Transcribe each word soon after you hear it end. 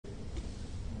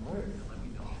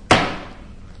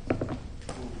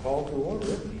Call to order.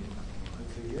 Good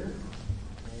to hear.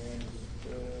 And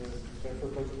time for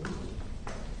pledge of allegiance.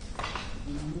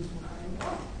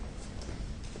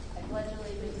 I pledge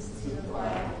allegiance to the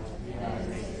flag of the United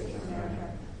States of America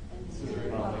and to the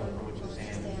republic for which it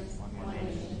stands, one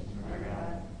nation, under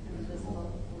God, indivisible,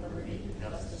 with liberty and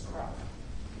justice for all.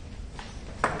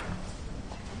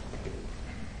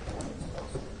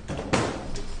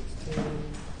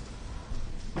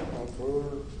 Call to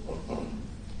order.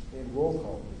 And roll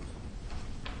call, please.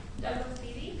 Douglas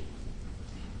Beatty.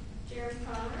 Jeremy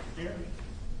Connor. Here.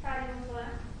 Patty LaFleur.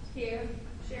 Here.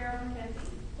 Cheryl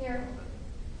McKenzie. Here.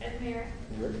 Ed Merritt.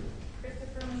 Here.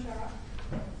 Christopher Mashaw.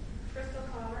 Crystal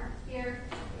Palmer. Here.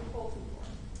 And Cole Tupor.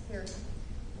 Here.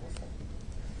 Awesome.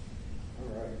 All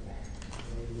right.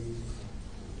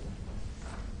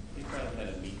 He probably had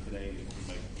a meet today. He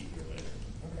might be here later.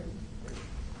 Okay. Great.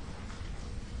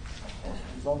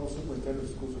 Resolve the superintendent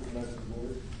of schools of Connecticut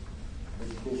Board of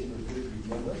Education review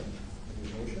the agenda. Any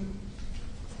motion?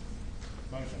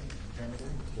 Motion. Chairman.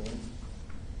 James.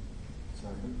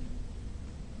 Second.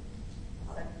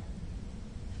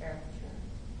 Sure.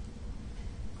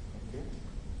 Okay.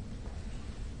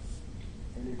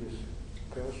 Any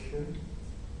discussion?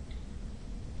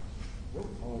 Nope.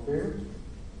 All in favor?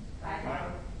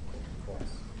 Aye.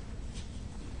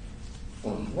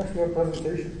 Next, we have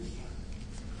presentations.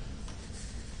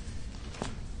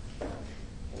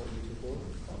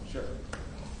 Sure.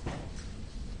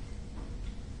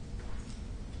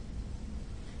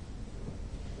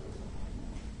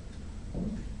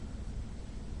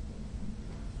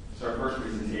 So our first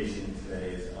presentation today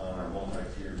is on our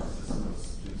multi-tiered system of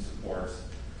student supports,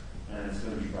 and it's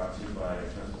going to be brought to you by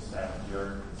Principal Staff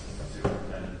Jerk,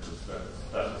 Superintendent for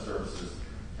Special Services,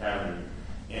 Academy.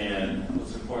 And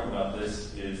what's important about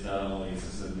this is not only is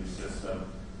this a new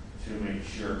system to make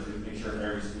sure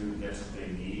every student gets what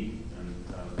they need,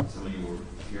 and some of you were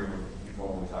here before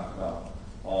when we talked about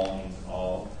all means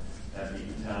all at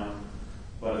Beekmantown,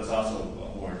 but it's also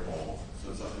more involved.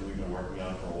 So it's something we've been working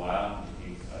on for a while,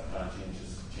 making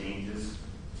changes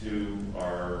to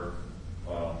our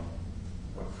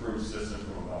approved system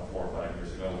from about 4 or 5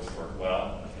 years ago, which worked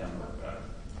well, and can work better.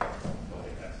 Go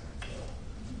ahead, guys.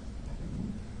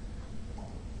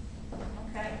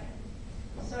 Okay,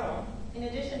 so in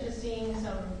addition to seeing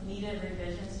some needed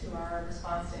revisions to our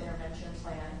response to intervention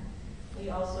plan, we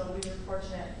were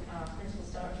fortunate, Principal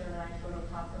Stocker and I to go to a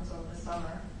conference over the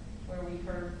summer where we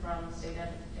heard from State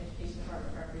Education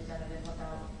Department representative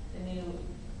about the new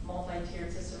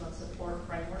multi-tiered system of support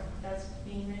framework that's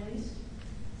being released.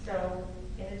 So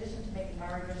in addition to making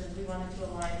our revisions, we wanted to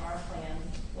align our plan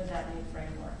with that new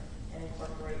framework and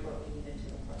incorporate what we needed to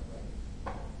incorporate.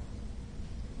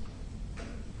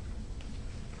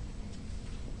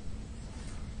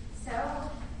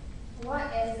 So, what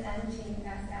is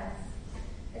MTSS?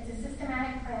 It's a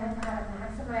systematic plan for how to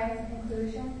maximize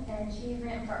inclusion and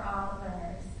achievement for all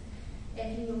learners.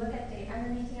 If you look at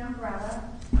underneath the umbrella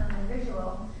on the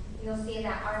visual, you'll see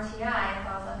that RTI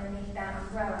falls underneath that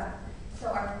umbrella. So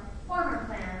our former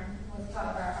plan was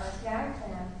called our RTI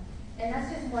plan, and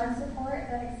that's just one support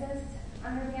that exists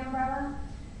under the umbrella.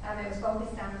 It was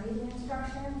focused on reading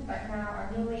instruction, but now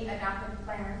our newly adopted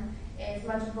plan is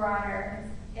much broader.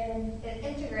 It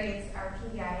integrates our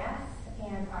PBIS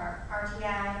and our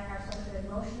RTI, our social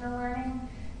emotional learning,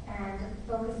 and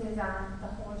focuses on the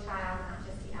whole child, not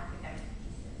just the academic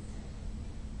pieces.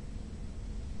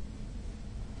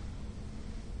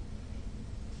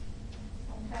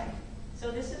 Okay,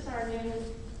 so this is our new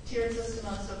tiered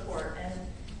system of support, and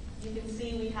you can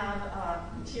see we have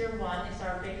tier 1 is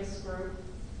our biggest group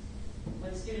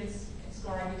with students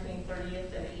scoring between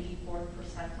 30th and 84th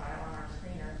percentile on our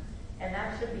screener. And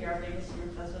that should be our biggest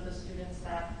group. Those are the students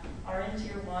that are in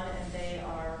tier 1 and they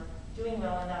are doing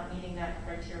well and not meeting that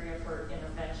criteria for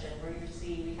intervention. Where you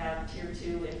see we have tier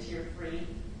 2 and tier 3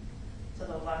 to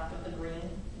the left of the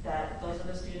green, that those are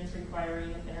the students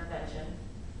requiring intervention.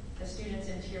 The students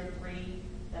in tier 3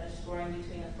 that are scoring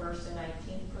between the 1st and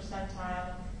 19th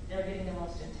percentile, they're getting the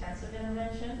most intensive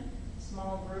intervention,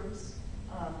 small groups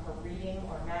for reading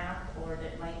or math, or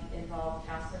that might involve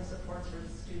counseling supports for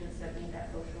students that need that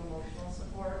social emotional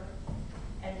support.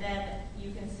 And then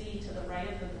you can see to the right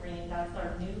of the green, that's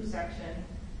our new section,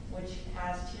 which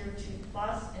has tier 2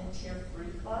 plus and tier 3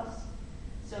 plus.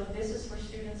 So this is for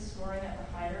students scoring at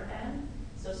the higher end.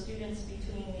 So students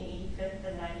between the 85th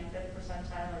and 95th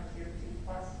percentile are tier 2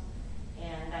 plus,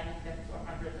 and 95th to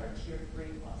 100th are tier 3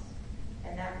 plus.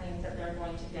 And that means that they're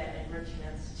going to get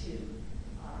enrichments to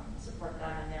support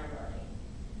them in their learning.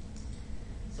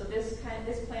 So this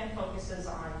plan focuses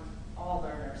on all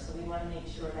learners. So we want to make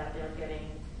sure that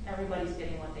everybody's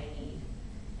getting what they need.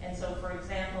 And so, for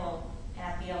example,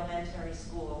 at the elementary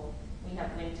school, we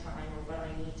have win time or what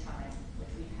I need time, which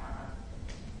we have.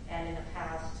 And in the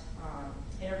past,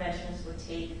 interventionists would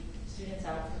take students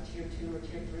out for tier 2 or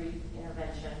tier 3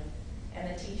 intervention, and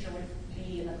the teacher would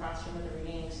be in the classroom with the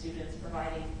remaining students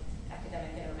providing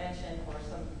academic intervention, or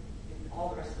all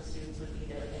the rest of the students would be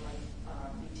there. They might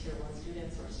be tier 1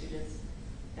 students or students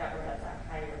that were at that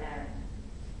higher end.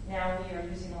 Now we are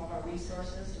using all of our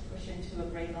resources to push into a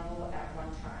grade level at one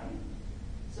time.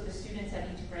 So the students at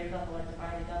each grade level are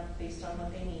divided up based on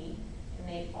what they need, and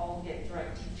they all get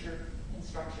direct teacher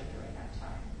instruction during that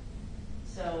time.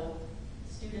 So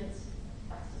students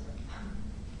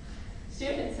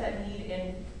that need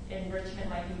enrichment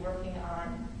might be working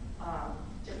on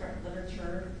different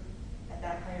literature at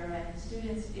that higher end.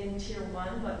 Students in tier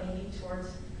 1, but maybe towards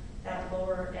that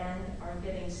lower end, are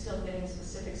still getting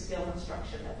specific skill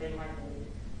instruction that they might need,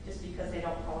 just because they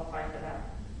don't qualify for that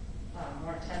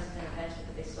more intensive intervention,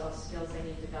 but they still have skills they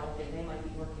need developing. They might be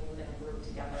working within a group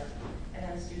together. And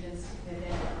then students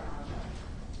within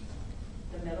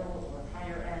the middle or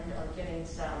higher end are getting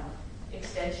some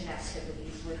extension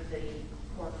activities with the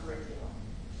core curriculum.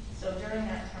 So during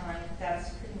that time,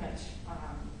 that's pretty much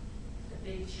the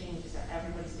big change, is that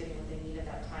everybody's getting what they need at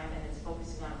that time, and it's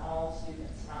focusing on all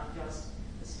students, not just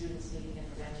the students needing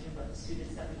intervention, but the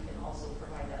students that we can also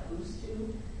provide that boost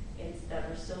to. It's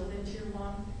that are still in tier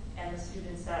 1, and the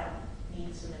students that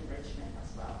need some enrichment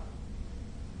as well.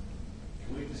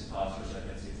 Can we just pause for a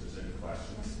second and see if there's any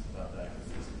questions about that?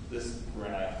 Because this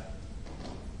graph,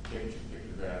 picture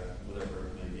graph, whatever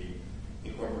it may be,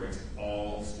 incorporates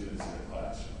all students in the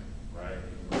classroom, right? It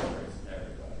incorporates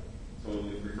everybody. So when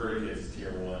we refer to kids as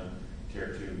tier 1, tier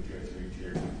 2, tier 3,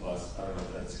 tier 2 plus, I don't know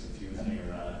if that's confusing or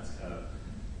not. It's kind of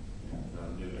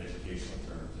new educational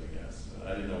terms, I guess.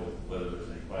 I didn't know whether there's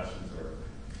any questions or.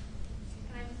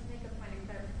 Can I just make a point of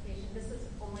clarification? This is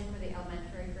only for the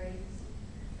elementary grades,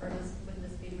 or would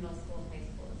this be middle school and high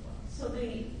school as well? So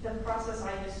the process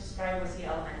I just described was the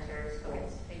elementary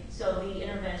schools. Okay. So the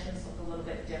interventions look a little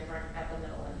bit different at the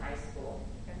middle and high school.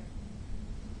 Okay.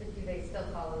 But do they still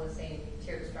follow the same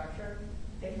tiered structure?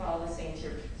 They follow the same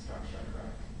tiered structure,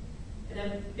 correct?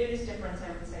 And the biggest difference,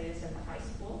 I would say, is in the high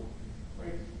school,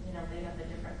 where they have the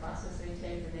different classes they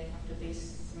take, and they have to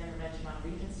base some intervention on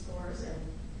Regent scores, and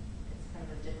it's kind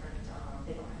of a different.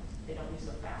 They don't use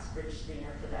a fast bridge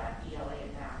screener for that ELA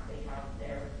and math. They have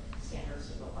their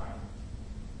standards to go by.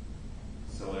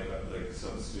 So like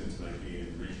some students might be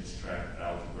in Regents track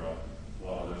algebra,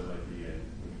 while others might be in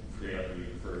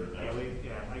pre-algebra. I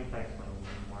can explain a little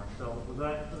bit more. So with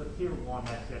that, for the tier 1,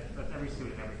 that's every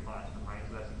student in every classroom, right?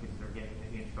 So that's the kids that are getting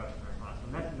the instruction in their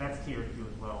classroom. That's tier 2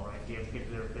 as well, right? You have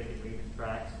kids that are taking Regents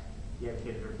tracks. You have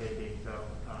kids that are taking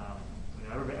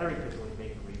every kid's really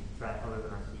taking the Regents track other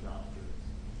than our CDOT students.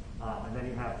 And then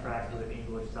you have tracks within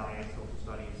English, science, social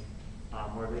studies,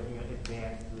 where they can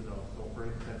advance through those. So for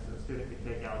instance, a student could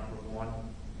take algebra 1,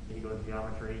 then you go to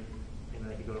geometry, and then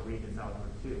they could go to Regents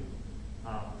algebra 2.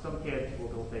 Some kids will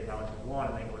go take algebra 1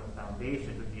 and then go to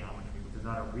foundations of geometry, which is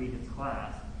not a Regents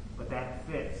class, but that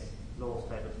fits those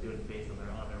type of students based on their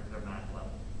math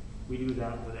level. We do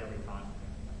that with every content.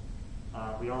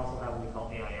 We also have what we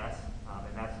call AIS,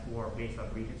 and that's more based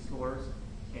on Regent scores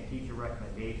and teacher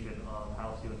recommendation of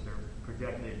how students are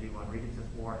projected to do on Regents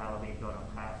or how they've done on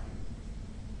past students.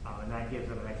 And that gives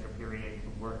them an extra period to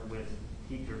work with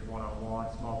teachers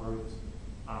one-on-one, small groups,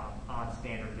 on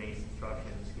standard-based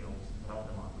instruction and skills to help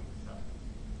them on Regents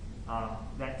stuff.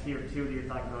 That tier 2 that you're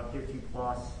talking about, tier 2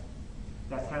 plus,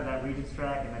 that's kind of that Regents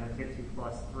track, and then the tier 2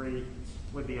 plus 3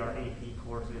 would be our AP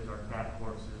courses, our CAP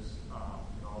courses,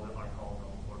 and all the our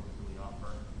call-level courses that we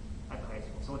offer at the high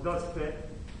school. So it does fit.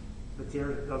 The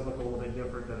tier does look a little bit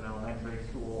different than an elementary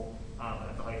school, but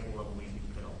at the high school level, we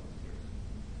fit all those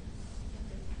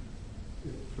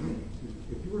tiers.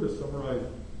 If you were to summarize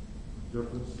the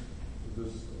difference of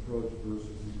this approach versus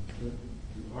the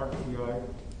RTI,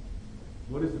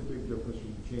 what is the big difference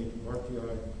from the change from RTI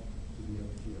to the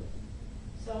MTS?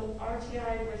 So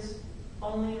RTI was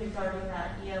only regarding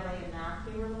that ELA and math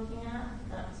we were looking at,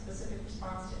 that specific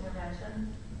response to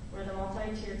intervention, where the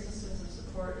multi-tiered systems of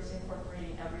support is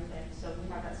incorporating everything. So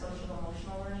we have that social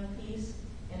emotional learning piece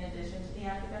in addition to the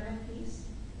academic piece.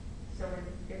 So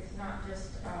it's not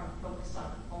just focused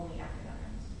on only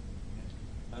academics.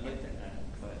 I'd like to add,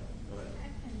 but go ahead.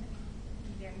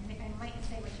 I might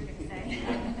say what you're going to say.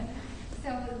 So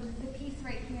the piece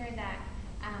right here that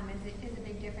is a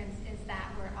big difference is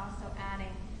that we're also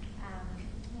adding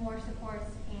more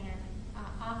supports and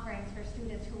offerings for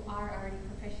students who are already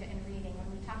proficient in reading. When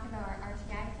we talked about our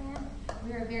RTI plan,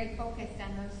 we were very focused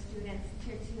on those students,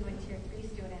 tier 2 and tier 3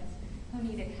 students, who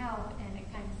needed help, and it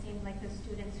kind of seemed like the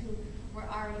students who were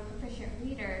already proficient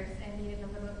readers and needed a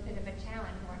little bit of a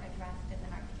challenge weren't addressed in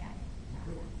the RTI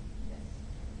process.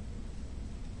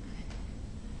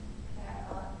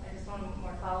 I just want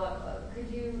more follow-up. Could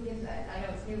you give, I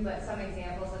know it's new, but some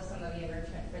examples of some of the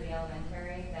enrichment for the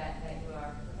elementary that you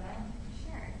are providing?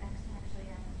 Sure, that's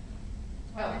actually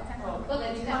Well,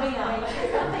 then you that's tell me now.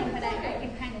 something, but I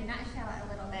can kind of nutshell it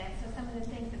a little bit. So some of the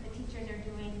things that the teachers are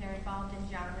doing, they're involved in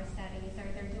genre studies, or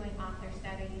they're doing author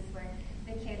studies where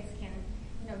the kids can,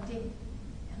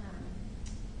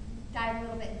 dive a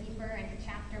little bit deeper into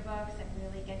chapter books and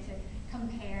really get to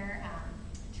compare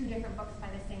two different books by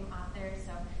the same author.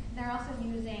 So they're also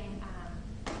using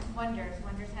Wonders.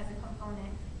 Wonders has a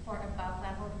component for above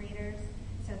level readers,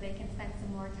 so they can spend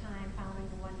some more time following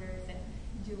the Wonders and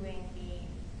doing the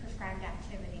prescribed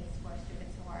activities for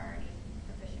students who are already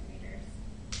proficient readers.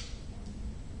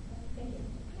 Thank you.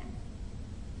 Yeah.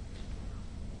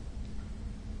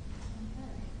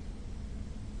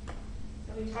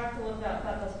 So we talked a little bit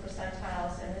about those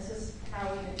percentiles, and this is how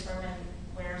we determine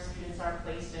where students are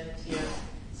placed in tiers.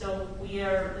 So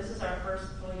this is our first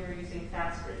full year using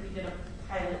FastGrid. We did a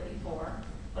pilot before,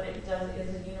 but it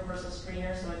is a universal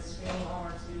screener, so it's screening all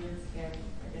our students in,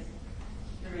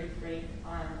 period 3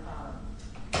 on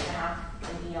math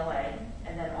and ELA,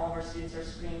 and then all of our students are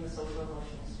screening the social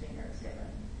emotional screener is given.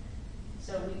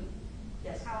 So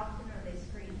yes. How often are they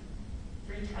screened?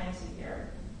 3 times a year.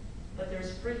 But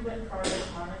there's frequent progress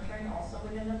monitoring also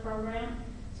within the program.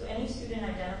 So any student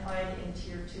identified in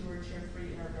Tier 2 or Tier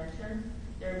 3 intervention,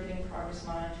 they're getting progress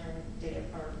monitoring data,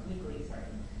 or weekly,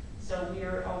 So we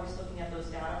are always looking at those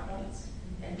data points,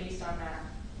 and based on that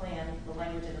plan, the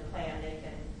language in the plan, they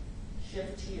can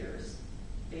shift tiers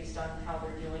based on how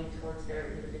they're doing towards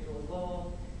their individual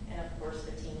goal, and of course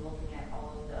the team looking at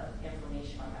all of the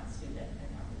information on that student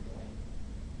and how they're doing.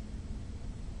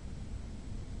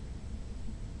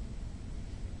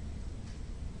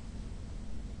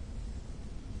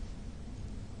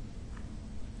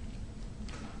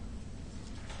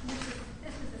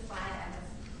 This is the slide I was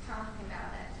talking about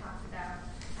that talks about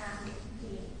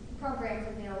the programs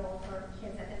available for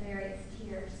kids at the various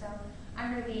tiers. So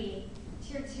under the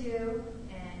Tier 2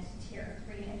 and Tier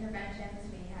 3 interventions,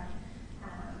 we have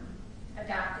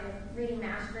adopted reading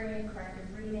mastery, corrective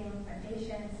reading,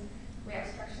 foundations. We have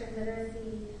structured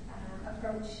literacy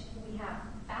approach. We have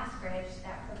FastGrid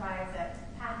that provides a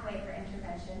pathway for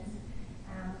interventions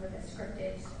with a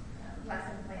scripted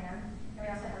lesson plan. And we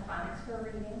also have phonics for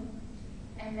reading.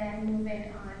 And then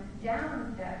moving on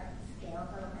down the scale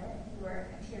a little bit, we're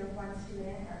a Tier 1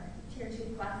 student or Tier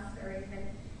 2 plus, or even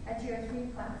a Tier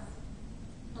 3 plus.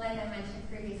 Like I mentioned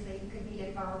previously, you could be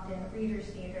involved in reader's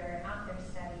theater and author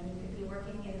study. You could be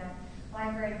working in the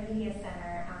Library Media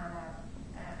Center on a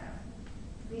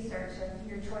research of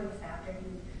your choice after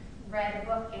you read a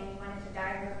book and you wanted to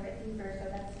dive a little bit deeper. So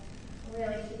that's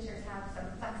really, teachers have some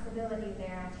flexibility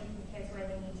there on taking kids where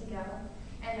they need to go.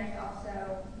 And there's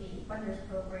also the Wonders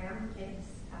program gives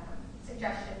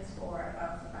suggestions for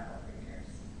above level readers.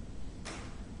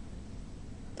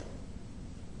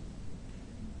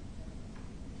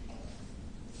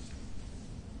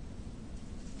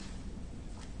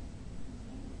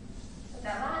 So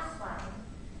that last slide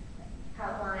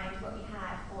outlined what we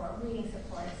had for reading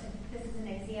supports. And this is an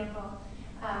example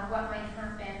of what might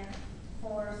happen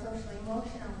for social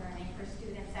emotional learning for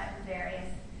students at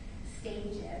various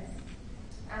stages.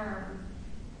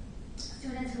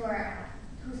 Students who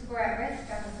score at risk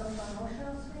on the social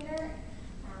emotional screener,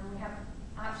 we have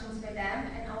options for them,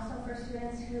 and also for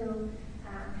students who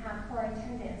have poor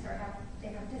attendance or have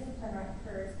disciplinary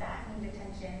that need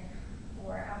attention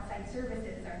or outside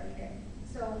services are needed.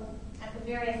 So at the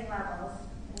various levels,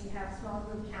 we have small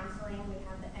group counseling, we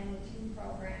have the NE2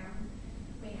 program,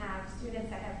 we have students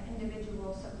that have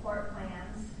individual support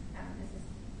plans. This is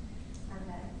on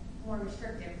the more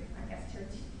restrictive, I guess,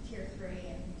 tier 3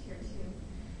 and Tier 2.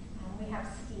 We have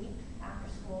STEEP after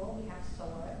school, we have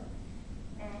SOAR.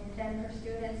 And then for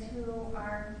students who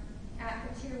are at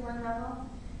the Tier 1 level,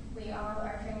 we all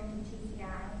are trained in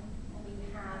TCI. And we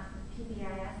have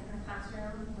PBIS in the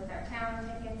classroom with our talent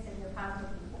tickets and your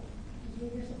positive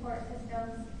behavior support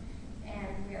systems.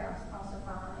 And we are also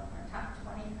following our top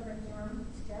 20 curriculum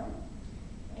still.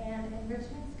 And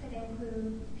enrichments could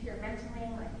include peer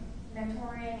mentoring, like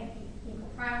mentoring and equal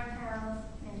prime pals,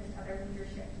 and just other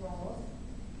leadership roles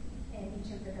in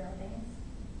each of the buildings.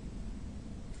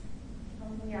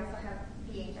 We also have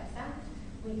VHSF.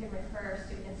 We can refer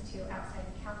students to outside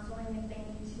counseling if they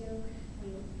need to.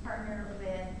 We partner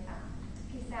with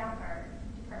PSAP, our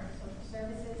Department of Social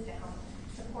Services, to help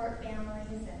support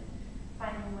families and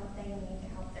finding what they need to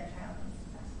help their child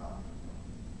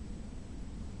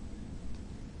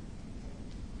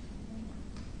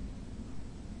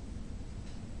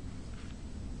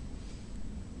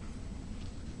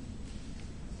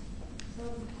So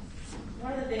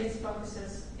one of the biggest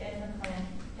focuses in the plan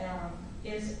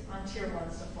is on Tier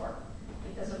 1 support.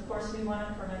 Because of course we want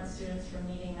to prevent students from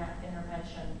needing that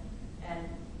intervention and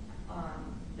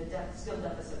the skill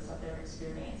deficits that they're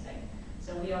experiencing.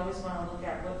 So we always want to look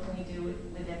at what can we do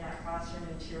within that classroom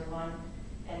in Tier 1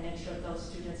 and make sure those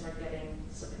students are getting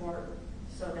support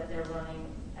so that they're learning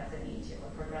as they need to or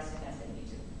progressing as they need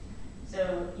to.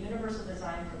 So universal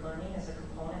design for learning is a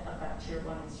component of that Tier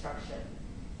 1 instruction.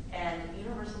 And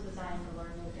universal design for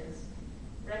learning is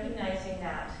recognizing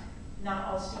that not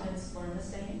all students learn the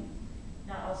same.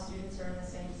 Not all students are in the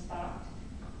same spot.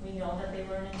 We know that they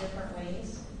learn in different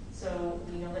ways. So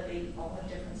we know that they all have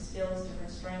different skills,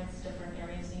 different strengths, different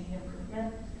areas needing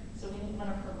improvement. So we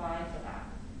want to provide for that.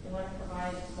 We want to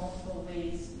provide multiple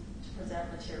ways to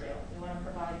present material. We want to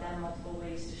provide them multiple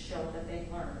ways to show that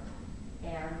they've learned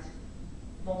and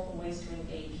multiple ways to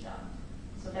engage them.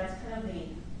 So that's kind of the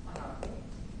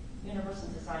universal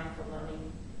design for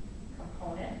learning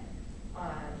component.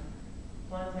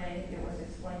 One way it was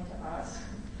explained to us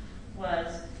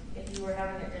was if you were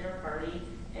having a dinner party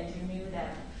and you knew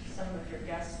that some of your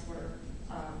guests were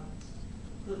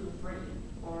gluten-free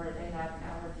or they have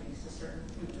allergies to certain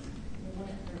foods, you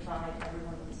wouldn't provide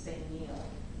everyone with the same meal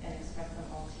and expect them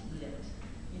all to eat it.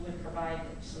 You would provide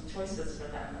some choices for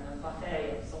them in a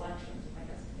buffet of selections. You might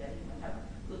have spaghetti, you might have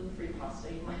gluten-free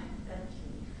pasta, you might have veggie,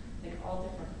 like all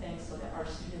different things so that our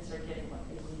students are getting what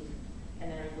they need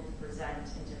and they're able to present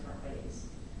in different ways.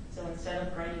 So instead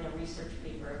of writing a research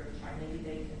paper every time, maybe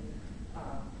they can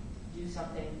do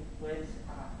something with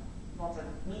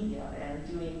multimedia and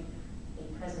doing a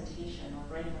presentation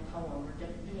or writing a poem or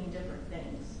doing different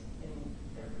things in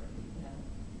their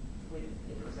way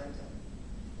they present it.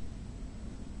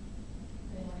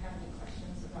 Anyone have any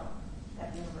questions about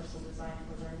that universal design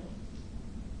for learning?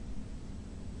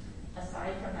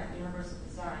 Aside from that universal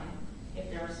design, if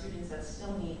there are students that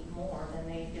still need more, then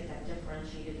they get that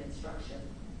differentiated instruction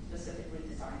specifically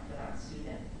designed for that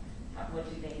student. What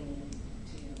do they need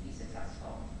to be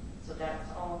successful? So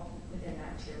that's all within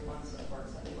that Tier 1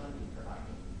 supports that we want to be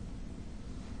providing.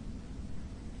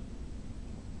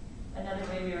 Another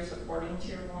way we are supporting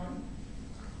Tier 1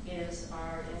 is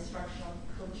our instructional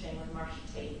coaching with Marcia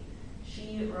Tate.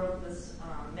 She wrote this,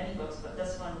 many books, but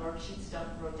this one, Worksheets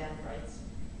Don't Grow Dendrites.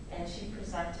 And she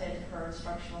presented her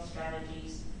instructional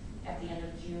strategies at the end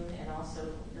of June and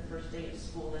also the first day of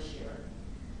school this year.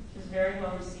 She was very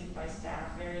well received by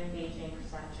staff, very engaging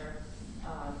presenter,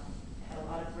 had a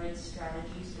lot of great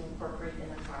strategies to incorporate in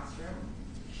the classroom.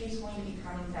 She's going to be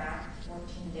coming back 14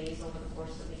 days over the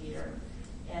course of the year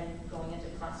and going into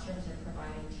classrooms and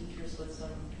providing teachers with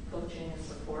some coaching and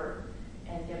support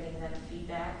and giving them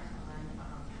feedback on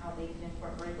how they can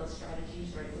incorporate those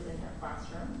strategies right within their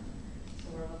classroom. So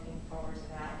we're looking forward to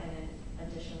that. And in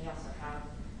addition, we also have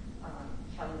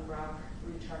Kelly Brock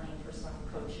returning for some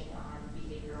coaching on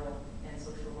behavioral and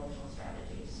social emotional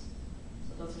strategies.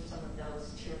 So those are some of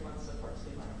those Tier 1 supports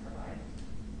we want to provide.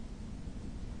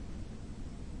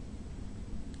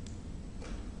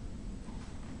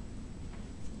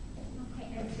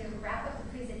 Okay, and to wrap up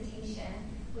the presentation,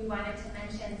 we wanted to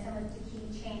mention some of the key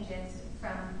changes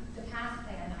from the past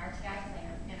plan, the RTI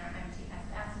plan, and our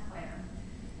MTSS plan.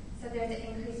 So there's an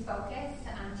increased focus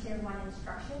on Tier 1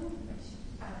 instruction, which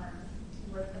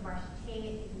was the Marcia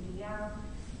Tate, the UDL.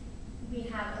 We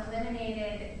have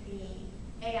eliminated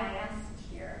the AIS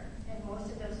tier, and most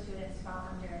of those students fall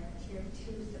under Tier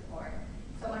 2 support.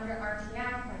 So under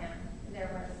RTI plan, there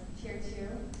was Tier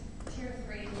 2, Tier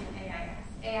 3, and AIS.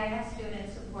 AIS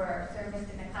students were serviced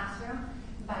in the classroom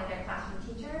by their classroom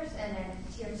teachers, and then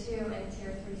Tier 2 and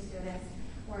Tier 3 students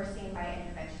were seen by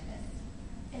interventionists.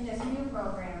 In this new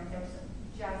program, there's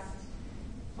just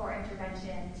for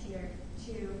intervention Tier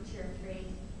 2, Tier 3,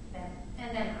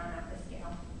 and then on up the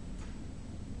scale.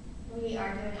 We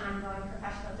are doing ongoing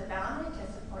professional development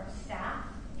to support staff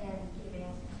and giving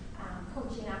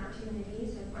coaching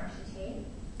opportunities with Marcia Tate.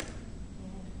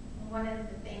 And one of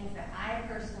the things that I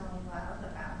personally love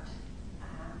about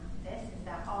this is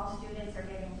that all students are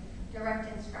getting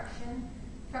direct instruction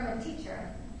from a teacher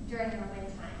during the win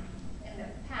time. In the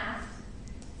past,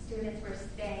 students were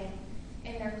staying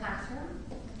in their classroom,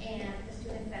 and the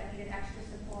students that needed extra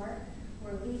support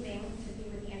were leaving to be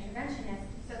with the interventionist.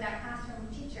 So that classroom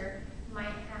teacher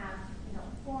might have,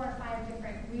 4 or 5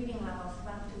 different reading levels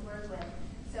left to work with.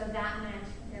 So that meant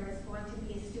there was going to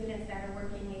be students that are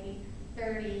working maybe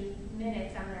 30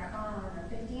 minutes on their own or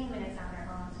 15 minutes on their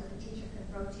own, so the teacher could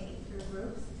rotate through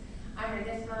groups. Under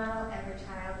this model, every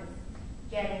child is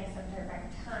getting some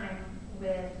direct time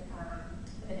with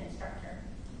an instructor.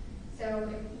 So,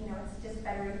 it's just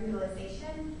better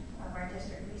utilization of our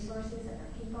district resources. resources and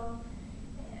our people.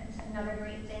 And another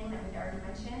great thing that we'd already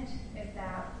mentioned is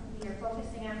that we are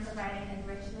focusing on providing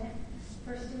enrichment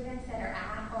for students that are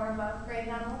at or above grade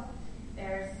level.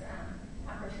 There's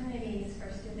opportunities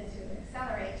for students who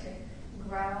accelerate to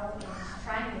grow and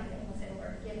try new things, and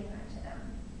we're giving that to them.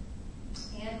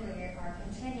 And we are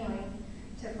continuing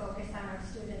to focus on our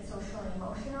students' social and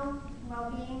emotional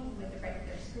well-being with the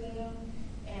regular screening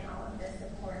and all of the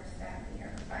supports that we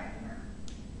are providing them.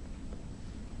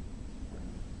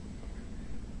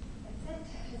 That's it.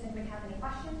 Does anybody have any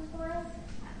questions for us?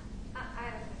 I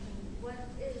have a question. What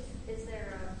is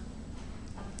there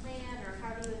a plan, or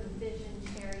how do you envision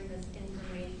sharing this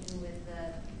information with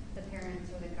the parents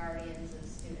or the guardians of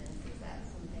students? Is that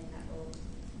something that will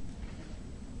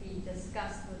be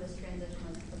discussed with this transition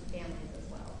with families as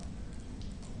well?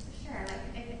 Sure.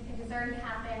 It has already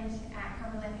happened at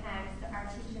Cumberland Heights. Our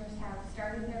teachers have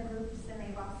started their groups, and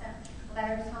they've all sent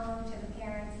letters home to the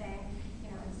parents saying,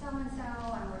 so-and-so,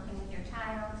 I'm working with your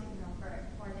child,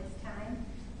 for this time.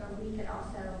 But we could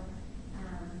also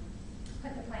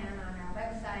put the plan on our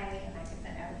website, and I could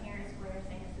send out a parent square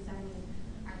saying this is our new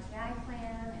RTI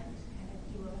plan, and kind of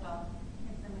do a little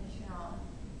informational,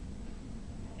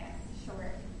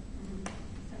 short,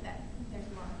 so that there's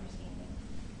more understanding.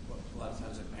 Well, a lot of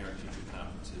times at parent-teacher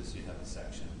conferences, you have a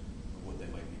section of what they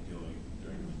might be doing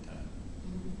during the time.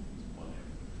 One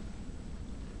area.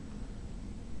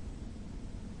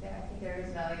 Yeah, I think there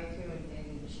is value too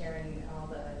in sharing all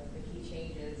the key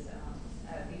changes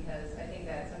because I think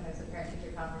that sometimes the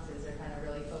parent-teacher conferences are kind of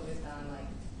really focused on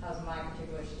how's my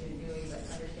particular student doing, but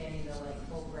understanding the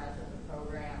full breadth of the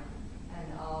program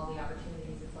and all the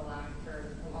opportunities it's allowing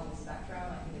for along the spectrum.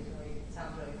 I think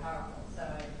sounds really powerful. So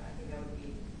I think that would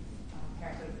be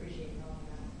parents would appreciate knowing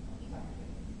that.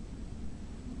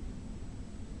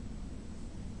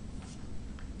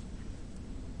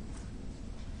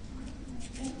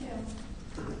 Thank you.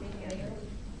 Thank you.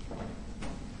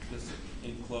 Just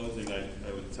in closing,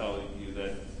 I would tell you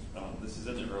that this is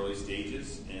in the early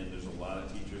stages, and there's a lot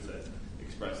of teachers that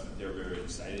express that they're very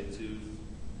excited to,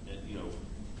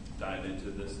 dive into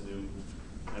this new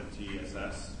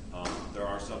MTSS. There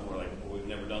are some who are like, well, we've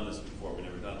never done this before, we've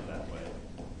never done it that way,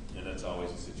 and that's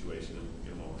always a situation, and we'll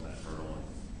get them over that hurdle.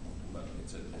 But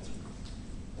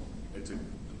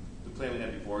the plan we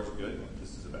had before is good.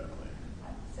 This is a better plan.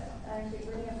 So actually,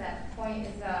 bringing up that point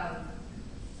is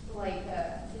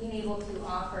being able to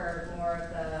offer more of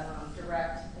the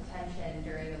direct attention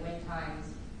during the wind times,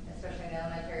 especially in the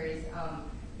elementaries.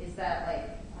 Is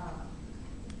that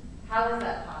how is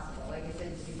that possible? Is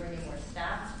it to bring in more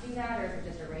staff to do that, or is it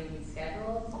just arranging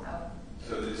schedules?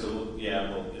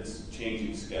 It's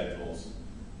changing schedules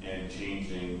and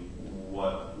changing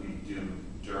what we do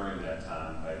during that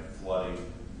time by flooding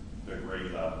the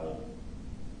grade level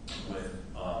with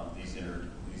these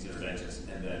interventions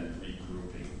and then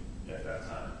regrouping at that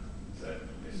time. Is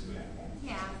that basically?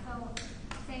 Yeah, so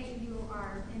say you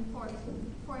are in fourth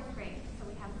grade, so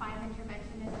we have 5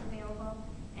 interventionists available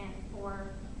and 4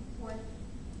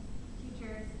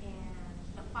 teachers and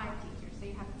the 5 teachers. So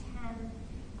you have 10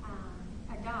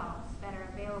 adults that are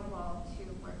available to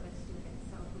work with students.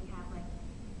 So if we have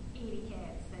 80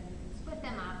 kids, then you can split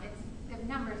them up. The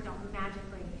numbers don't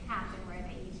magically happen where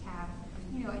they each have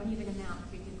an even amount,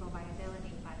 so you can go by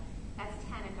ability, but that's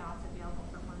 10 adults available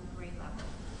for one grade level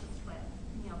to split,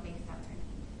 based on their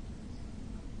needs.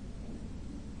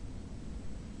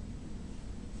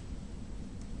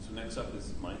 So next up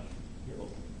is Mike.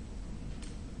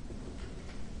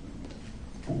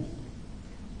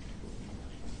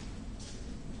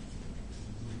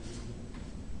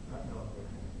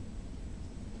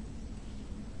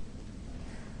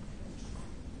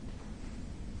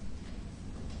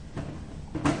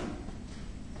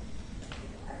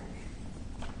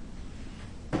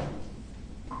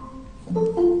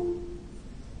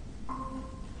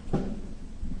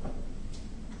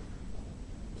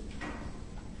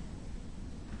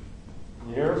 Can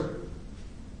you hear us?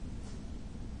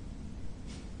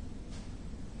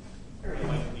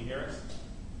 Mike, can you hear us?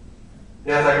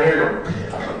 Yes, I can hear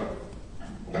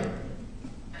you.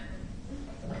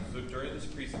 So during this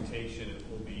presentation, it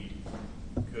will be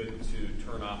good to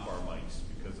turn off our mics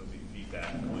because of the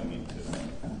feedback going into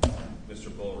Mr.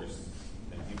 Bullry's,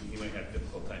 and he might have a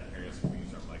difficult time hearing us if we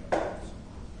use our microphones.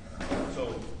 So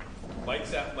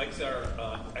Mike's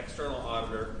our external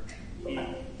auditor.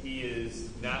 He is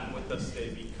not with us today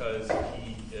because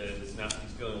he's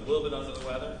feeling a little bit under the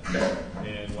weather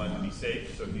and wanted to be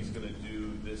safe, so he's going to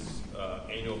do this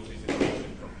annual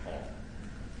presentation from home.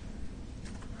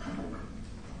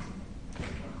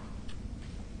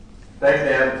 Thanks,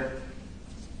 Dan.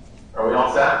 Are we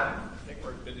all set? I think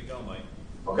we're good to go.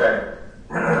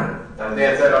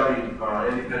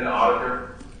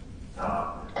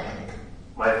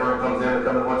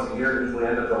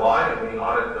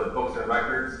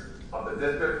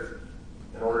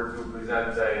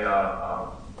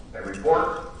 a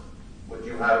report, which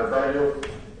you have in front of you,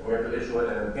 and we have to issue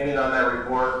an opinion on that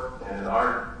report, and in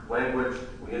our language,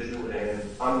 we issue an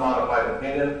unmodified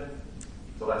opinion.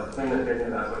 So that's a clean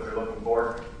opinion, that's what you're looking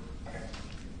for.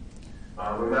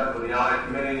 We met with the audit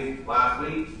committee last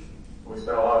week. We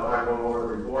spent a lot of time going over the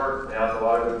report. They asked a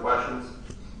lot of good questions.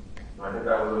 So I think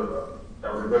that was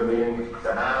a good meeting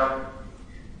to have.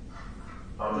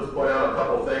 I'll just point out a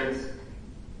couple things.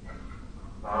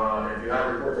 If you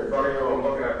have reports in front of you, I'm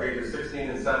looking at pages 16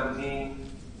 and 17.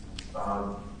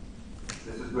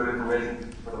 This is good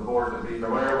information for the board to be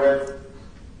familiar with.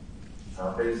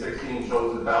 Page 16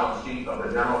 shows the balance sheet of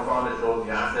the general fund. It shows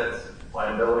the assets,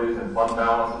 liabilities, and fund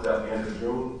balances at the end of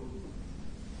June.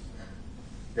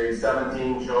 Page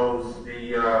 17 shows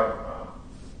the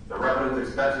revenues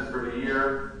expenses for the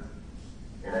year,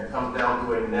 and it comes down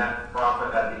to a net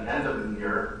profit at the end of the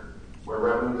year, where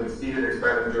revenues exceeded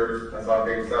expenditures. That's on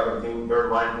page 17,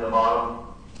 third line from the bottom,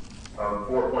 of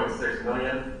 $4.6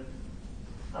 million.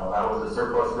 That was the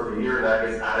surplus for the year, and that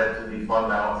gets added to the fund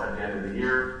balance at the end of the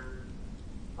year.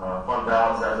 Fund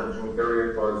balance as of June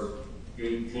 30th was a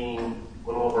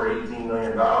little over $18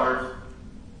 million.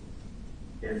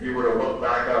 If you were to look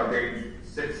back on page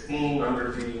 16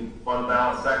 under the fund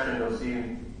balance section, you'll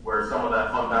see where some of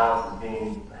that fund balance is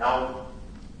being held.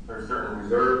 There are certain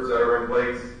reserves that are in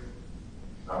place.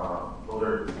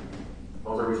 Those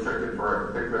are restricted for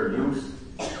a particular use.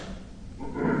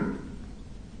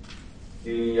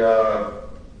 The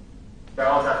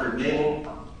balance after gaining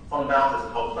fund balance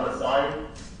is called unassigned.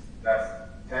 That's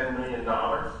 $10 million.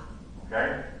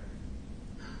 Okay?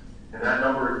 And that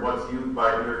number is what's used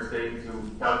by New York State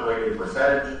to calculate a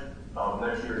percentage of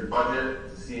next year's budget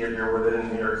to see if you're within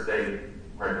New York State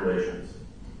regulations.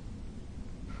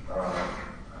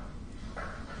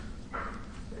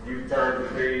 If you turn to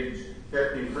page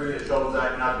 53, it shows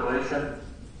that calculation.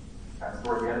 That's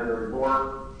towards the end of the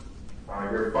report.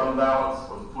 Your fund balance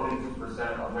was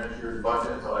 22% of next year's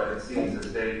budget, so that exceeds the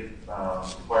state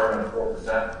requirement of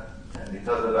 4%. And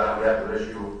because of that, we have to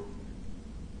issue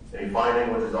a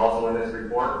finding, which is also in this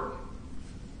report.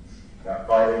 That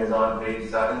finding is on page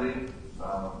 70.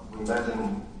 We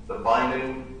mentioned the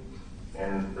finding,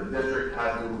 and the district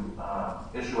has to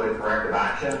issue a corrective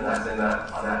action, and that's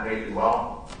on that page as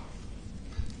well,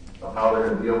 of how they're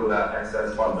going to deal with that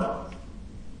excess fund balance.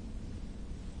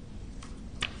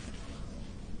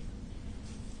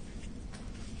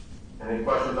 Any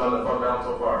questions on the fund balance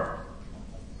so far?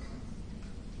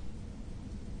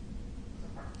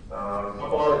 A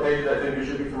couple other pages I think you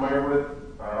should be familiar with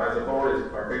as a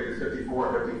board are pages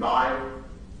 54 and 55.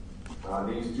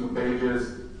 These two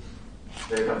pages,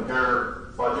 they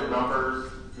compare budget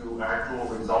numbers to actual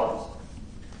results.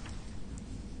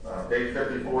 Page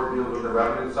 54 deals with the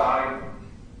revenue side.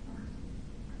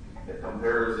 It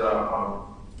compares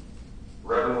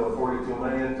revenue of $42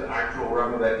 million to actual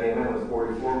revenue that came in was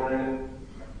 $44 million.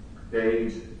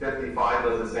 Page 55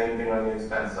 does the same thing on the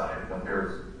expense side. It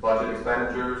compares budget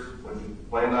expenditures, which you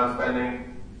planned on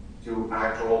spending, to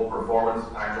actual performance,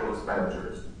 actual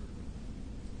expenditures.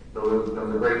 So there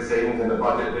was a great savings in the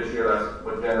budget this year. That's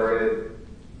what generated,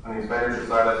 on the expenditure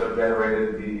side, that's what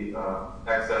generated the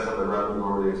excess of the revenue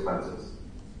over the expenses.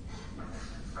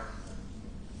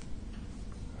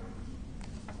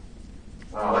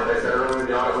 Like I said earlier,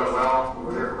 the audit went well. We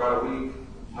were there for about a week.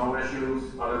 No issues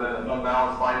other than the fund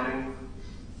balance finding.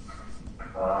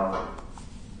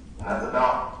 And that's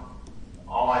about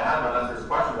all I have, unless there's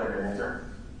questions I can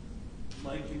answer.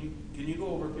 Mike, can you go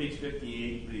over page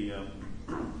 58, the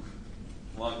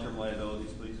long-term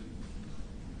liabilities, please?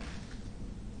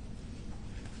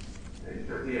 Page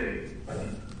 58. Is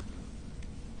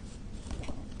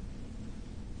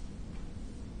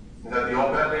that the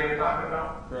OPEB thing you're talking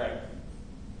about? Correct.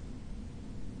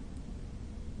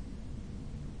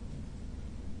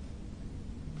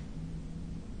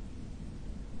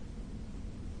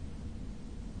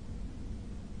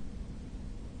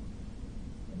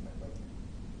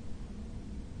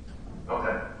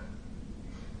 Okay.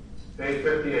 Page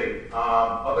 58.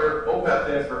 Other OPEB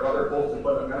stands for other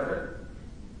post-employment benefit.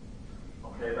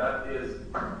 Okay,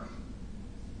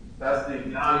 that's the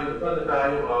value, the present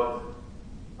value of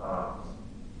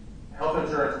health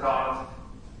insurance costs,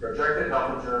 projected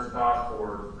health insurance costs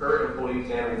for current employees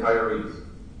and retirees.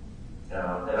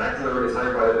 An actuary is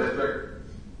hired by the district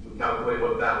to calculate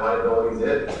what that liability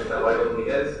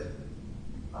is,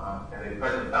 and they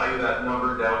present value that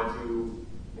number down to,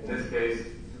 in this case,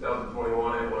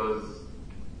 2021, it was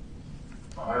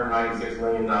 $196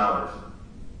 million.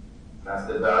 That's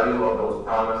the value of those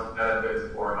promised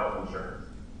benefits for health insurance.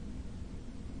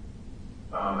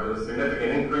 There's a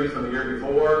significant increase from the year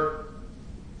before.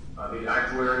 The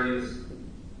actuaries,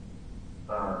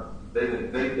 they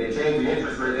changed the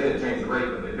interest rate. They didn't change the rate,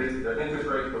 but the interest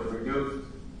rate was reduced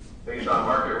based on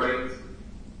market rates,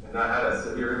 and that had a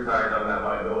severe impact on that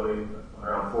liability,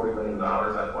 around $40 million.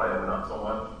 That's why it went up so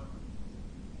much.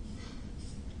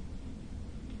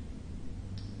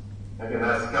 Again,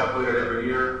 that's calculated every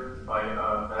year by an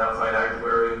outside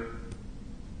actuary.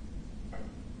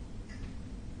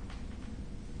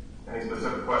 Any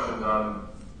specific questions on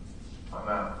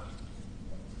that?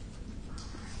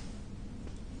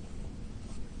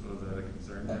 Was that a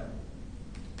concern?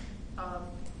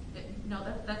 No,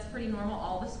 that's pretty normal.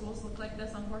 All the schools look like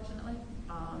this, unfortunately.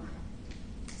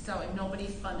 So if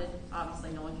nobody's funded,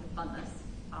 obviously no one can fund this.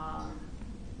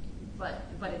 But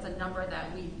it's a number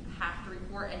that we have to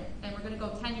report, and we're going to go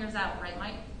 10 years out, right,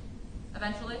 Mike?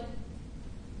 Eventually?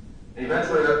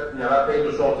 Eventually, that page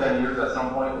will show 10 years at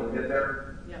some point when we get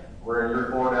there. Yep. We're in year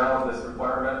 4 now of this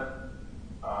requirement.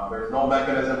 There's no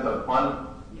mechanism to fund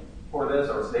for this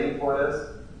or state for this.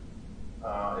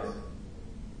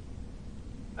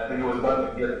 I think it was done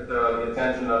to get the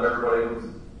attention of everybody who's,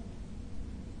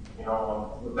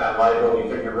 what that liability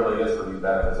figure really is for these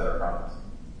benefits that are promised.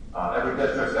 Every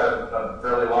district's got a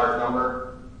fairly large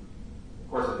number. Of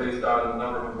course, it's based on the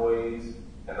number of employees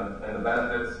and the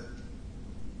benefits.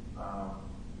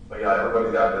 But yeah,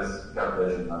 everybody's got this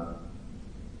calculation done.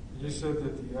 You said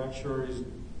that the actuaries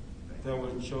that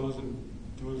were chosen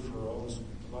do it for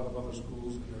a lot of other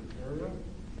schools in their area?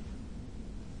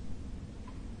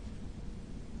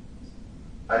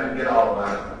 I didn't get all of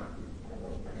that.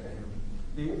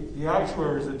 The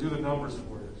actuaries that do the numbers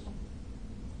for this,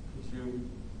 could you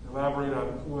elaborate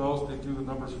on who else they do the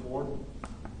numbers for?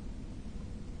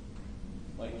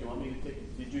 Mike, you want me to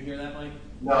take, did you hear that, Mike?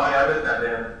 No, I missed that,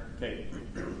 Dan. Okay.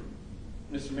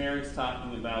 Mr. Merrick's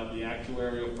talking about the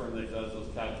actuarial firm that does those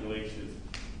calculations,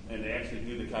 and they actually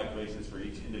do the calculations for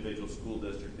each individual school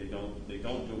district. They don't do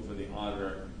them for the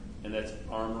auditor, and that's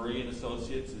Armory and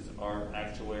Associates is our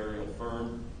actuarial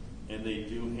firm, and they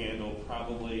do handle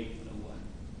probably.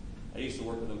 I used to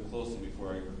work with them closely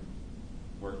before I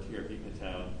worked here at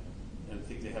Beekmantown, and I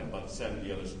think they have about 70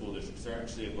 other school districts. They're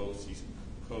actually a BOCES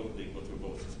code. They go through a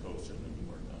BOCES code certainly we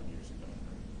worked on years ago.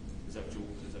 Is that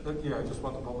what you? Yeah, I just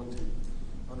want the public to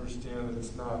understand that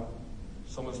it's not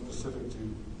someone specific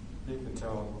to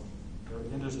Beekmantown. They're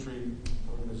an industry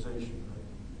organization,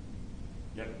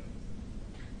 right? Yep.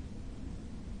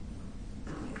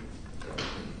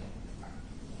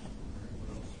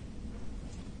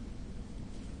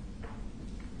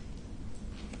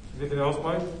 Anything else,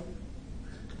 Mike?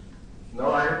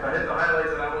 No, I hit the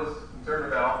highlights that I was concerned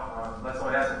about. Unless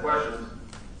somebody has some questions,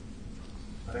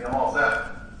 I think I'm all set.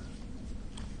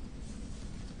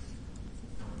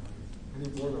 Any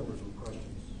board members with questions?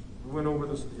 We went over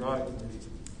this at the audit committee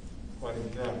quite in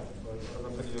depth, but I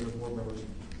don't know if any other board members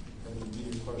have any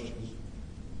immediate questions.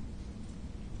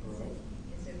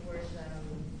 Is it worth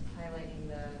highlighting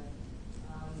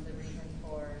the reason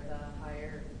for the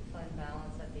higher fund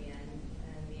balance at the end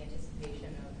and the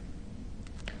anticipation of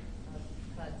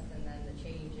cuts and then the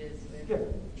changes with?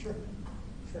 Yeah, sure.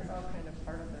 It's all kind of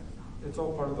part of it. It's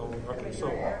all part of the whole, okay, so.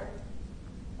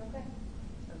 Okay.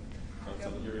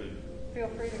 You're gonna. Feel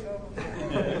free to go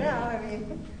now, I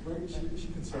mean. She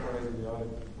can summarize in the audit.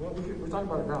 Well, we're talking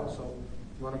about it now, so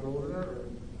you want to go over that, or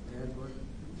Dan, do it?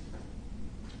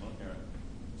 Okay.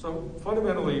 So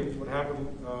fundamentally, what happened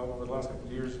over the last couple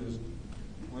of years is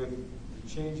with the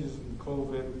changes in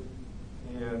COVID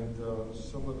and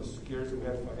some of the scares that we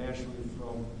had financially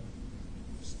from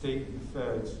state and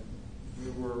feds,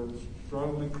 we were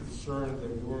strongly concerned that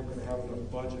we weren't going to have enough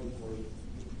budget for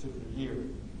this particular year.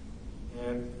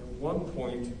 And at one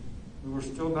point, we were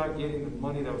still not getting the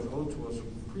money that was owed to us from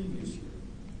the previous year.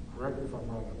 Correct me if I'm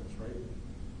wrong on this, right?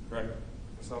 Correct.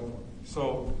 At some point.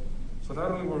 So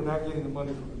not only were we not getting the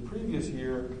money from the previous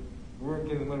year, we weren't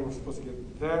getting the money we were supposed to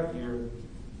get that year,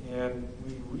 and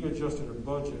we readjusted our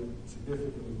budget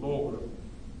significantly lower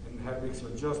and had to make some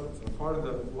adjustments. And part of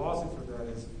the philosophy for that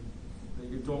is that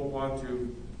you don't want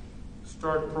to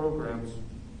start programs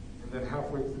and then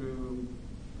halfway through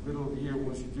the middle of the year,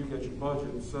 once you do get your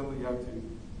budget, suddenly you have to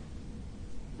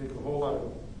make a whole lot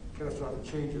of catastrophic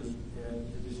changes, and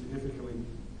it is significantly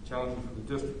challenging for the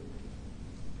district.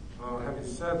 Having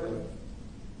said that,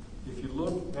 if you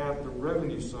look at the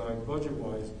revenue side,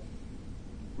 budget-wise,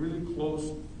 really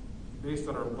close, based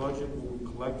on our budget, what we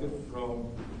collected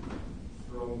from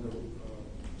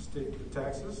the state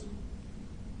taxes,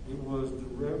 it was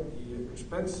the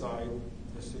expense side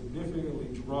that significantly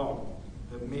dropped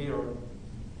that made our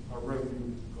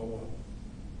revenue go up.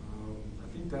 I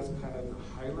think that's kind of the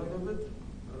highlight of it.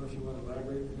 I don't know if you want to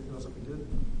elaborate anything else we did.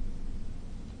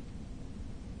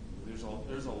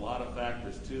 there's a lot of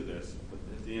factors to this, but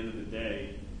at the end of the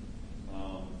day,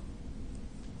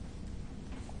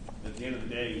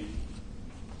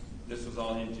 this was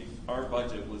all hinging, our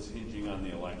budget was hinging on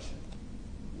the election.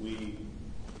 We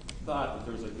thought that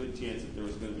there was a good chance that there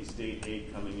was going to be state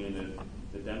aid coming in if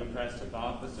the Democrats took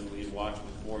office, and we had watched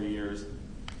for 4 years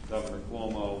Governor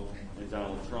Cuomo and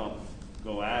Donald Trump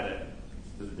go at it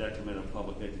to the detriment of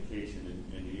public education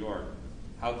in New York.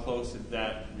 How close did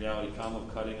that reality come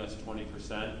of cutting us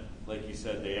 20%? Like you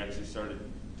said, they actually started,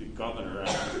 the governor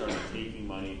actually started taking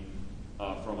money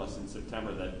from us in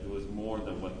September, that it was more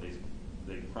than what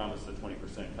they promised the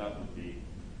 20% cut would be.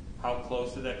 How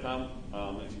close did that come?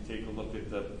 If you take a look at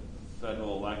the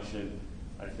federal election,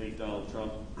 I think Donald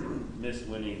Trump missed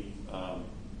winning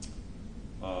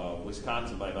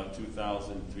Wisconsin by about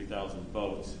 2,000, 3,000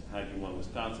 votes. Had he won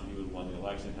Wisconsin, he would have won the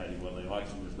election. Had he won the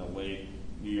election, there's no way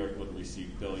New York would have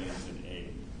received billions in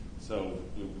aid. So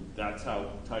that's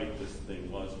how tight this thing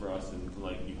was for us. And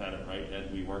like you had it right, Ed,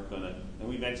 we weren't going to, and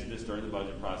we mentioned this during the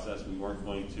budget process, we weren't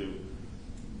going to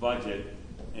budget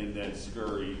and then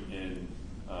scurry in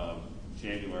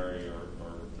January or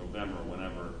November or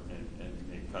whenever and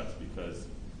make cuts, because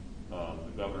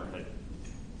the governor had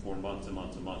for months and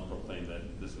months and months proclaimed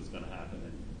that this was going to happen.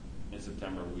 And in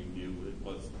September, we knew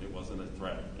it wasn't a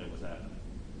threat; it was happening.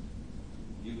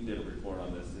 You did a report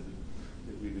on this.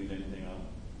 Did we leave anything out?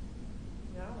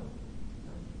 No,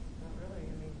 not really.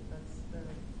 I mean, that's the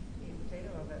meat and potato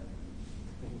of it.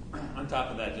 On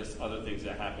top of that, just other things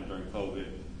that happened during COVID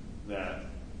that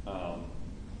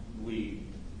we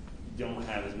don't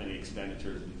have as many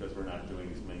expenditures because we're not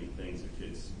doing as many things that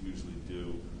kids usually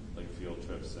do, like field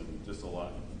trips and just a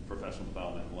lot of professional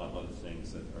development, a lot of other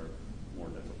things that are more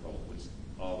difficult, which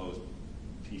all those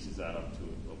pieces add up to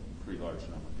a pretty large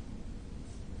number.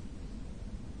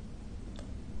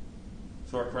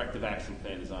 So our corrective action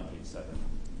plan is on page 7.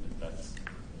 That's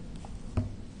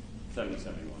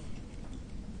 7071.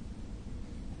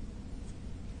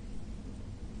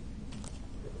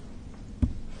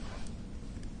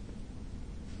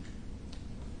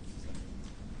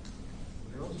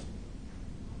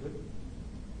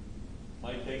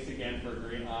 Mike, thanks again for a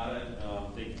great audit.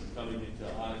 Thank you for coming to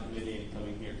the audit committee and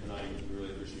coming here tonight. We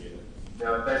really appreciate it.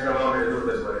 Yeah, thanks for allowing me to do it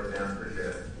this way, Sam. Appreciate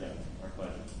it. Yeah, our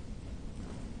pleasure.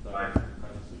 Bye.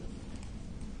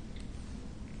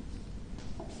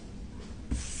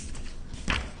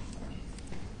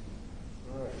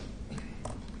 All right.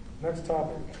 Next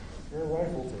topic, air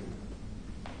rifle team.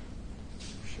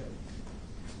 Sure.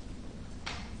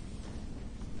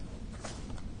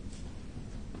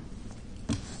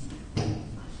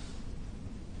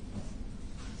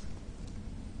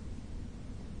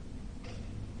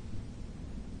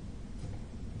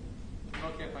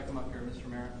 Okay, if I come up here, Mr.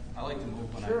 Mayor, I like to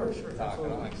move when Sure, I sure, talk. I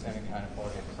absolutely. don't like standing behind a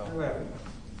podium. So. Go ahead.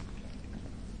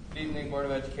 Good evening, Board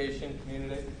of Education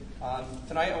community.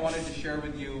 Tonight, I wanted to share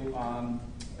with you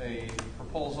a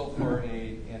proposal for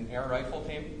an air rifle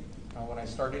team. When I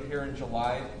started here in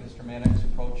July, Mr. Mannix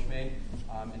approached me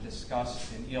and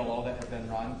discussed an ELO that had been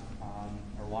run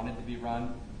or wanted to be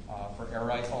run for air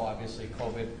rifle. Obviously,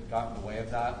 COVID got in the way of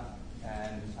that,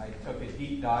 and I took a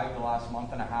deep dive the last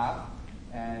month and a half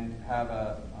and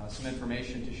have some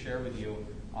information to share with you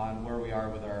on where we are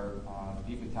with our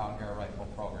Beekmantown air rifle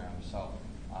program. So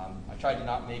I tried to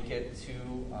not make it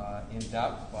too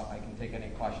in-depth, but I can take any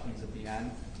questions at the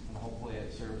end, and hopefully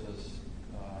it serves as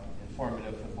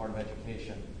informative for the Board of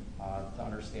Education to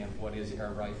understand what is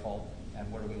air rifle and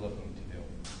what are we looking to do.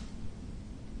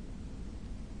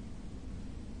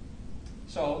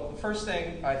 So the first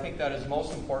thing I think that is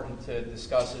most important to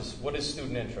discuss is what is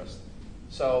student interest.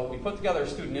 So we put together a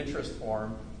student interest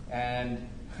form, and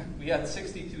we had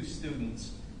 62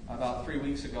 students about 3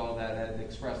 weeks ago that had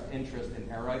expressed interest in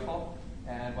air rifle.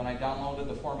 And when I downloaded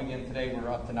the form again today, we're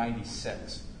up to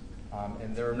 96.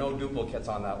 And there are no duplicates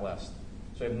on that list.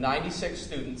 So we have 96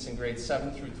 students in grades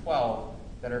 7 through 12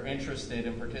 that are interested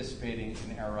in participating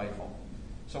in air rifle.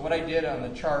 So what I did on the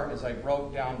chart is I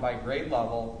broke down by grade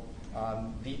level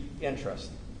the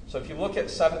interest. So if you look at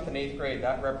 7th and 8th grade,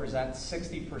 that represents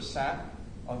 60%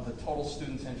 of the total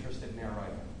students interested in air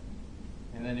rifle.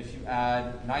 And then if you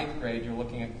add 9th grade, you're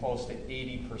looking at close to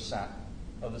 80%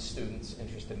 of the students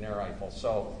interested in air rifle.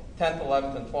 So 10th,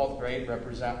 11th, and 12th grade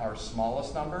represent our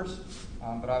smallest numbers,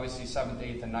 but obviously 7th,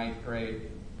 8th, and 9th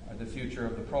grade are the future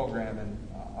of the program, and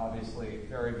obviously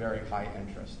very, very high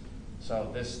interest. So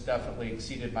this definitely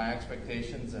exceeded my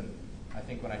expectations, and I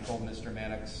think when I told Mr.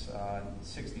 Mannix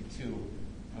 62,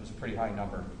 it was a pretty high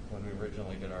number when we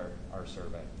originally did our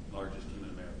survey. Largest team in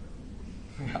America.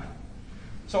 Yeah.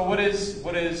 So what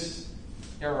is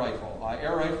Air rifle.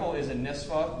 Air rifle is a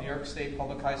NISFA, New York State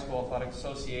Public High School Athletic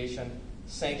Association,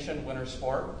 sanctioned winter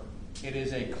sport. It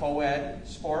is a co-ed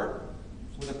sport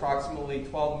with approximately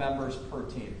 12 members per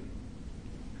team.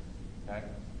 Okay?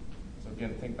 So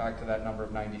again, think back to that number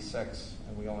of 96,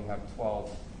 and we only have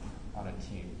 12 on a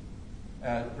team.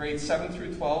 Grades 7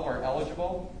 through 12 are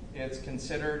eligible. It's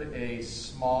considered a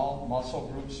small muscle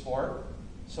group sport,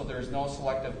 so there's no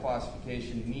selective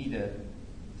classification needed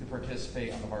to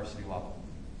participate on the varsity level.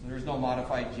 So there's no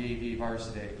modified JV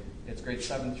varsity. It's grades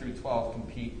 7 through 12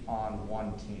 compete on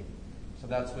one team. So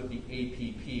that's what the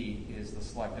APP is, the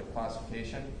selective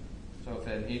classification. So if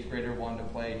an 8th grader wanted to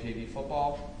play JV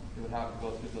football, they would have to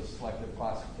go through the selective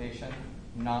classification,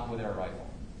 not with air rifle,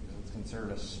 because it's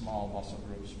considered a small muscle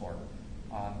group sport.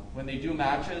 When they do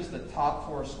matches, the top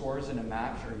 4 scores in a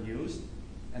match are used.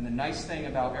 And the nice thing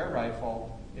about air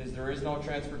rifle is there is no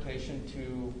transportation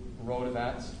to road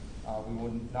events. We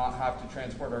would not have to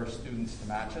transport our students to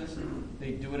matches.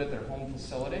 They do it at their home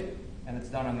facility, and it's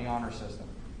done on the honor system.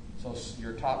 So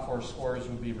your top 4 scores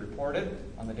would be reported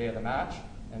on the day of the match,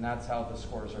 and that's how the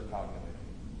scores are calculated.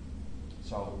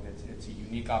 So it's a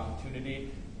unique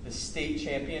opportunity. The state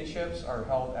championships are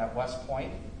held at West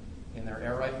Point in their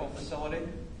air rifle facility,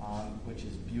 which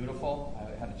is beautiful.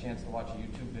 I had a chance to watch a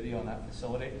YouTube video on that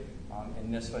facility,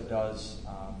 and NISFA does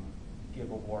give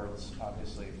awards,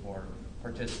 obviously, for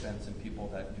participants and people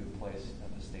that do place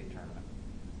at the state tournament.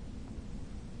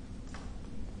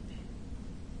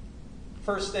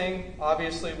 First thing,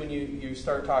 obviously, when you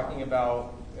start talking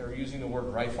about or using the word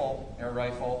rifle, air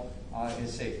rifle,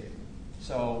 is safety.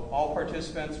 So all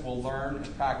participants will learn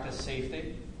and practice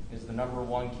safety is the number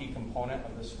one key component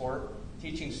of the sport.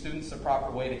 Teaching students the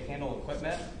proper way to handle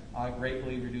equipment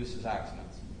greatly reduces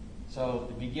accidents. So at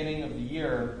the beginning of the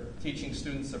year, teaching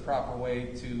students the proper way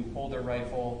to hold their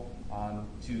rifle,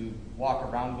 to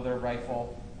walk around with their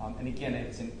rifle, and again,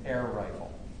 it's an air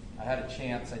rifle. I had a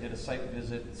chance, I did a site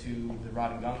visit to the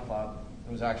Rod and Gun Club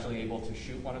and was actually able to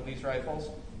shoot one of these rifles,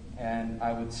 and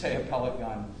I would say a pellet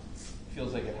gun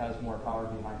feels like it has more power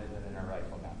behind it than an air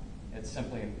rifle gun. It's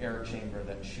simply an air chamber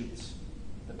that shoots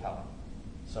the pellet.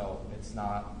 So it's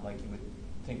not like you would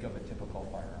think of a typical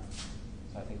firearm.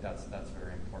 So I think that's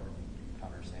very important to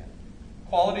understand.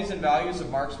 Qualities and values of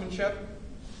marksmanship.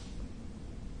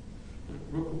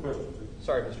 Real quick question.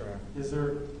 Sorry, Mr. Mayor. Is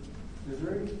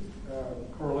there any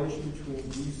correlation between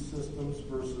these systems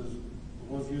versus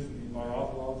the ones used in the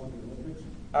biathlons and the Olympics?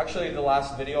 Actually, the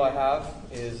last video I have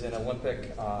is an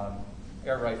Olympic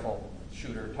air rifle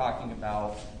shooter talking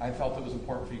about, I felt it was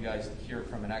important for you guys to hear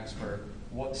from an expert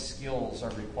what skills are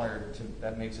required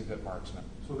that makes a good marksman.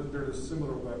 So that they're a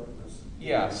similar weapons?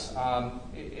 Yes.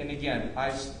 And again,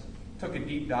 I took a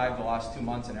deep dive the last 2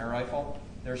 months in air rifle.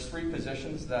 There's 3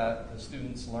 positions that the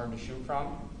students learn to shoot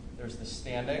from. There's the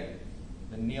standing,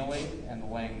 the kneeling, and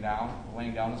the laying down. The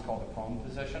laying down is called the prone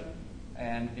position.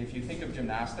 And if you think of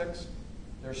gymnastics,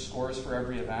 there's scores for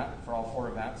every event. For all 4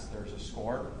 events, there's a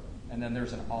score. And then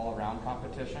there's an all-around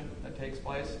competition that takes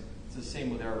place. It's the same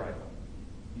with air rifle.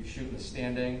 You shoot in the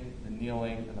standing, the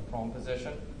kneeling, and the prone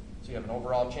position. So you have an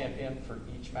overall champion for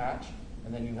each match,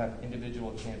 and then you have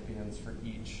individual champions for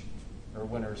each, or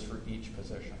winners for each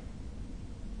position,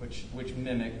 which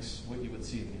mimics what you would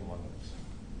see in the Olympics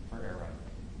for air rifle.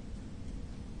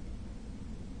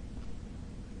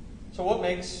 So what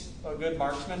makes a good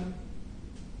marksman?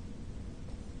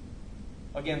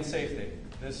 Again, safety.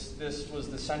 This was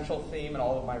the central theme in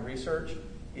all of my research.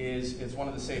 Is one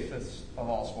of the safest of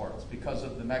all sports because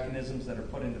of the mechanisms that are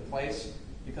put into place,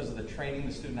 because of the training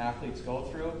the student athletes go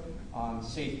through.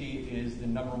 Safety is the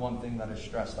number one thing that is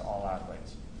stressed to all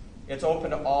athletes. It's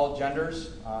open to all genders.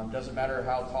 Doesn't matter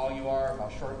how tall you are, how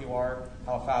short you are,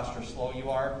 how fast or slow you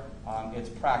are. It's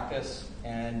practice,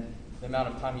 and the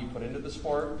amount of time you put into the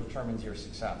sport determines your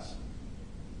success.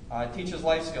 It teaches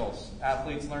life skills.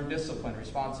 Athletes learn discipline,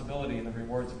 responsibility, and the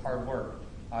rewards of hard work.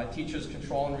 It teaches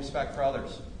control and respect for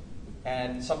others.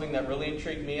 And something that really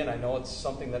intrigued me, and I know it's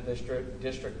something that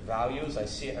district values, I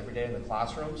see it every day in the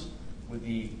classrooms with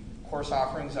the course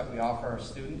offerings that we offer our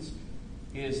students,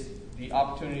 is the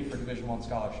opportunity for Division I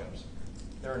scholarships.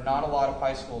 There are not a lot of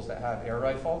high schools that have air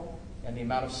rifle, and the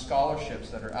amount of scholarships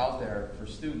that are out there for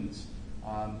students,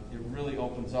 it really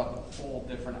opens up a whole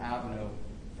different avenue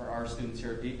for our students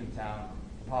here at Beekmantown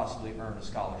to possibly earn a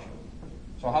scholarship.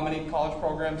 So how many college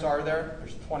programs are there?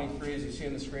 There's 23, as you see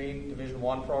on the screen, Division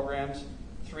I programs,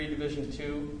 3 Division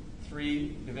II,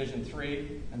 3 Division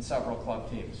III, and several club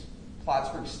teams.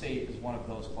 Plattsburgh State is one of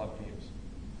those club teams.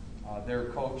 Their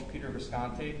coach, Peter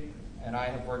Visconti, and I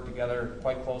have worked together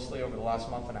quite closely over the last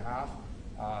month and a half,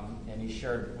 and he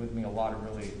shared with me a lot of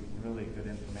really, really good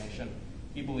information.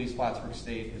 he believes Plattsburgh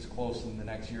State is close in the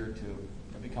next year or two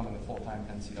of becoming a full-time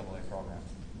NCAA program.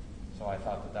 So I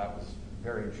thought that that was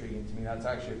very intriguing to me. That's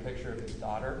actually a picture of his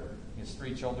daughter. He has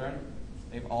 3 children.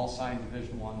 They've all signed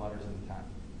Division I letters of intent.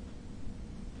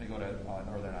 They go to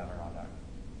Northern Adirondack.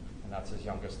 And that's his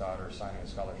youngest daughter signing a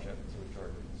scholarship to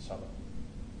Georgia Southern.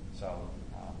 So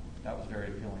that was very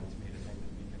appealing to me to think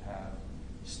that we could have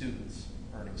students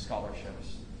earning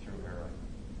scholarships through Arrow.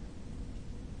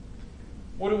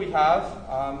 What do we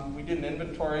have? We did an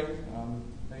inventory.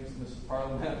 Thanks to Mrs.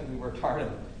 Parliament, we worked hard at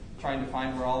trying to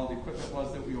find where all of the equipment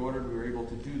was that we ordered. We were able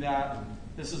to do that. And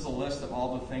this is a list of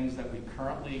all the things that we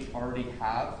currently already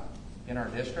have in our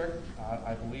district.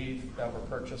 I believe that were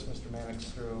purchased, Mr. Mannix,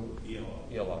 through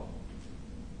ELO.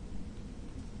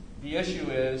 The issue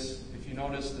is, if you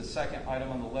notice the second item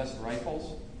on the list,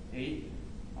 rifles, 8,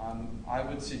 I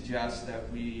would suggest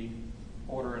that we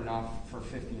order enough for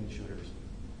 15 shooters.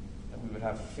 That we would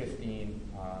have 15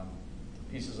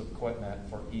 pieces of equipment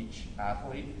for each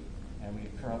athlete, and we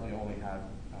currently only have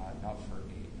enough for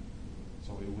 8.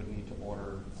 So we would need to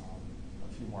order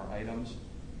a few more items,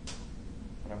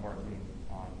 but I'm working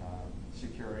on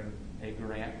securing a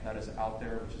grant that is out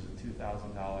there, which is a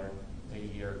 $2,000 a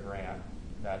year grant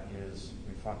that is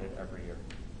refunded every year,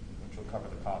 which will cover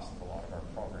the cost of a lot of our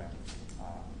program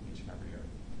each and every year.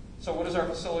 So what does our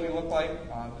facility look like?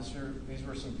 These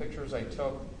were some pictures I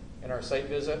took in our site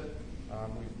visit.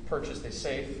 We've purchased a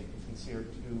safe. You can see our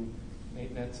 2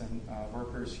 maintenance and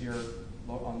workers here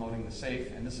unloading the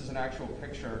safe. And this is an actual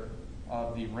picture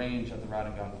of the range at the Rod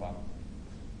and Gun Club.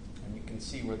 And you can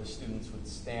see where the students would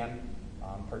stand.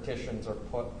 Partitions are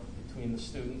put between the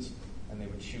students, and they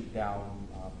would shoot down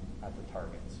at the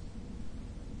targets.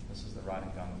 This is the Rod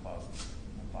and Gun Club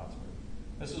in Plattsburgh.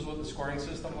 This is what the scoring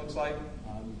system looks like.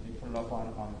 They put it up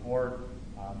on the board.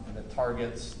 And the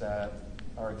targets that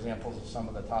are examples of some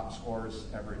of the top scores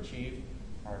ever achieved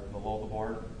are below the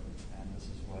board. And this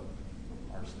is what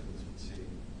our students would see.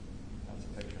 That's a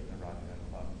picture of the Rod and Gun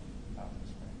Club out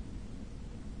this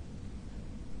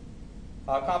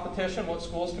way. Competition, what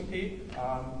schools compete?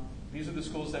 These are the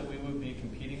schools that we would be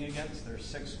competing against. There's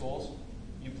 6 schools.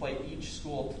 You play each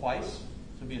school twice,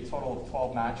 so it'll be a total of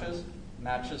 12 matches.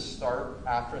 Matches start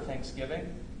after Thanksgiving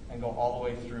and go all the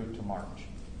way through to March.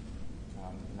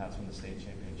 And that's when the state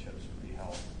championships would be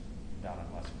held down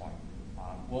at West Point.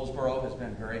 Willsboro has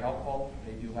been very helpful.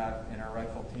 They do have an air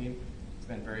rifle team. It's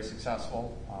been very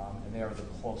successful, and they are the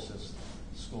closest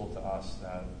school to us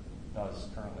that does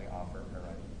currently offer air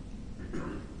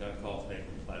rifle. Got a call today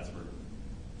from Plattsburgh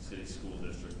City School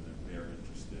District, and they're very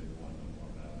interested in wanting to know more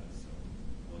about it. So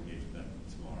we'll engage with them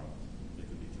tomorrow. They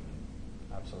could be doing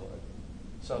it. Absolutely.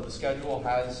 So the schedule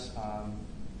has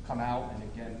come out, and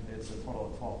again, it's a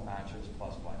total of 12 matches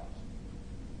plus playoffs.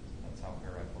 That's how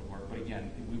air rifle would work. But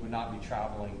again, we would not be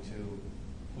traveling to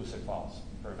Hoosick Falls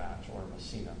for a match or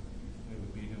Messina. We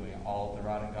would be doing all of the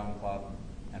Rod and Gun Club,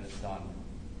 and it's done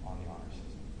on the honor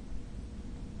system.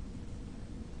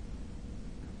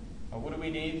 What do we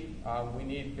need? We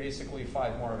need basically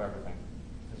 5 more of everything,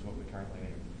 is what we currently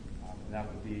need. And that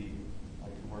would be, I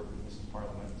could work with Mrs.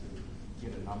 Parliament to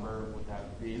get a number of what that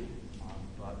would be.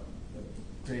 But the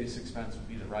greatest expense would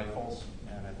be the rifles,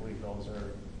 and I believe those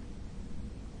are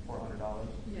 $400.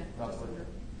 Yeah, roughly.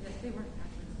 they weren't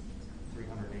actually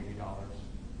 $380.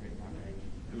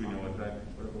 Do we know what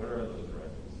are those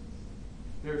rifles?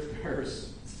 There's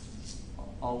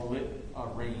a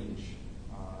range.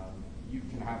 You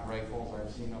can have rifles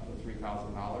I've seen up to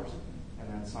 $3,000, and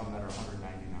then some that are $199.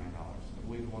 I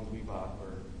believe the ones we bought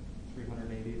were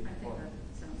 $380. I think that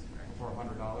sounds correct.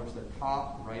 $400. The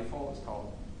top rifle is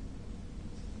called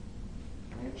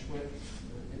Ranchwick.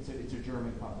 It's a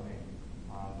German company,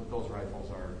 but those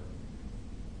rifles are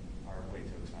way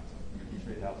too expensive.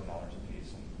 $3,000 a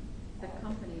piece. And, the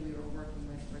company we were working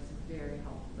with was very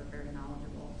helpful, they're very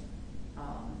knowledgeable,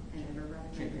 and they were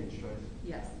recommended. Champion's Choice.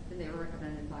 Yes, and they were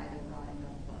recommended by the Rod and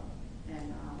Gun Club,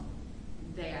 and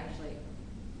they actually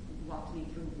walked me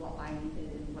through what I needed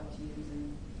and what to use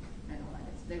and all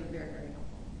that. They were very, very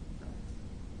helpful. So.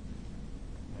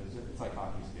 It's like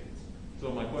hockey skates.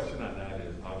 So my question on that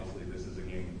is, obviously this is a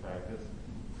game of practice.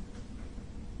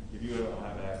 If you don't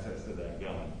have access to that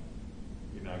gun,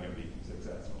 you're not going to be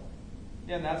successful.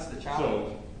 Yeah, and that's the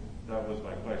challenge. So that was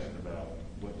my question about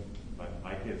what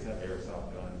my kids have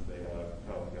airsoft guns, they have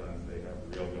pellet guns, they have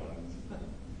real guns.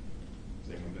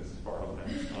 Same with Mrs. Parliament.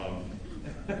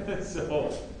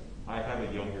 So I have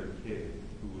a younger kid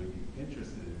who would be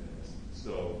interested in this.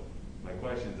 So my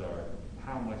questions are,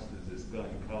 how much does this gun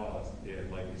cost?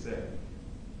 And like you said,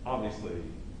 obviously,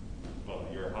 well,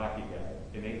 you're a hockey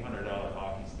guy. An $800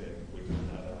 hockey stick, which is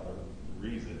not out of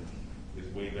reason, is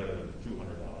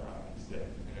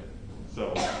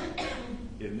So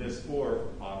in this sport,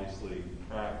 obviously,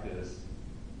 practice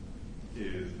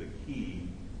is the key.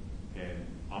 And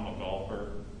I'm a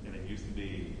golfer, and it used to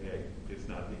be, hey, it's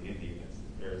not the Indian,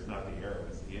 it's not the arrow,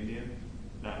 it's the Indian.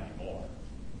 Not anymore.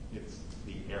 It's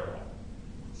the arrow.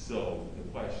 So the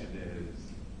question is,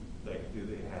 like, do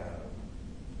they have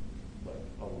like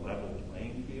a level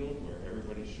playing field where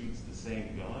everybody shoots the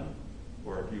same gun?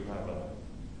 Or if you have a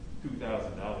 $2,000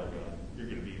 gun, you're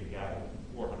going to be the guy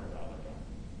with a $400 gun.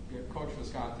 Yeah, Coach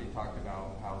Visconti talked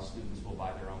about how students will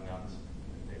buy their own guns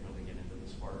if they really get into the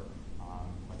sport.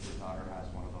 Like your daughter has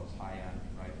one of those high-end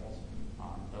rifles.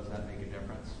 Does that make a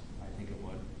difference? I think it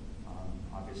would.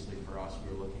 Obviously, for us, we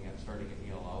were looking at starting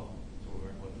an ELO, so we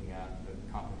weren't looking at the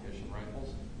competition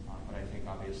rifles. But I think,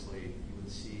 obviously, you would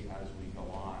see as we go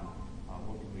on,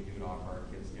 what can we do to offer our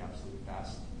kids the absolute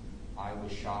best. I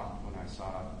was shocked when I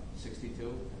saw 62,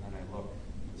 and then I looked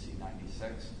and see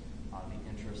 96. The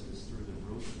interest is through the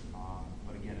roof.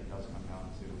 But again, it does come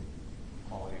down to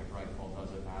quality of rifle.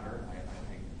 Does it matter? I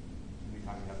think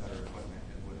anytime you have better equipment,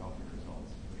 it would help your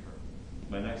results, for sure.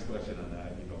 My next question on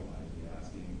that, if you don't mind me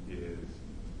asking, is,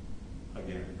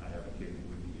 again, I have a kid who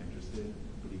would be interested,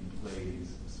 but he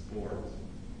plays sports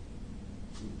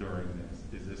during this.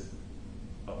 Is this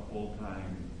a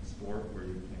full-time sport where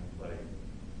you can play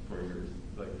for your,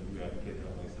 like if you have a kid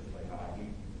that likes to play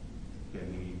hockey,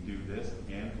 can he do this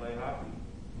and play hockey?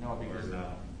 No, because or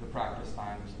no? The practice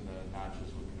times and the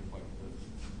matches would conflict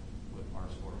with our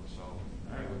sport. So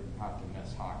I would have to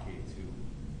miss hockey to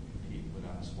compete with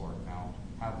that sport. Now,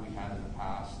 have we had in the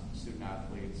past student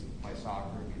athletes play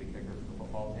soccer and be the kicker for the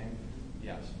football team?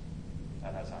 Yes,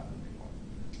 that has happened before.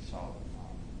 So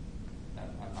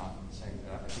I'm not saying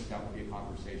that. I think that would be a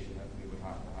conversation that we would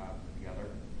have to have together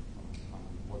on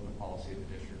what the policy of the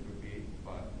district would be.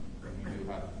 But when you do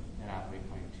have an athlete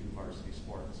playing two varsity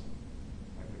sports,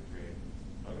 that could create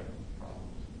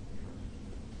problems. Sure.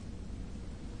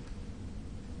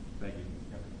 Thank you.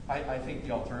 I think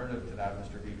the alternative to that,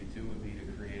 Mr. BB2, would be to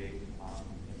create,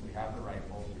 if we have the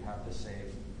rifles, we have the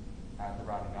safe at the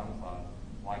Rod and Gun Club,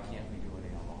 why can't we do an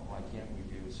ALO? Why can't we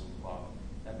do some club?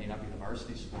 That may not be the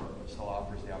varsity sport, but still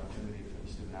offers the opportunity for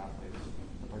the student athletes to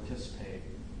participate,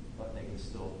 but they can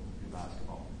still do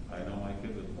basketball. I know my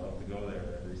kid would love to go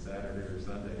there every Saturday or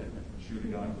Sunday and shoot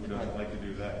a gun. Who doesn't like to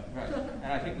do that? Right.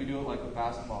 And I think we do it like with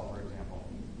basketball, for example.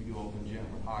 We do open gym.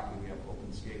 With hockey, we have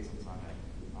open skates on Sunday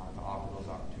to offer those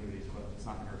opportunities, but it's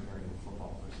not interfering with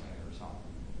football per se or soccer.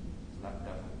 So that would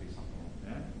definitely be something.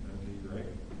 Yeah, that would be great.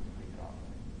 We could offer.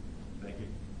 Thank you.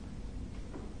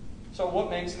 So what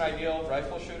makes an ideal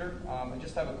rifle shooter? I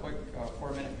just have a quick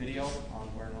 4-minute video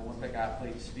where an Olympic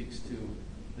athlete speaks to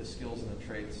the skills and the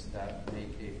traits that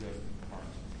make a good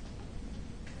marksman.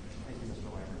 Thank you,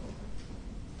 Mr. Lambert.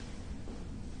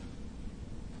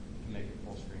 You can make it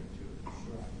full screen too.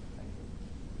 Sure. Thank you.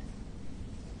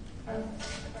 I'd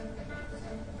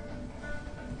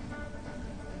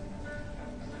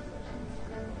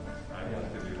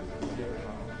like to do this.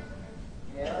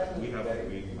 We have a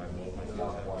week, my both my kids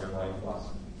have air rifles.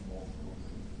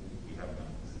 We have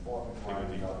guns. It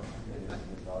would be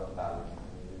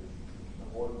the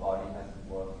whole body has to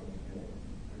work in unit.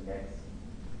 The legs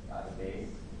are the base,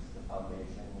 it's the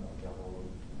foundation of your whole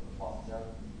posture.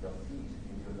 Your feet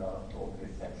into the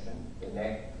proprioception. The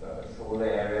neck, shoulder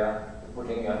area,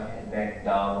 putting your neck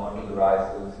down onto the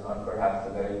risers, not perhaps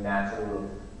a very natural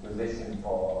position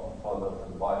for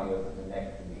the body or for the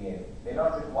neck to be in. May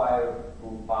not require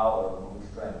brute power or brute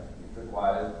strength. It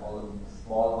requires all the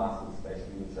small muscles,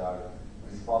 especially, which are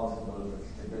responsible for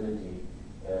stability,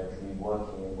 to be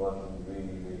working and working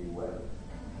really, really well.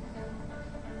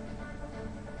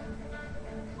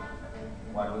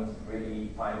 One needs to really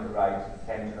find the right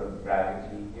center of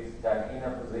gravity. If that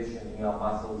inner position, your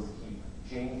muscles keep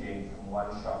changing from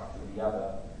one shot to the other,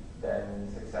 then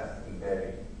success will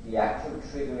vary. The actual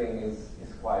triggering is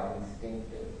quite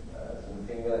instinctive. So the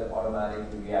finger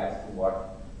automatically reacts to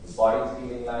what the body is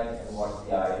feeling like and what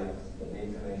the eye is, the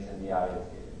information the eye is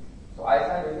giving. So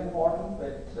eyesight is important,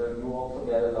 but you also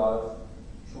get a lot of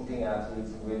shooting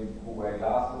athletes who wear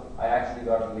glasses. I actually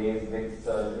got LASIK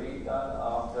surgery done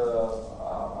after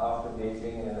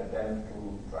Beijing in an attempt to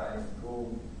try and improve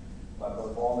my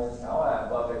performance. Now I have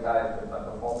perfect eyes, but my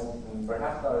performance is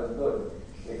perhaps not as good.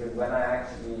 Because when I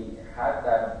actually had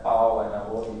that power and I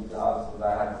wore these glasses,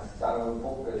 I had to suddenly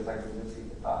focus, I could just see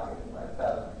the target in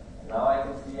myself. And now I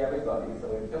can see everybody.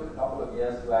 So it took a couple of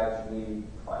years to actually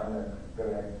find a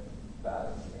correct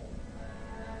balance.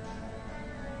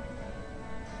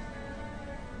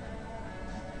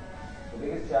 The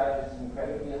biggest challenge is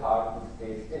incredibly hard to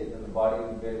stay still. The body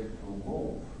is built to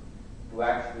move. To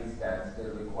actually stand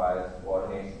still requires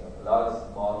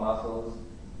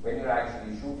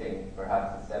shooting,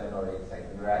 perhaps a 7 or 8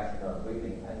 seconds, you're actually not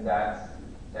breathing, and that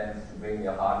tends to bring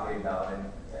your heart rate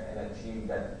down and achieve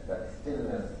that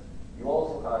stillness. You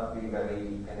also can't be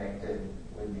very connected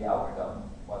with the outcome.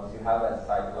 Once you have that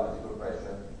psychological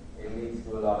pressure, it leads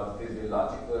to a lot of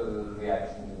physiological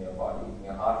reactions in your body.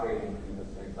 Your heart rate increases,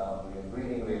 for example, your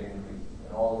breathing rate increases,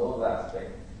 and all those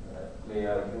aspects play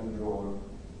a huge role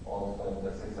also in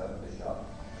the success of the shot.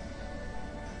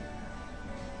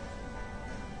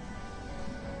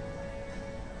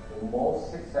 The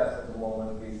most success at the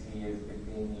moment we see is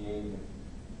between the ages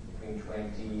between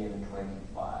 20 and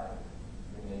 25.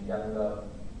 When you're younger,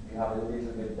 you have a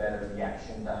little bit better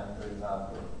reaction time, for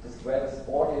example. Just where the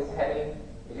sport is heading,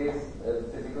 it is a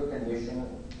physical condition,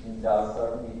 it does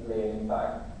certainly play an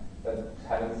impact. But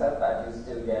having said that, you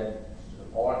still get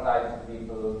all types of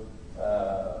people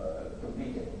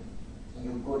competing.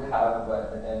 You could have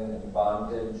an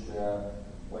advantage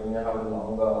when you have a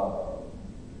longer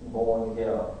bone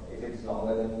here. If it's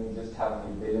longer, then you just have the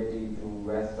ability to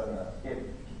rest on your hip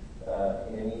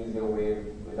in an easier way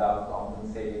without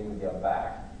compensating with your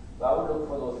back. So I would look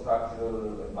for those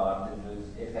structural advantages,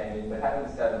 if any. But having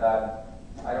said that,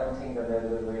 I don't think that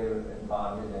there's a real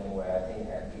advantage anywhere. I think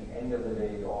at the end of the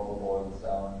day, it all boils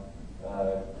down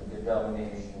to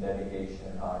determination, dedication,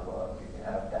 and hard work. You can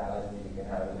have talent, you can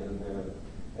have a little bit of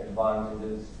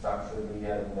advantages structurally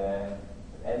here and there.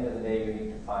 At the end of the day, you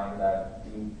need to find that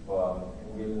deep will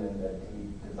and that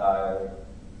deep desire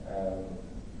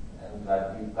and that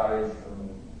deep courage from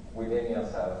within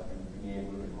yourself to be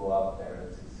able to go out there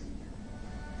and succeed.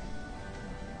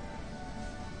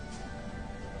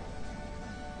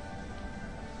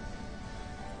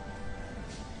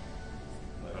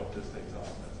 I hope this takes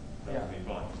off. That would be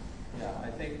fun. Yeah,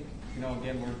 I think,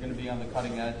 again, we're going to be on the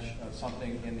cutting edge of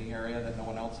something in the area that no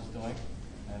one else is doing,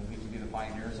 and we can be the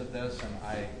pioneers of this. And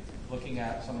looking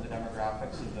at some of the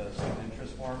demographics of the student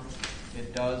interest form,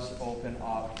 it does open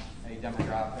up a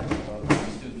demographic of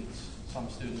students, some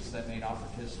students that may not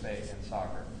participate in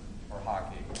soccer or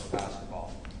hockey or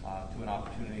basketball, to an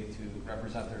opportunity to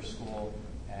represent their school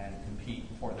and compete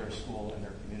for their school and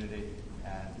their community.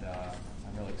 And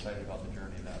I'm really excited about the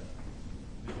journey that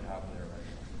we can have there right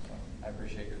now. So I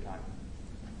appreciate your time.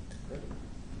 Good.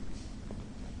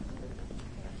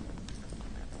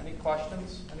 Any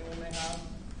questions anyone may have?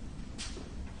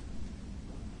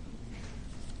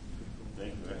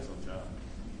 Thank you. Excellent job.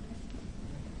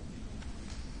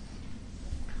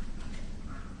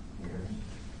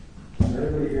 Is there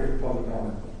anybody here for public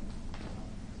comment?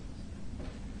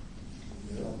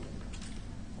 No.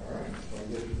 All right, so I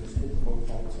guess let's get the public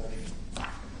comment session.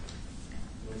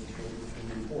 Let's go to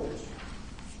the reports.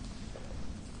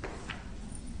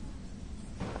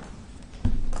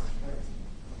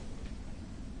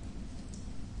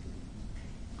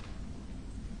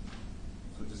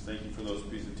 So just thank you for those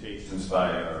presentations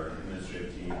by our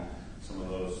administrative team. Some of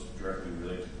those directly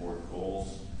relate to board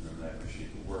goals, and I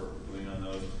appreciate the work we're doing on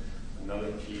those.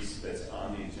 Another piece that's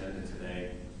on the agenda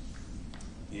today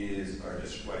is our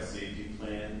district-wide safety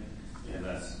plan, and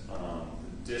that's the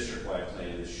district-wide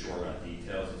plan is short on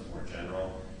details, it's more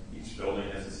general. Each building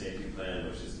has a safety plan,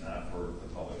 which is not for the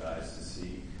public eyes to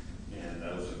see, and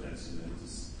those have been submitted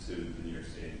to the New York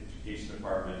State Education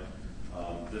Department.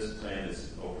 This plan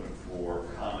is open for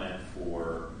comment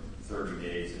for 30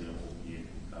 days, and it will be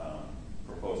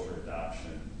proposed for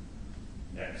adoption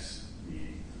next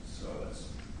meeting. So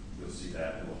you'll see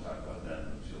that, and we'll talk about that.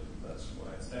 That's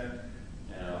why it's there.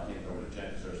 And I'll hand it over to Jen,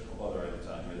 because there's a couple other items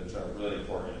on here that are really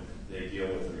important. They deal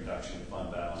with the reduction of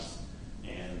fund balance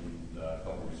and a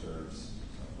couple reserves.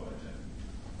 So go ahead, Jen.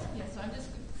 Yeah, so I'm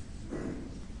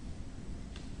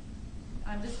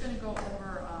just going to go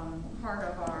over part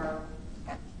of our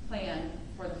plan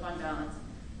for the fund balance.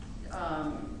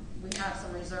 We have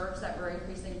some reserves that we're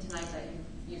increasing tonight that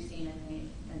you've seen in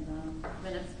the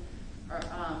minutes. Our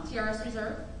TRS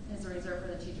reserve is a reserve for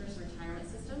the teachers' retirement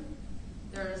system.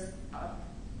 There's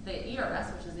the ERS,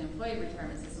 which is the employee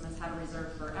retirement system, has had a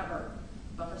reserve forever,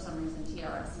 but for some reason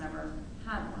TRS never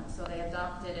had one. So they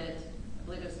adopted it, I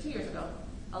believe it was 2 years ago,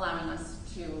 allowing us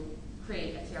to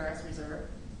create a TRS reserve,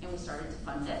 and we started to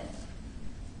fund it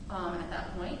at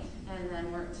that point. And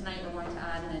then tonight we're going to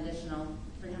add an additional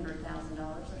 $300,000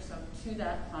 or so to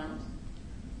that fund,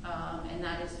 and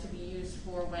that is to be used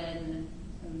for when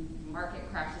the market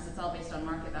crashes. It's all based on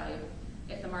market value.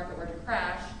 If the market were to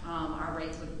crash, our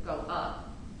rates would go up,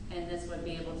 and this would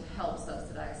be able to help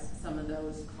subsidize some of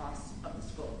those costs of the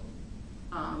school.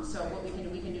 So what we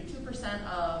can do 2%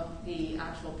 of the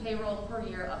actual payroll per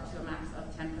year up to a max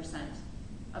of 10%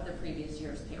 of the previous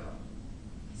year's payroll.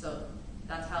 So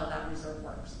that's how that reserve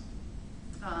works.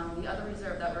 The other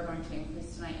reserve that we're going to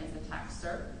increase tonight is the tax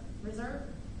cert reserve.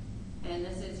 And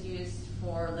this is used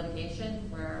for litigation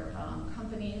where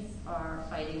companies are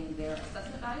fighting their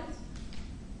assessment values.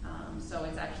 So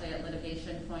it's actually at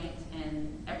litigation point,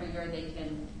 and every year they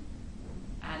can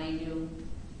add a new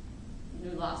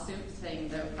lawsuit saying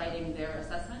they're fighting their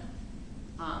assessment.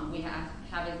 We have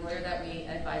a lawyer that we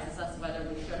advises us whether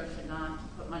we should or should not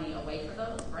put money away for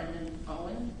those. Brendan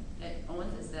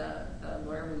Owens is the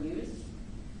lawyer we use.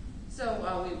 So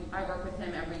I work with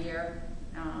him every year,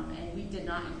 and we did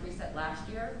not increase that last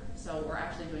year. So we're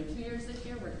actually doing 2 years this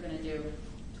year. We're going to do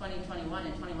 2021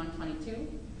 and 21-22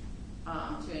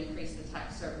 to increase the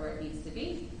tax cert where it needs to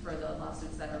be for the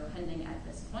lawsuits that are pending at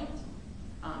this point.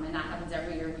 And that happens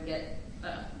every year. We get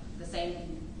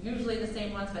usually the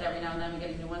same ones, but every now and then we get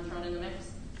a new one thrown in the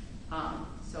mix.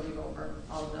 So we go over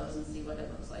all of those and see what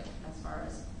it looks like as far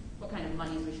as what kind of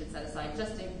monies we should set aside,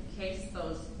 just in case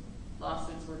those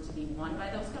lawsuits were to be won by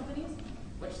those companies,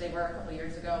 which they were a couple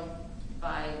years ago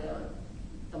by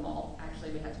the mall.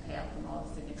 Actually, we had to pay out the mall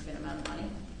a significant amount of money.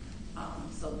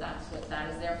 So that's what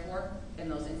that is there for. In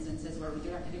those instances where we do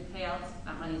have to do payouts,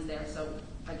 that money's there. So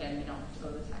again, we don't have to go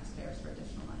to the taxpayers for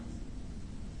additional monies.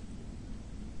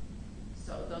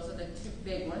 So those are the two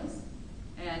big ones.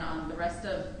 And the rest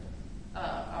of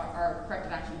our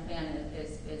corrective action plan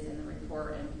is in the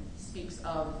report and speaks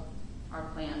of our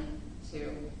plan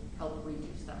to help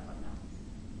reduce that fund balance.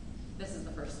 This is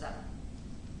the first step.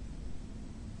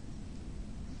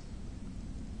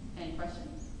 Any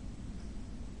questions?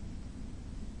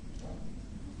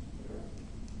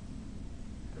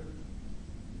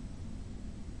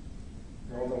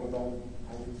 You're all done with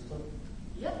all this stuff?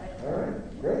 Yep. All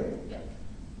right, great. Yep.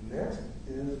 Next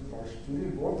is our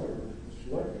student board member,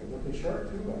 Mr. Larkin. Looking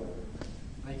sharp too, by the way.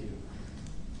 Thank you.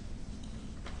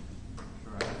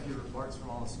 Sure, I have a few reports from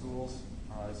all the schools.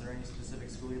 Is there any specific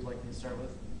school you'd like me to start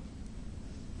with?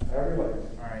 However you like.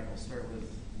 All right, we'll start with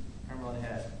Cumberland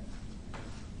Head.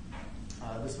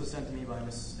 This was sent to me by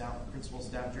Principal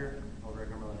Staffer over at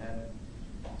Cumberland Head.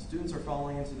 Students are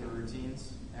falling into their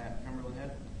routines at Cumberland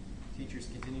Head. Teachers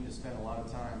continue to spend a lot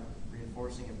of time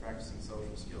reinforcing and practicing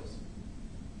social skills.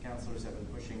 Counselors have been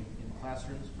pushing into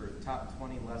classrooms for top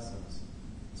 20 lessons,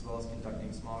 as well as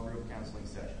conducting small group counseling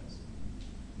sessions.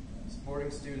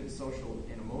 Supporting students' social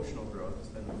and emotional growth has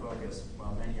been the focus,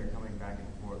 while many are coming back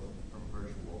and forth from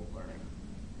virtual learning.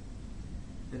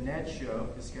 The NED show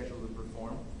is scheduled to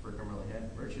perform for Cumberland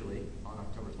Head virtually on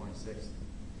October 26th.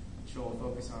 The show will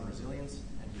focus on resilience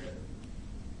and grit.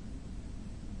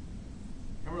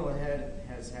 Cumberland Head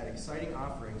has had exciting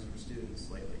offerings for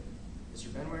students lately. Mr.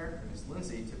 Benware and Ms.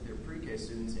 Lindsay took their pre-K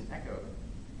students in ECHO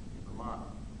in Vermont.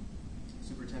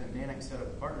 Superintendent Manick set up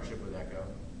a partnership with ECHO,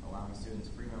 allowing students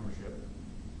free membership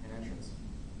and entrance.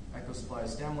 ECHO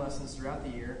supplies STEM lessons throughout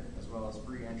the year, as well as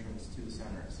free entrance to the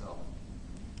center itself.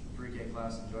 The pre-K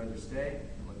class enjoyed their stay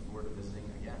and look forward to visiting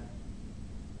again.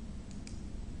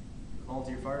 The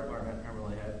Volunteer Fire Department at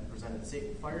Cumberland Head presented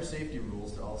fire safety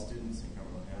rules to all students in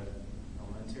Cumberland Head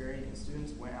Elementary, and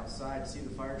students went outside to see the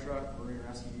fire truck, Marine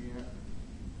Rescue Unit,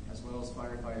 as well as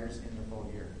firefighters in their full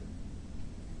gear.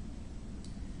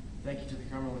 Thank you to the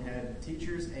Cumberland Head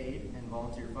teachers, aide, and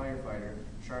volunteer firefighter,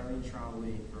 Charlene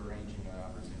Trombley, for arranging that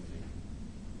opportunity.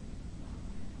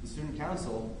 The Student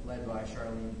Council, led by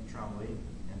Charlene Trombley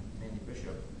and Mandy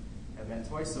Bishop, have met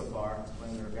twice so far to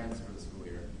plan their events for the school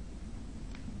year.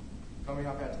 Coming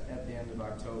up at the end of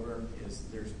October is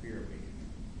their Spirit Week.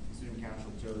 The Student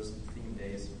Council chose theme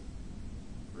days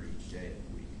for each day of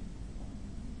the week.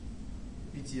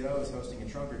 The PTO is hosting a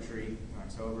trunk or treat in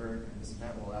October, and this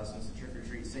event will allow students to trick or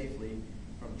treat safely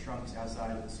from trunks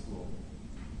outside of the school.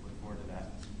 Look forward to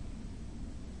that.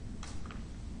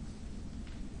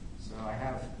 So I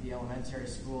have the elementary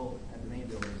school at the main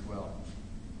building as well,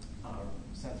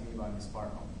 sent to me by Ms.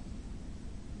 Bartman.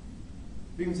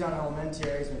 Beekmantown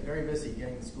Elementary has been very busy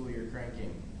getting the school year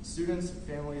cranking. Students,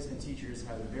 families, and teachers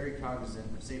have been very cognizant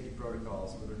of safety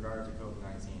protocols with regard to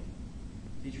COVID-19.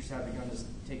 Teachers have begun to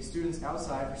take students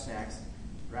outside for snacks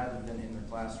rather than in their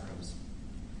classrooms.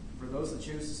 For those that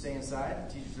choose to stay inside,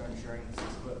 teachers are ensuring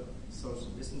 6-foot social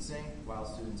distancing while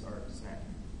students are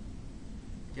snacking.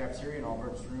 The cafeteria and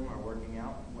all-purpose room are working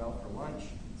out well for lunch.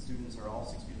 Students are all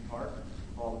 6 feet apart,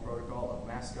 follow the protocol of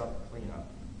mask up, clean up.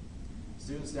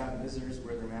 Students, staff, and visitors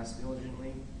wear their masks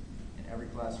diligently, and every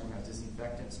classroom has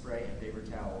disinfectant spray and paper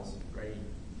towels ready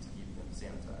to keep them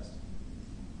sanitized.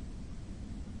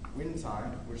 WIN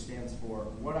time, which stands for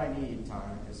What I Need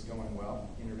Time, is going well.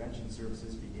 Intervention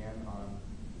services began on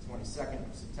the 22nd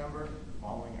of September,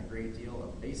 following a great deal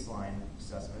of baseline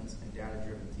assessments and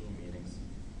data-driven team meetings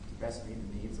to best meet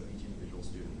the needs of each individual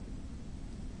student.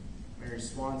 Mary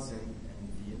Swanson and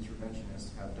the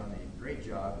interventionists have done a great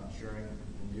job ensuring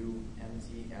the new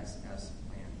MTSS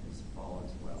plan is followed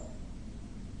well.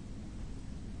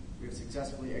 We have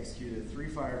successfully executed 3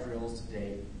 fire drills to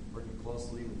date, working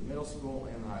closely with the middle school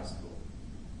and the high school.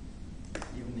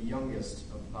 Even the youngest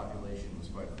of the population was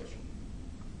quite efficient.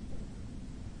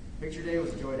 Picture Day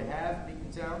was a joy to have at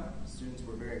Beekmantown. Students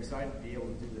were very excited to be able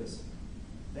to do this.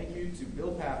 Thank you to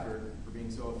Bill Pafford for being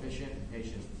so efficient and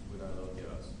patient with our little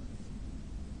kiddos.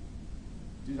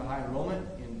 Due to high enrollment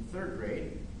in 3rd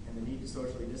grade and the need to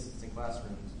socially distance in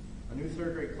classrooms, a new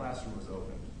 3rd grade classroom was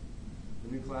opened.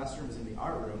 The new classroom is in the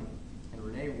art room, and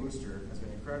Renee Wooster has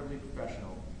been incredibly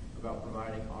professional about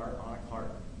providing art on a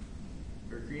cart.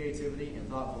 Her creativity and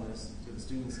thoughtfulness to the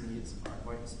students' needs are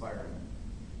quite inspiring.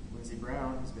 Lindsay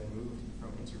Brown has been moved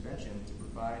from intervention to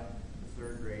provide the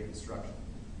 3rd grade instruction.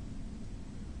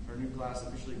 Her new class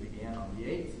officially began on the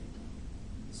 8th.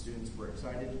 The students were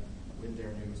excited with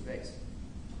their new space.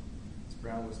 Ms.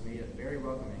 Brown was made a very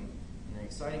welcoming and an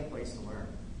exciting place to learn.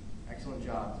 Excellent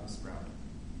job to Ms. Brown.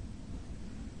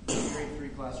 The grade 3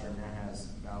 classroom now has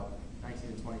about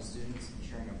 19 to 20 students,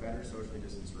 sharing a better socially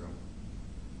distanced room.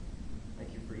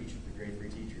 Thank you for each of the grade 3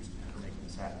 teachers for making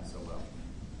this happen so well.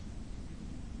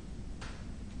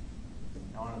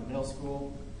 Now on to the middle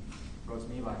school, brought to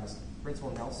me by Ms.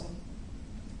 Principal Nelson.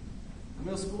 The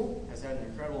middle school has had an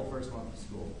incredible first month of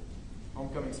school.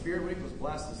 Homecoming Spirit Week was a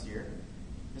blast this year.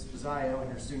 Ms. Pizzaio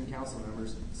and her student council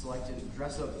members selected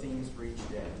dress-up themes for each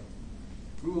day.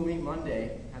 We Will Meet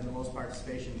Monday had the most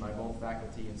participation by both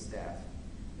faculty and staff.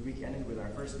 The week ended with our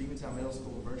first Beekmantown Middle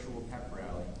School virtual pep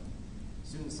rally.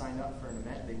 Students signed up for an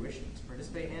event they wished to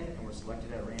participate in and were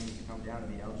selected at random to come down to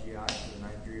the LGI for the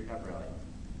 9th period pep rally.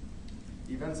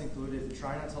 The events included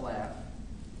Try Not to Laugh,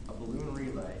 a balloon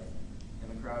relay, and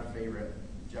the crowd favorite,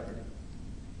 Jeopardy!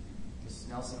 Mrs.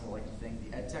 Nelson would like to thank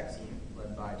the Ed Tech team,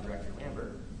 led by Director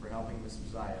Lambert, for helping Ms.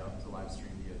 Pizzaio to live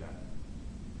stream the event.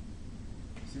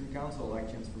 Student council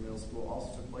elections for middle school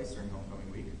also took place during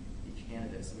homecoming week. Each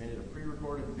candidate submitted a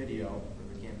pre-recorded video for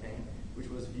the campaign, which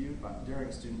was viewed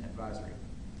during student advisory.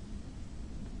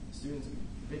 Students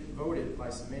voted by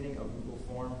submitting a Google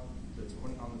form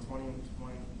on the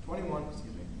 21-22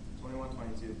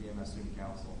 BMS Student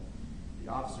Council.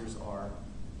 The officers are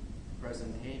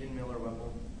President Hayden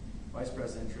Miller-Whipple, Vice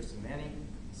President Tristan Manning,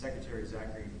 Secretary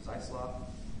Zachary Zeisloff,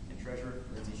 and Treasurer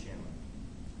Lindsay Shanley.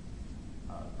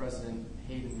 President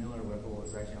Hayden Miller-Whipple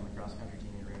is actually on the cross-country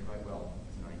team and ran quite well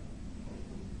tonight.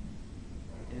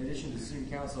 In addition to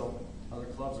Student Council, other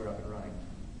clubs are up and running.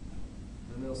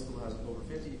 The middle school has over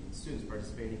 50 students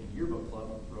participating in Yearbook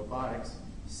Club, Robotics,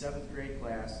 7th grade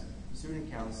class, Student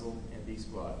Council, and B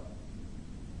Squad.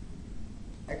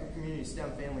 Echo Community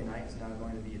STEM Family Night is now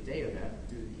going to be a day event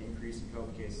due to the increase in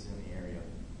COVID cases in the area.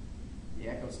 The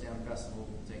Echo STEM Festival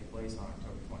will take place on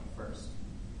October 21st.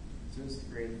 Students in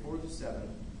grade 4 through 7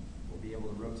 will be able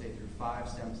to rotate through 5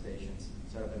 STEM stations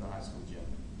set up in the high school gym.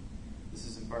 This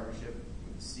is in partnership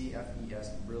with the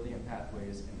CFES Brilliant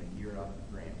Pathways and the Gear Up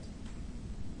grant.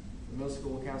 The middle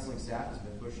school counseling staff has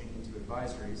been pushing into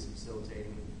advisories,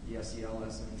 facilitating the SEL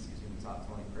lessons using the top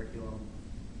 20 curriculum.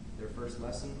 Their first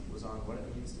lesson was on what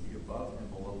it means to be above and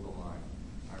below the line.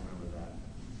 I remember that.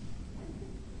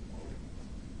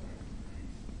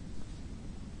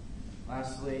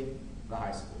 Lastly, the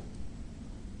high school.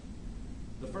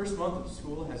 The first month of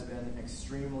school has been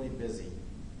extremely busy.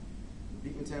 The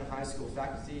Beekmantown High School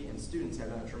faculty and students have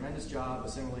done a tremendous job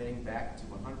assimilating back to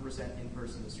 100%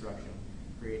 in-person instruction,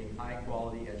 creating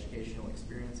high-quality educational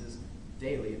experiences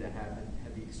daily that have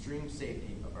the extreme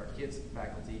safety of our kids,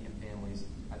 faculty, and families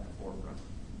at the forefront.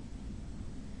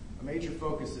 A major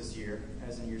focus this year,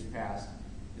 as in years past,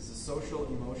 is the social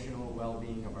emotional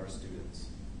well-being of our students.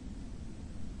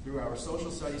 Through our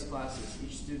social studies classes,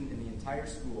 each student in the entire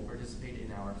school participated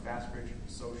in our Fastbridge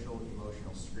Social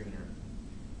Emotional Screener.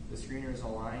 The screener is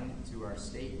aligned to our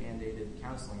state-mandated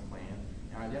counseling plan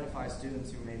and identifies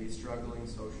students who may be struggling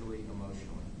socially,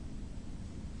 emotionally.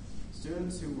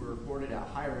 Students who were reported at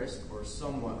high risk or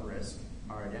somewhat risk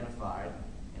are identified,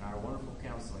 and our wonderful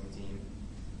counseling team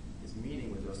is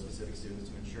meeting with those specific students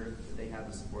to ensure that they have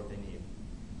the support they need.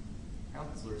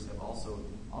 Counselors have also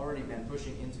already been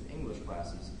pushing into English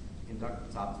classes to conduct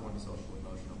the top 20 social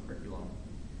emotional curriculum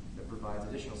that provides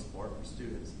additional support for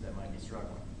students that might be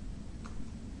struggling.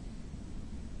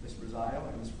 Ms. Pizzaio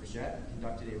and Ms. Frechette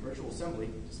conducted a virtual assembly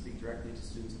to speak directly to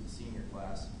students of the senior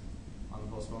class on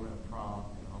the postponement of prom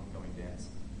and homecoming dance.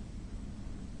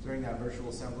 During that virtual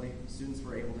assembly, students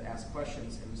were able to ask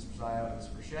questions, and Ms. Pizzaio and Ms.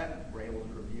 Frechette were able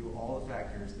to review all the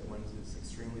factors that went into this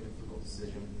extremely difficult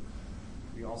decision.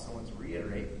 We also want to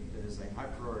reiterate that it is a high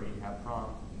priority to have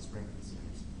prom in the spring for the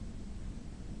seniors.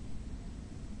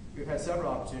 We've had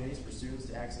several opportunities for students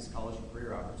to access college and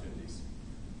career opportunities.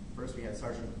 First, we had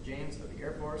Sergeant James of the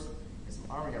Air Force and some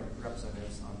Army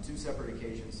representatives on 2 separate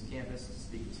occasions to campus to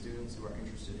speak with students who are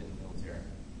interested in the military.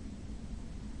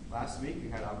 Last week, we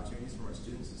had opportunities for our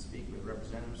students to speak with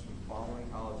representatives from the following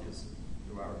colleges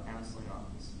through our counseling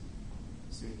office: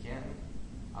 SUNY Canton,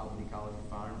 Albany College of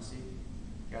Pharmacy,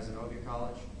 Casanova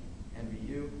College,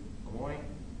 NVU, Lemoyne,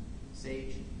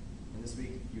 Sage, and this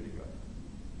week, Utica,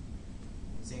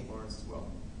 and St. Lawrence as well.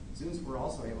 Students were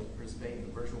also able to participate in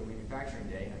the virtual manufacturing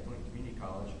day at Clinton Community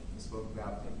College and spoke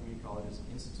about Clinton Community College's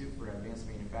Institute for Advanced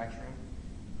Manufacturing,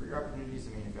 career opportunities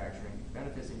in manufacturing,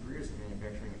 benefits and careers in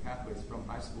manufacturing, and pathways from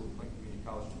high school to Clinton Community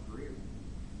College to career.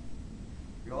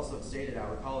 We also stated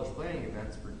our college planning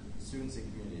events for students and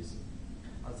communities.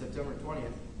 On September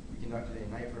 20th, we conducted a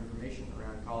night for information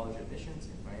around college admissions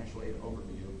and financial aid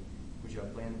overview, which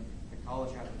have planned a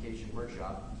college application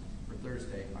workshop for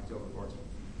Thursday, October 14th.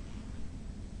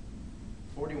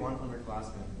 41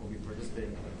 underclassmen will be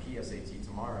participating in the PSAT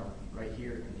tomorrow, right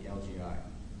here in the LGI.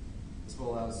 This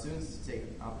will allow students to take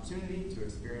an opportunity to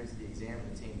experience the exam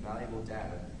and obtain valuable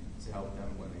data to help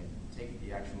them when they take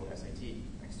the actual SAT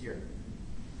next year.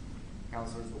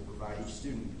 Counselors will provide each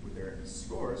student with their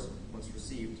scores once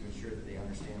received to ensure that they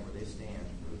understand where they stand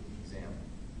for the exam.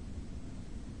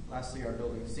 Lastly, our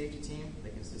building safety team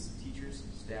that consists of teachers,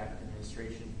 staff,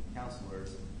 administration,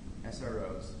 counselors,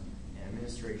 SROs, and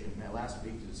administration met last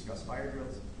week to discuss fire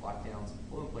drills, lockdowns,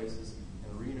 polling places,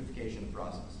 and the reunification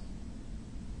process.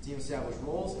 The team established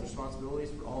roles and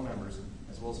responsibilities for all members,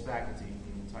 as well as faculty in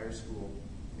the entire school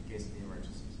in the case of the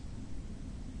emergencies.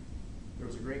 There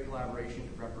was a great collaboration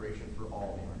and preparation for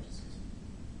all the emergencies.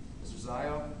 Mr.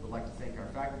 Zio would like to thank our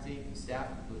faculty and staff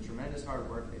for the tremendous hard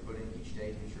work they put in each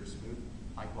day to ensure smooth,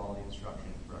 high-quality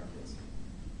instruction for our kids.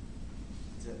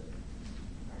 That's it.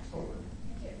 Excellent.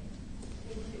 Thank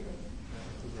you.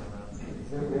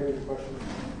 Does anybody have any questions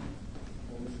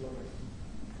on this one?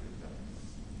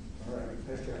 All right,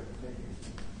 thank you. Thank you.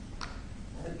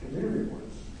 All right, committee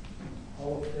reports.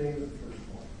 Hall of Fame, the first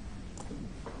one.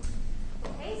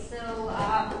 Okay, so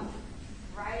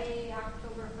Friday,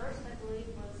 October 1st, I believe,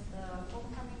 was the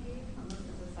homecoming game, unless it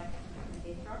was the second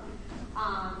day drop.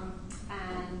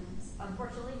 And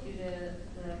unfortunately, due to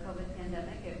the COVID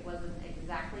pandemic, it wasn't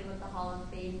exactly what the Hall of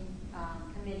Fame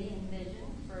committee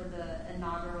envisioned for the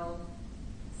inaugural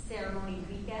ceremony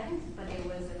weekend, but it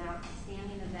was an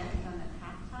outstanding event done at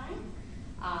halftime.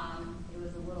 It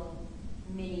was a little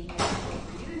mini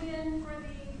reunion for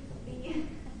the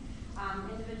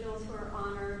individuals who were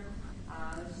honored.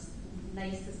 It was just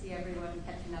nice to see everyone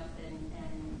catching up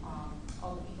and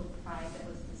all the Eagle Pride that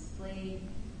was displayed.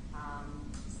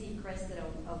 Steve Chris did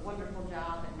a wonderful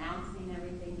job announcing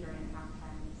everything during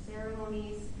halftime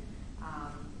ceremonies.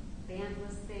 Band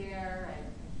was there.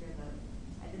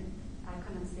 I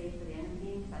couldn't stay for the end of the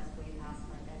game because that's way past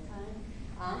my bedtime.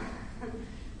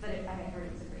 But I heard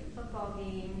it was a great football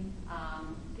game.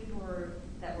 People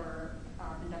that were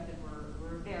inducted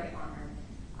were very honored.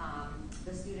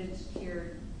 The students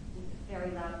cheered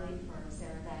very loudly for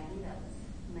Sarah Baggy. That was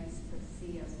nice to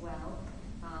see as well.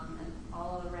 And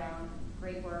all around,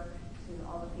 great work to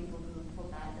all the people who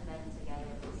pulled that event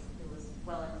together. It was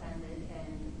well attended,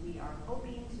 and we are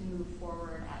hoping to move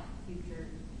forward at future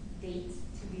dates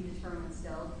to be determined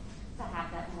still to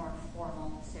have that more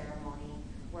formal ceremony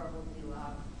where we'll do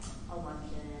a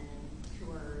luncheon and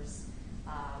tours.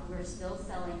 We're still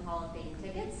selling Hall of Fame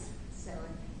tickets, so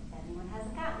if anyone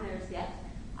hasn't gotten theirs yet,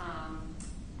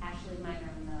 Ashley Miner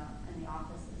in the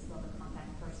office is still the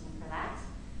contact person for that.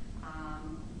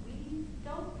 We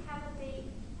don't have a date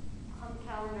on the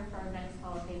calendar for our next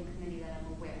Hall of Fame committee that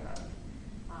I'm aware of.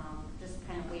 Just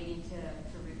kind of waiting to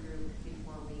regroup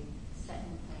before we set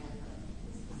and plan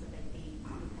the specific date,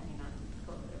 depending on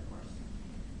COVID, of course.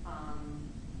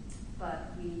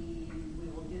 But we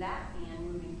will do that,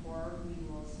 and moving forward, we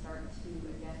will start to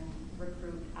again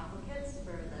recruit applicants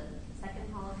for the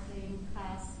second Hall of Fame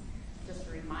class. Just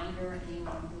a reminder,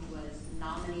 anyone who was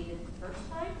nominated the first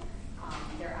time,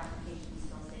 their application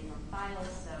still stays on file.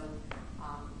 So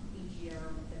each year,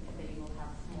 the committee will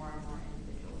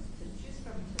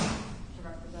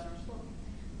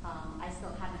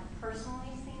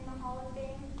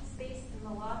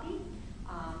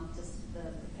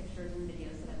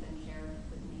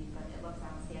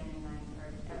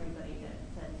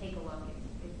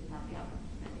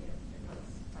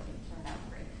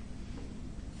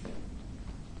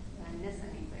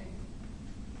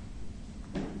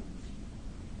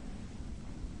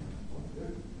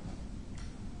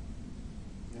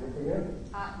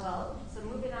So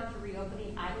moving on to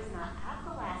reopening, I was not at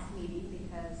the last meeting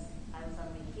because I was on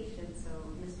vacation, so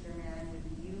Mr. Marin, would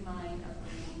you mind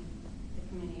updating the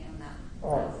committee on that?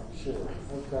 Oh, sure.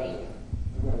 I've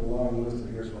got a long list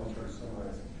of here, so I'll try to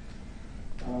summarize.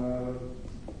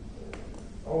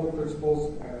 All the principals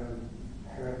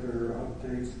had their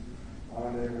updates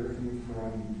on everything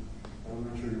from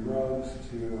elementary rugs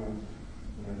to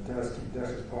desk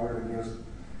is part, I guess.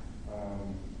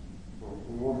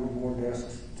 We ordered more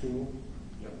desks too,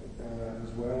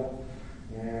 as well.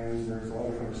 And there's a lot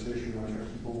of conversation about trying to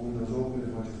keep windows open as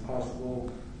much as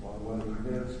possible while the weather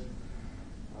permits.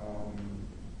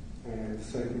 And the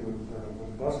same thing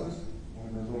with buses,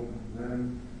 windows open for them.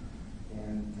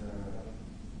 And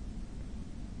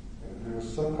there was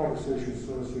some conversation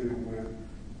associated with,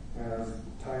 as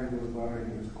time goes by and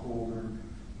it gets colder,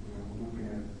 looking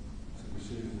at some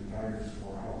decisions and guidance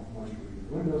for how much we leave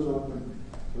the windows open.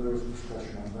 So there was a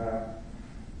discussion on that.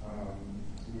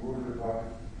 We ordered about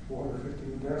 450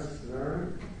 new desks, is that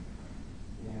right?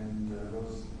 And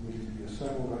those needed to be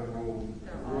assembled. I don't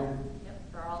know.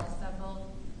 They're all assembled.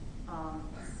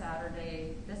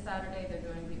 This Saturday they're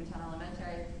doing Beekmantown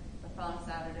Elementary. The following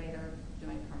Saturday they're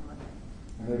doing Cumberland.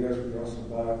 And I guess we also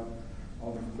bought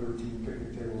all the 13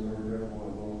 picnic tables that were available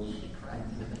of those. Correct.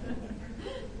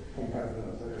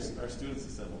 Our students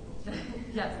assembled those.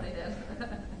 Yes, they did.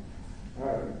 All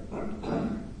right.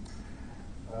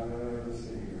 Let's see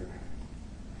here.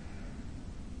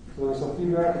 So there was some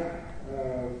feedback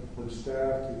from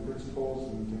staff to principals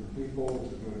and to people,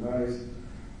 which is really nice.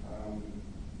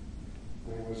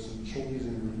 There was some changes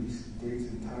in release dates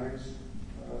and times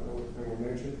that were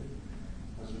mentioned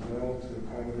as well to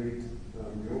accommodate the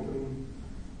reopening.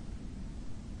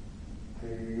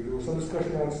 There was some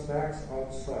discussion on snacks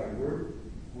outside.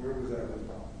 Where was that left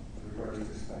off in regards to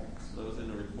snacks? So it was in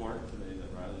the report today that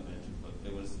Riley mentioned, but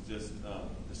it was just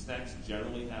the snacks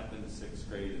generally happen in 6th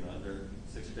grade and under.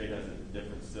 6th grade has a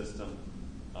different system.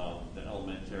 The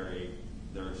elementary,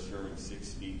 they're assuring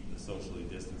 6 feet the socially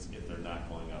distanced if they're not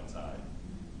going outside.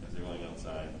 If they're going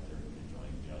outside, they're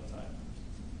enjoying the outside.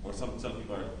 Or some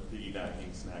people are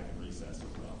piggybacking snack and recess as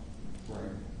well.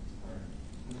 Right.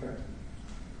 Okay.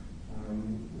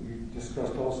 We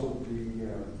discussed also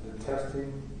the testing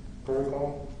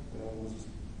protocol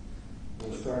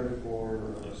was started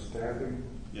for staffing.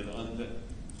 Yeah,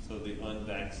 so the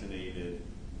unvaccinated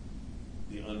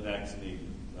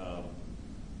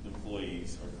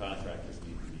employees or contractors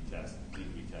need to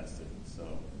be tested. So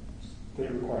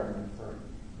State requirement, right?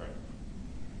 Correct.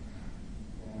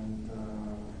 And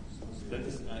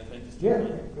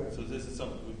so this is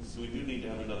something. So we do need to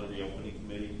have another reopening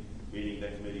committee meeting.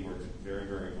 That committee works very,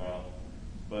 very well.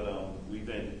 But we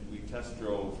test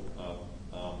drove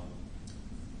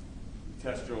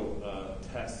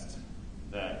test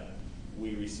that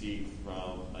we received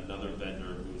from another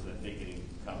vendor who was, I think, getting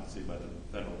compensated by the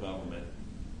federal government,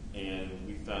 and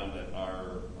we found that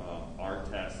our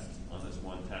test on this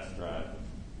one test drive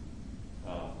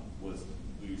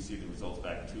we received the results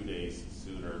back 2 days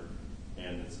sooner,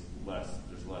 and there's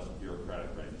less bureaucratic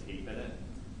red tape in it.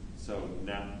 So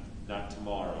not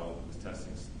tomorrow, just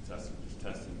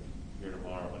testing here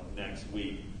tomorrow, but next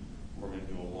week we're going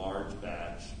to do a large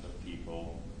batch of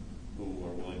people who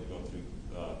are willing to go through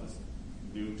this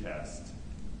new test.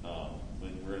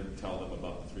 When we're going to tell them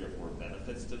about the 3 or 4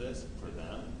 benefits to this for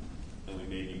them, and we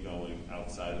may be going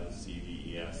outside of the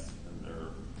CVES and their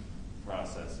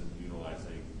process and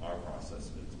utilizing our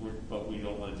process. But we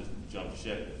don't want to just jump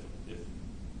ship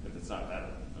if it's not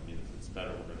better. I mean, if it's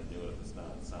better, we're going to do it. If it's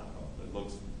not, it's not.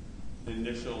 The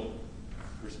initial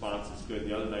response is good.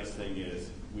 The other nice thing is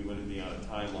we wouldn't be on a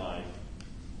timeline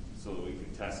so that we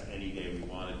could test any day we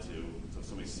wanted to. So if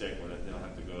somebody's sick, they don't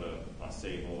have to go to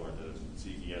Sable or to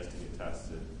CVS to get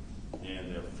tested,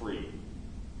 and they're free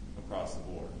across the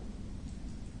board.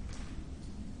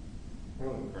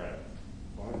 Really? Correct.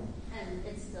 Wow. And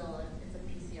it's a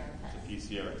PCR test. It's a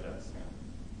PCR test.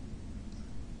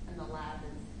 And the lab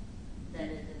is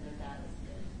vetted and their data is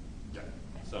good. Yeah.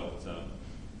 So it's,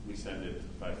 we send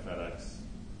it by FedEx,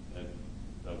 and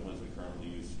the ones we currently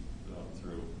use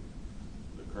through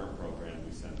the current program,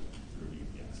 we send it through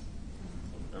UPS.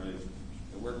 So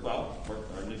it worked well.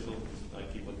 Our initial, I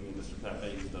keep looking at Mr.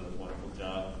 Pepe. He's done a wonderful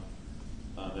job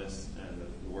on this, and it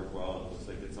worked well. It looks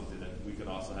like it's something that we could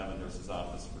also have in the nurse's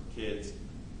office for kids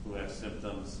who have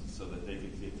symptoms, so that they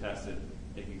can get tested.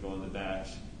 They can go in the batch,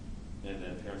 and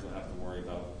then parents don't have to worry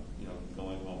about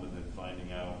going home and then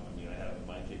finding out. I mean, I had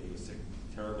my kid who was sick,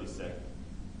 terribly sick,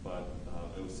 but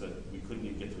it was said we couldn't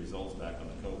even get the results back on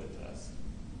the COVID test.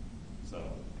 So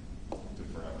it took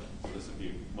forever. So this would be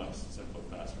a much simpler,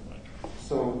 faster way.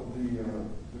 So the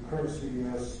current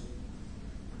CBS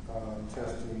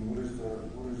testing, what is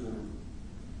the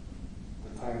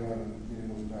timeline of getting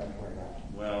those back right now?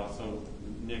 Well, so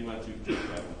Nick, why don't you take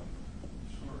that one?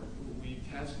 Sure. We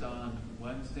test on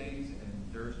Wednesdays and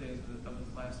Thursdays of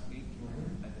this last week.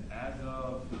 Mm-hmm. And as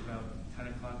of about 10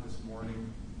 o'clock this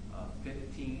morning,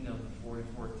 15 of the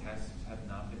 44 tests have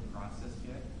not been processed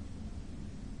yet.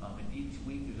 And each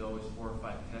week there's always 4 or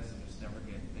 5 tests that just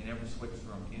they never switch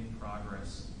from in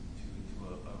progress to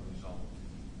a result.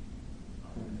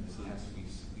 Mm-hmm.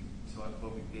 So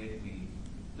what we did,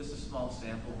 just a small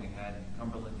sample, we had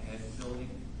Cumberland Head building,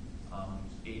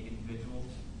 8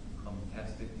 individuals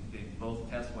tested. They both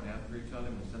tests went after each other,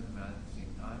 and we sent them out at the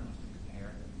same time just to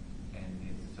compare. And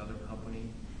it's this other company,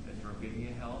 that's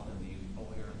Ravinia Health, and they use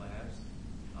O'Hare Labs,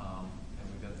 and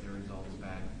we got their results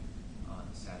back on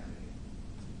Saturday.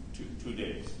 2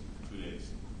 days. 2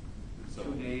 days. So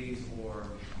 2 days, or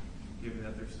given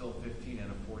that there's still 15 out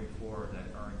of 44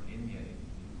 that aren't in yet,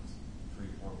 it's 3,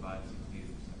 4, 5, 6 days,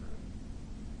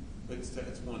 etc.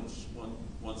 it's one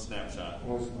snapshot.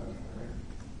 One snapshot, right?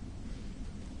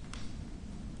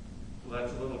 Well,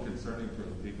 that's a little concerning for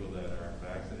the people that are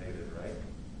vaccinated, right?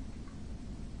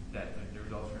 That the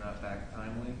results are not back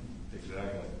timely.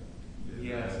 Exactly.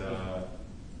 Yes.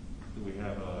 Do we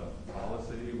have a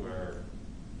policy where,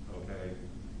 okay,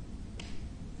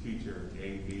 teacher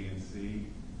A, B, and C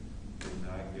did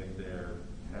not get their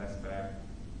test back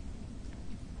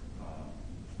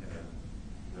in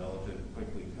a relative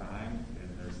quickly time, and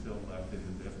they're still left in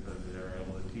the district because they're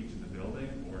able to teach in the building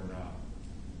or not?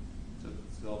 So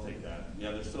they'll take that.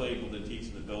 Yeah, they're still able to teach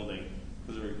in the building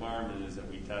because the requirement is that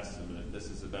we test them, and if this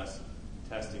is the best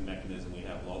testing mechanism we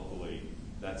have locally,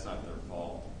 that's not their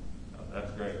fault.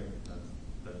 That's great.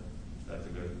 That's a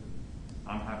good.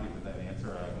 I'm happy with that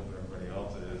answer. I hope everybody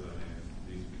else is.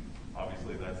 I mean,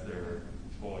 obviously that's their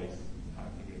choice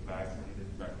not to get vaccinated.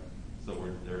 Right. So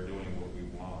they're doing what we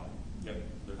want. Yep.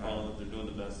 They're doing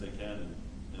the best they can.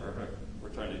 And Perfect. We're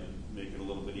trying to make it a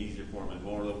little bit easier for them, and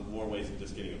more ways of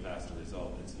just getting a faster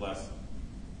result. It's less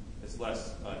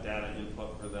data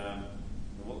input for them.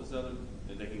 And what was the other?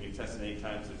 They can get tested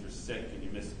anytime. So if you're sick and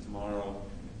you miss it tomorrow.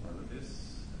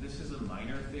 This is a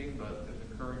minor thing, but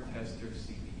the current tester,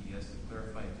 CPES, the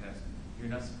clarified test, you're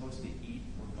not supposed to eat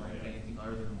or drink anything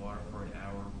other than water for an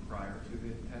hour prior to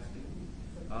the testing.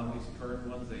 These current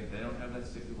ones, they don't have that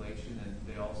stipulation, and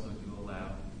they also do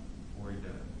allow for you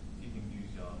can use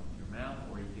your mouth,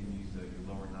 or you can use your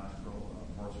lower nostril,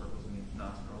 4 circles in each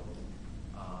nostril,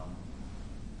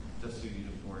 just so you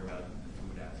don't worry about the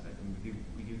food aspect. And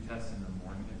we do tests in the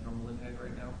morning at Cumberland Head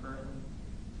right now currently.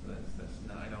 So that's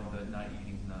not, I know that not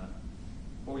eating's not,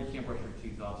 or you can't brush your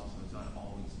teeth also, so it's not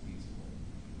always feasible.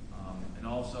 And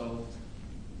also,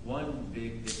 one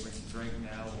big difference is right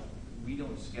now, we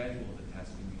don't schedule the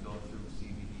testing. We go through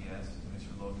CVDS, and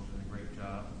Mr. Logan's doing a great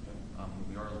job.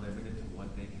 We are limited to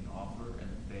what they can offer, and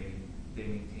they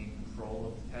maintain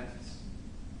control of the tests.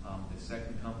 The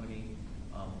second company,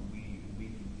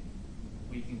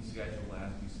 we can schedule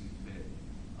as we see fit.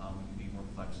 We can be more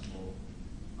flexible.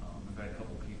 We've had a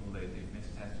couple people they've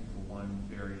missed testing for one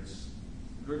various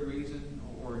good reason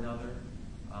or another.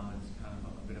 It's kind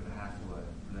of a bit of a hassle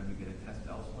for them to get a test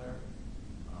elsewhere.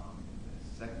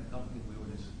 The second company, we would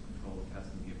just control the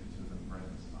test and give it to them right on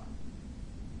the spot.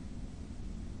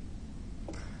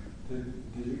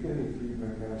 Did you get any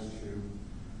feedback as to,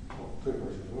 well, 2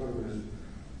 questions. One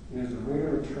is the rate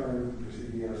of return to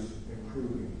CBS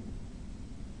improving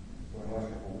for the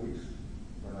last couple of weeks?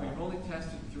 We've only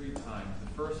tested 3 times. The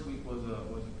first week was a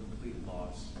complete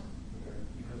loss. Okay.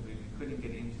 Because we couldn't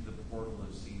get into the portal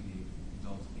to see the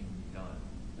results being done.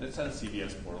 And it's on the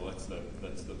CVS portal. That's the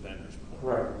vendor's portal.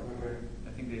 Right. Okay. I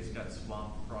think they just got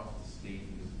swamped across the state.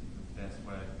 That's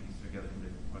what I pieced together from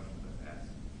different questions I've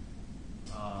asked.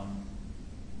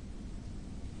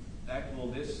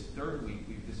 This 3rd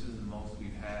week, this is the most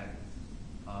we've had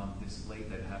this late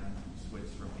that haven't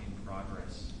switched from in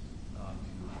progress to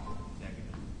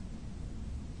negative.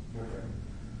 Okay.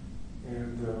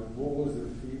 And what was the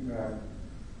feedback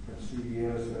from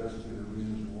CBS as to the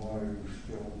reasons why we're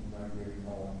still not getting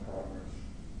all in progress?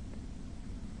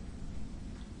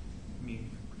 You mean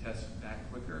test back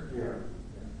quicker? Yeah.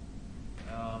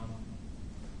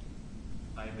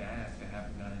 I've asked. I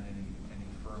haven't gotten any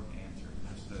firm answer.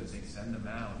 They send them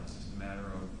out. It's just a matter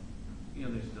of,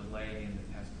 there's a delay in the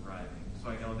test arriving. So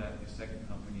I know that the second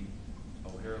company,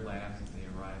 O'Hare Labs, they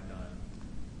arrived on,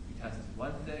 we tested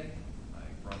Wednesday. I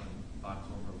brought the box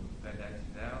over with FedEx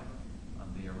out.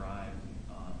 They arrived,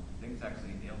 things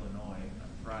actually in Illinois on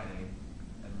Friday,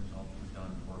 and the results were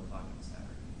done 4 o'clock on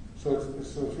Saturday. So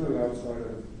it's really outside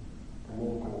of the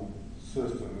local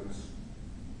system. It's,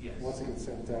 Yes. once it gets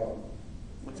sent out.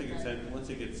 Once it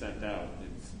gets sent out,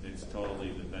 it's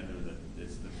totally the vendor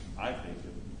I think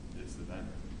it's the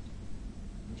vendor.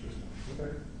 Interesting.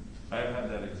 Okay. I've had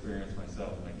that experience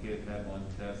myself. My kid had one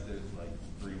tested like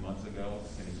 3 months ago,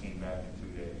 and it came back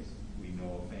in 2 days. We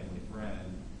know a family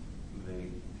friend who they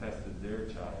tested their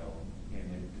child, and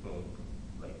it took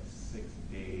like 6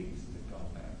 days to come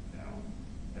back now.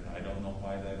 And I don't know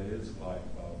why that is. Why?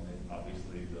 Well,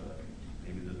 obviously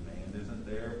maybe the demand isn't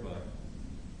there, but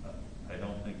I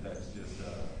don't think that's just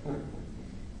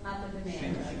Not the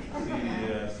demand.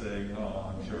 CDS saying,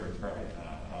 oh, I'm sure it's probably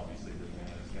not. Obviously, the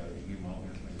demand has got to be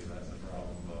humongous. Maybe that's the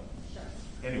problem. But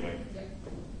anyway,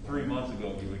 3 months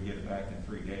ago, you would get it back in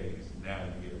 3 days. Now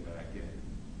you get it back in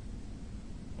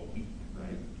a week,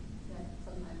 right? Yeah,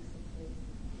 sometimes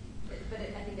 6 days. But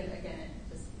I think, again, it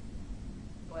just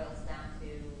boils down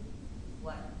to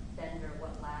what vendor,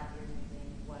 what lab you're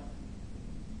using,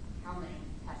 how many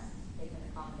tests they can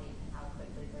accommodate, and how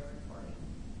quickly they're reporting.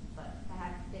 But to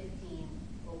have 15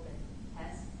 open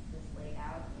tests this laid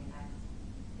out, I mean,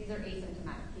 these are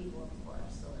asymptomatic people, of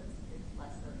course, so it's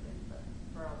less urgent. But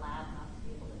for a lab not to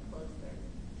be able to close their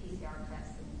PCR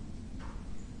test in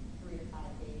 3 to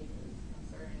 5 days is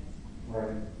concerning.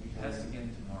 Right. You test again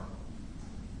tomorrow.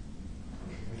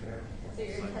 Okay. So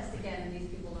you're going to test again, and these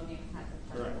people don't even have to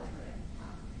test Correct. again.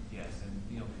 Yes, and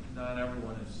not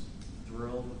everyone is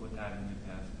thrilled with having to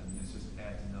test, and this just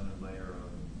adds another layer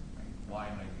of why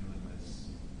am I doing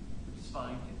this? Which is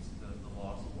fine. It's the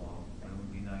law's the law. But it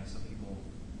would be nice if people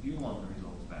do want the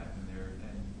results back in there,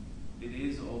 and it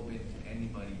is open to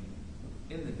anybody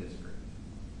in the district,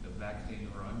 the vaccinated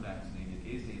or unvaccinated,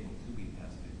 is able to be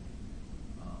tested.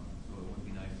 So it would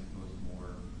be nice if it was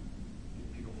more, if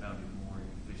people found it more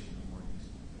efficient and more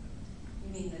useful.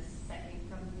 You mean the second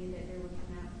company that you're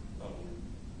looking at? Oh.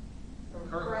 Or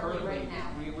currently right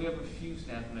now? We have a few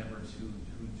staff members who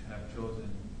have chosen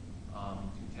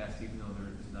to test, even though there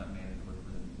is not mandatory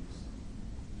for them to use.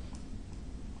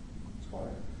 It's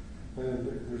fine.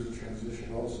 And there's a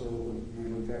transition also we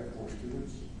looked at for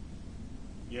students.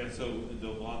 Yeah, so the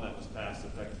law that was passed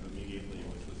effective immediately,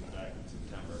 which was back in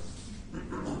September,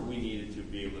 we needed to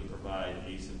be able to provide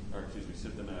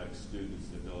symptomatic students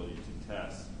the ability to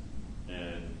test,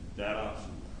 and that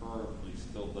option currently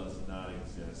still does not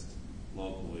exist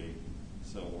locally.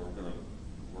 So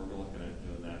we're looking at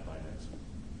doing that by next week.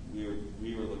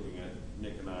 We were looking at,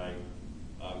 Nick and I,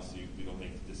 obviously we don't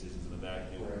make decisions in the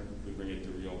vacuum. Right. We bring it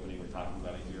to reopening. We're talking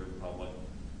about it here in public.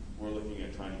 We're looking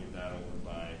at trying to get that open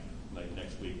by like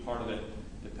next week. Part of it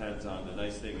depends on, the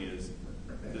nice thing is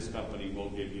this company will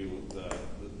give you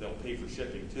they'll pay for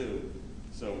shipping too.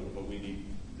 So, but we need,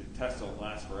 the tests don't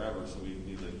last forever, so we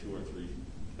need like 2 or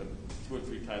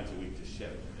 3 times a week to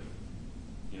ship.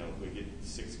 And, if we get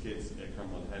 6 kids at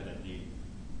Cumberland Head that need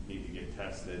to get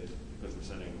tested because we're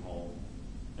sending them home,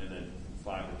 and then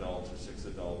 5 adults or 6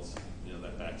 adults,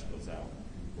 that batch goes out.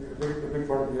 A big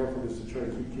part of the effort is to try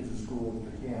to keep kids in school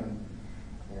if they can,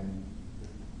 and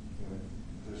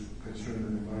there's concern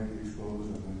that they might be exposed,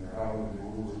 and when they're out and they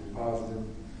will be positive,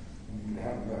 and you can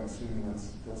have them back soon. That's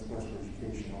best for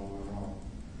education all the way around.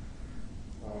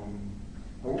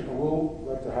 I will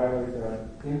like to highlight that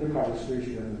in the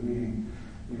conversation at the meeting,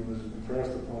 he was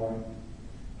impressed upon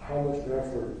how much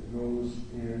effort goes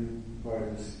in by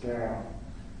the staff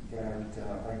at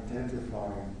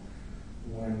identifying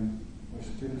when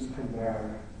students come back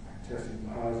testing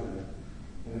positive,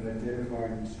 and then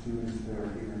identifying students that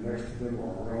are either next to them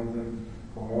or around them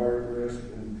who are at risk,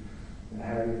 and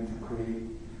having to create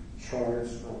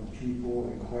charts of people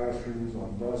in classrooms,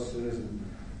 on buses, and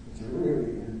it's a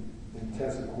really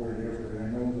intensive coordinated effort. And I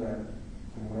know that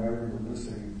from what I remember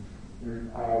listening, there's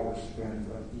hours spent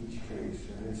on each case,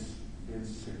 and it's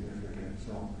significant.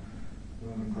 So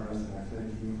I'm impressed, and I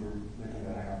thank you for making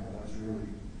that happen. That's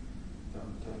really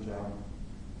tough job.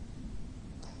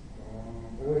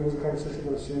 There was a conversation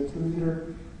about a CO2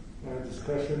 meter, and a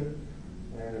discussion,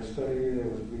 and a study that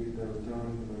was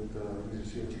done with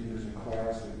using CO2 meters in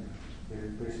class, and they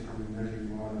basically measured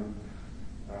the amount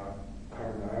of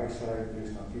carbon dioxide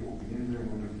based on people being in there,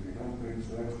 what they're doing helping.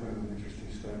 So that's kind of an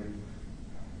interesting study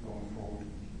going forward.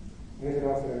 Anything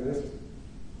else that I missed?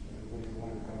 What do you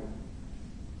want to cover?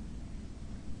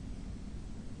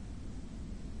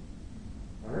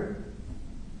 All right,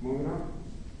 moving on.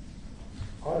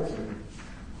 Auditor.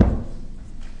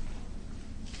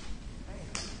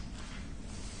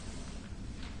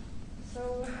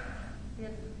 So, we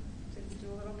had to do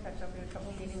a little catch up. We had a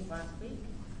couple meetings last week.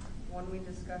 One, we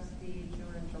discussed the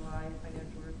June and July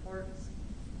financial reports.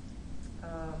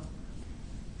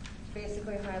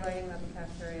 Basically highlighting that the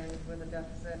cafeteria ended with a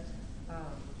deficit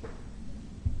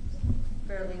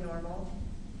fairly normal.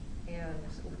 And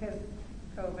with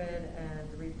COVID and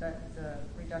the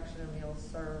reduction in meals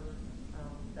served,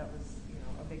 that was,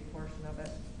 a big portion of it.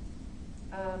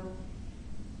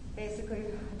 Basically,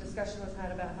 a discussion was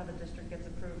had about how the district gets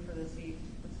approved for the CEP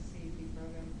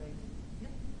program thing.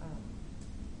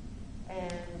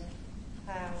 And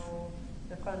how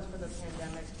the funds for the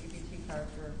pandemic EBT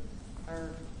cards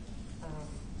are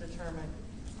determined.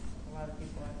 A lot of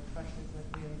people have questions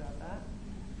with me about that.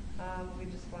 We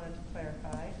just wanted to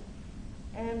clarify.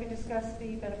 And we discussed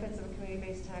the benefits of a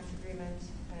community-based tax agreement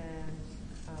and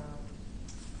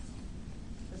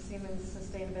the Siemens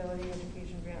Sustainability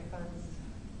Education Grant Funds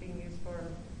being used for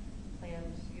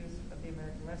planned use of the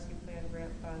American Rescue Plan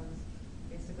grant funds.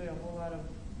 Basically a whole lot of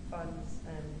funds,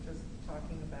 and just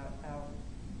talking about how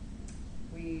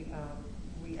we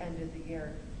ended the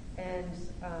year. And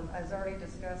as already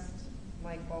discussed,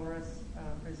 Mike Walrus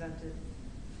presented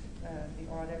the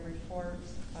audit report,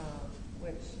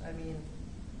 which,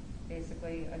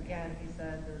 basically, again, he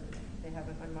said they have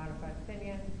an unmodified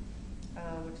opinion,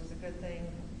 which is a good thing.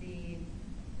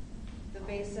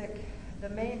 The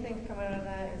main thing to come out of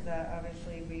that is that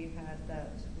obviously we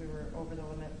were over the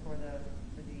limit for the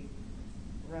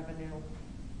revenue,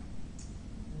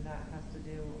 and that has to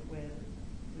do with,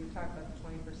 we talked about the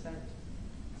 20%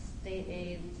 state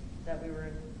aid that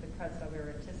the cuts that we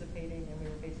were anticipating, and we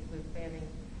were basically planning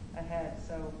ahead.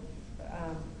 So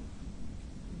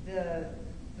the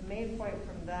main point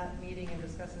from that meeting and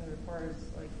discussing the report is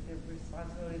like the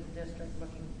responsibility of the district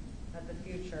looking at the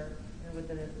future, and with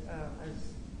the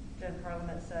as Jen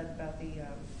Parliament said about the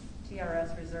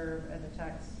TRS reserve and the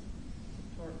tax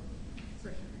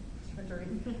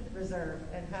reserve,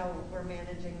 and how we're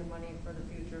managing the money for the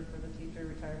future for the teacher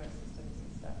retirement systems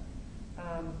and stuff.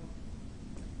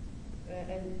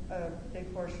 And a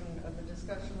big portion of the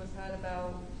discussion was had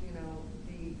about,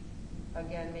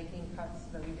 again, making cuts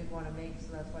that we did want to make, so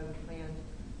that's why we planned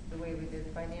the way we did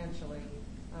financially.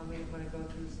 We didn't want to go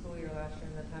through the school year last year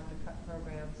and then have to cut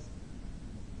programs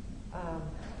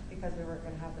because we weren't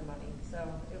going to have the money. So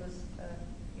it was,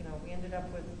 we ended up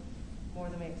with more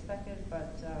than we expected,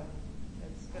 but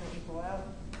it's going to equal out.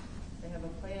 They have a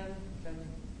plan, Jen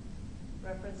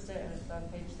referenced it, and it's on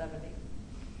page 70.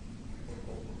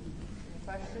 Any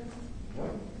questions? No.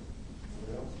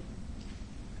 Anybody else?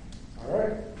 All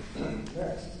right.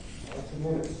 Next, on to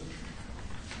minutes.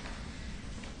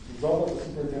 Resolved that the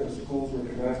superintendent of schools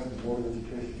recommends to the Board of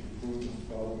Education to approve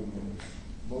the following minutes.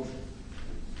 Motion.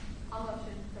 I'll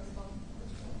motion, Crystal.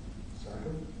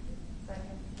 Second.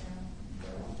 Second,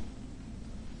 Carol.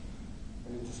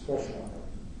 Any discussion on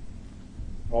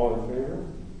that? All in favor?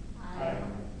 Aye.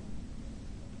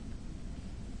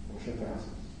 Motion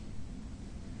passes.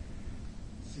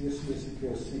 CSC and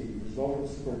CPSC. Resolved that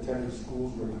the superintendent of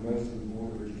schools recommends to the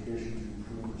Board of Education to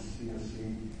approve the CSC,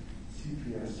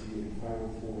 CPSC, and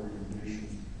 504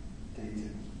 recommendations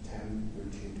dated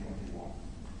 10/13/21.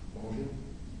 Motion?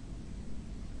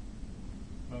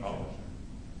 Motion.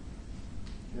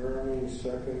 Jeremy,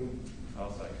 second.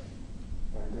 I'll second.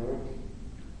 By Doug.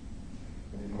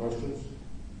 Any questions?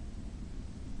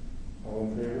 All in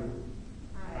favor?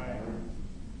 Aye.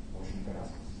 Motion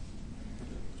passes.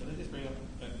 Can I just bring up,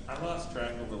 I lost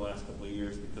track over the last couple of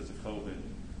years because of COVID.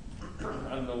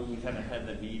 I don't know, we haven't had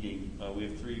the meeting. We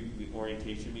have 3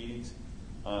 orientation meetings.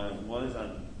 One is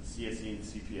on CSE and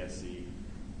CPSC.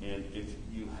 And if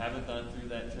you haven't gone through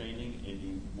that training and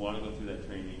you want to go through that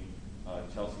training,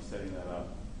 Chelsea's setting that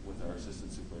up with our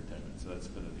assistant superintendent. So that's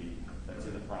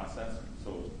in the process.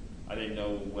 So I didn't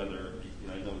know whether,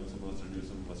 I know some of us are new,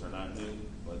 some of us are not new,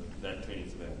 but that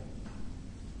training's available.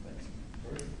 Thanks.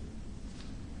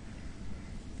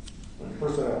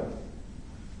 Personnel.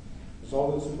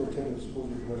 Resolved that the superintendent of schools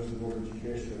recommends to the Board of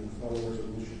Education that the following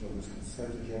resolutions on this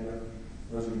consent agenda,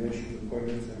 resignations,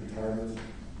 appointments, and retirements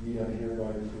be and hereby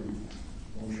approved.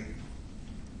 Motion.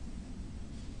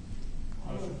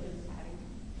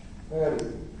 Patty.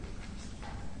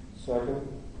 Second.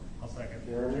 I'll second.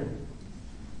 Jeremy.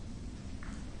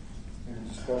 Any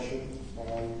discussion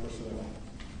on personnel?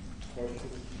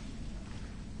 Questions?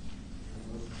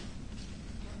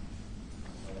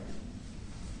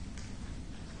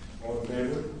 All in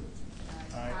favor?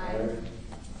 Aye.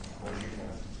 Motion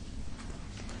passes.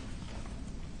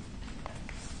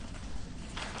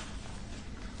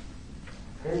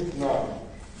 Page 9,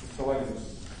 miscellaneous.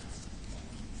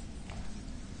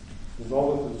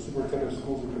 Resolved that the superintendent of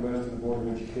schools recommends to the Board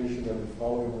of Education that the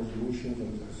following resolutions on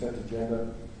the consent agenda,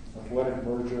 athletic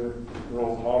merger,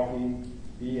 girls hockey,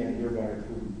 be and hereby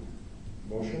approved.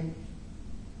 Motion?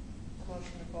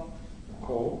 Motion, Nicole.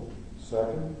 Nicole,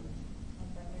 second.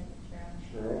 Second, Sharon.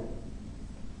 Cheryl.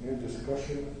 Any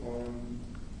discussion on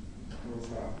this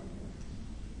topic?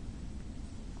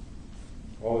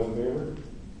 All in favor?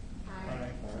 Aye.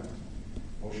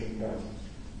 Aye. Motion passes.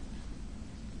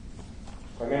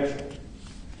 Financial.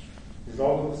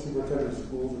 Resolved that the superintendent of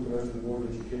schools recommends to the Board of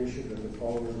Education that the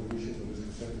following resolutions on this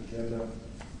consent agenda: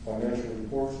 financial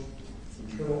reports,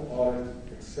 internal audit,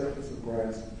 acceptance of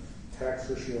grants, tax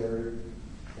certiorari,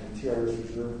 and TRS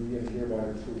reserve be and hereby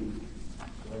approved. Do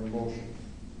I have a motion?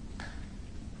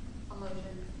 A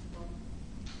motion.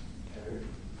 Okay.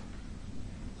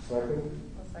 Second?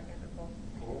 I'll second it both.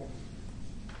 Cool.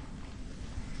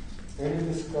 Any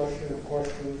discussion or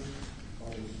questions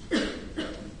on this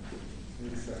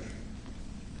new section?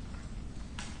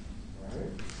 All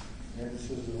right. And this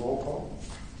is the roll call.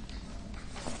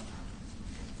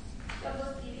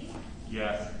 Douglas Beatty,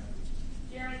 Yes.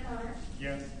 Jeremy Connor,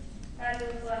 Yes. Patty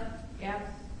LaFleur, Yes.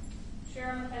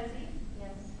 Cheryl McKenzie,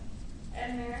 Yes.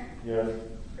 Ed Merrick, Yes.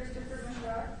 Christopher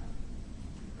Machar,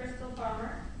 Crystal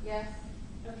Palmer, Yes.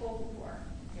 Nicole Kapoor.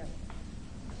 Yes.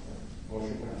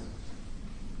 Motion passes.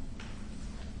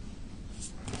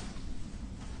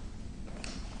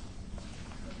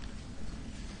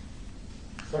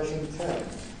 Section 10,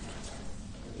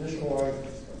 additional items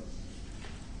discussed.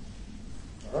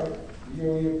 All right,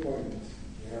 DOE appointments.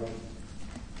 We have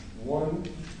one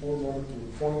board member to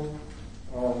appoint.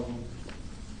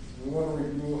 We want to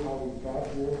review how we got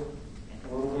here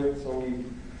a little bit.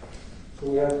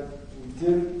 We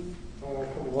did a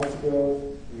couple months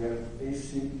ago, we had a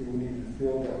seat that we needed to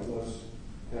fill that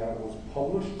was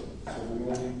published. So we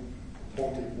only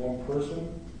appointed one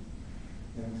person.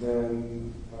 And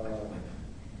then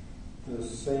the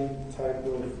same type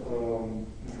of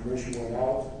information went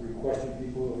out, requesting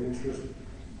people of interest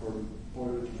for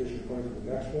Board of Education appointment for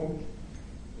the next one.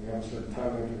 We have a certain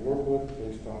timeline to work with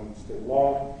based on state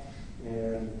law,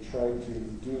 and we tried to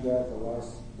do that. The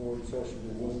last board session,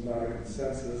 there was not a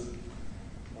consensus,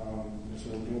 so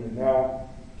we're doing it now.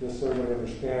 Just so everyone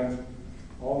understands,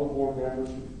 all the board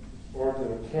members or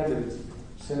the candidates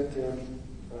sent in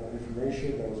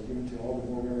information that was given to all the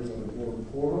board members on the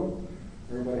board portal.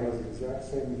 Everybody has the exact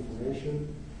same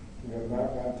information. We have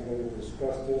not gotten together to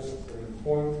discuss this at any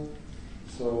point.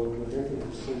 So we're making a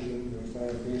decision that's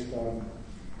not based on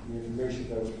the information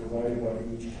that was provided by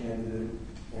each candidate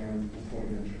and the point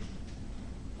of interest.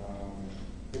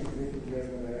 Anything you guys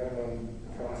want to add on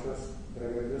the process that I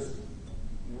read this?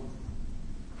 No?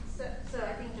 So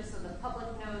I think just so the public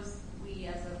knows, we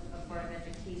as a Board of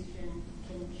Education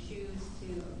can choose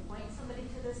to appoint somebody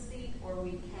to this seat, or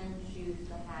we can choose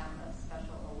to have a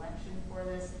special election for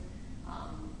this.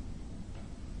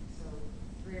 So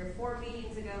 3 or 4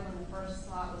 meetings ago, when the first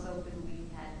slot was open, we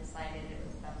had decided it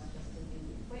was best just to do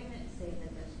the appointment, save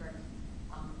the district.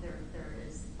 There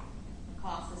is a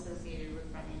cost associated with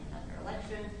running another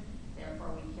election.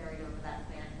 Therefore, we carried over that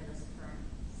plan for this current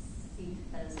seat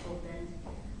that is open.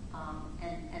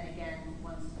 And again,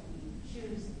 once we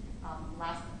choose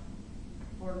last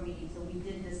board meeting, so we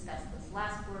did discuss this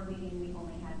last board meeting, we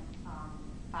only had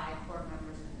 5 board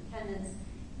members in attendance,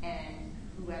 and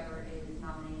whoever is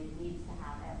nominated needs to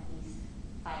have at least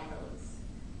 5 votes.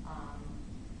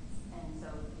 And so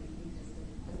we just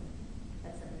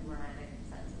that's it, we weren't at a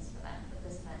consensus for that. But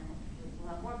this time we'll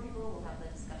have more people, we'll have the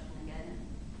discussion again.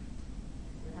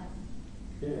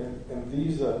 Yeah, and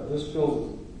these this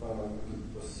fills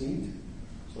a seat,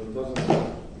 so it doesn't go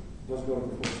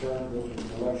to the full term, it goes to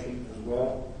the election as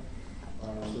well.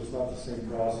 So it's not the same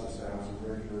process as a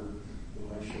regular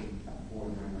election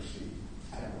board member seat,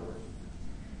 temporary.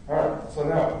 All right, so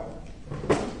now,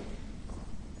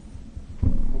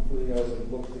 hopefully you guys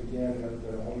have looked again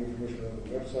at all the information on the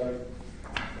website.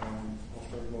 I'll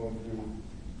start going through.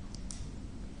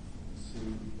 Let's see,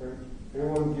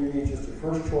 everyone give me just the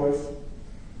first choice.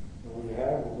 What you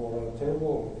have, we'll go around the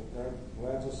table, and that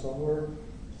lands us somewhere.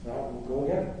 If not, we'll go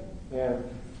again. And,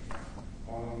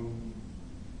 all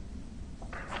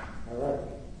right.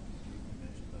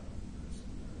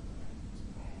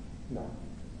 No.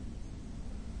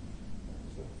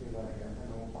 I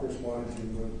know Chris wanted to,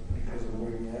 but because of the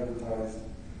way we advertised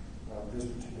this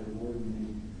particular board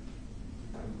meeting, you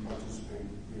couldn't participate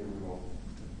via remote.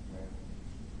 Right.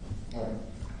 All right.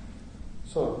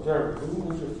 So, Derek, who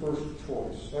was your first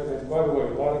choice? And by the way,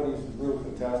 a lot of these are really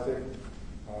fantastic.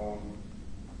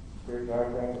 Great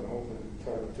background, and hopefully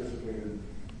try to participate in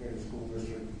the school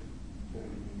district in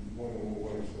one or more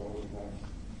ways, so that was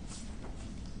nice.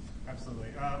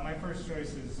 Absolutely. My first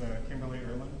choice is Kimberly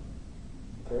Erlin.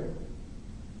 Okay.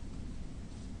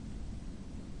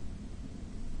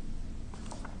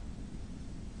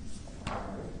 All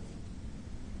right.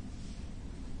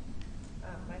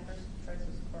 My first choice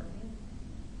was Courtney.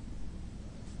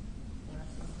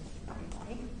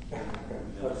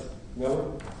 Miller?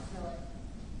 Miller.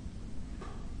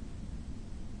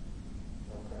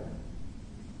 Okay.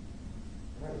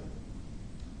 Right.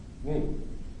 Me.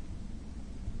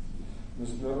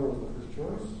 Ms. Miller was the first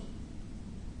choice.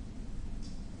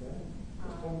 Okay.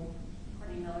 Crystal?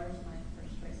 Courtney Miller is my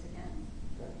first choice again.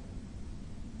 Okay.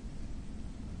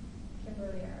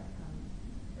 Kimberly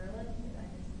Erlin, I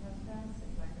guess that's fast,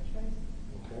 is my first choice.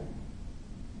 Okay.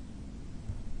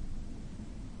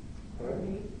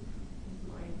 Courtney Right. is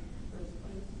my first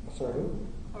place. Sorry, who?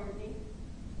 Courtney?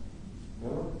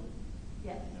 Miller?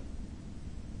 Yes.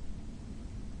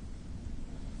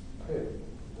 Okay.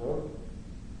 Doug?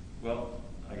 Well,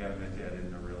 I gotta admit, I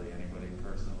didn't know really anybody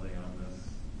personally on this.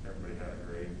 Everybody had a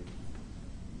great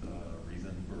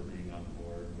reason for being on the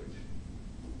board, which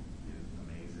is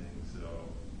amazing. So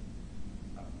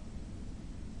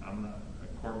I'm not.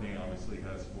 Courtney obviously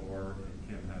has 4, and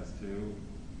Kim has 2.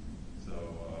 So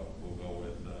we'll go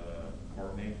with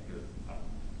Courtney because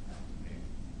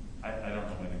I don't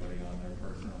know anybody on there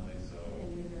personally. So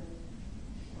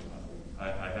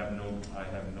I have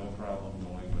no problem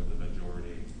going with the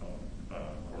majority of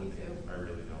Courtney. Me too. I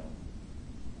really don't.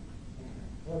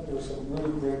 Well, there were some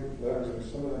really great letters, and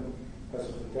some of them have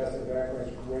some fantastic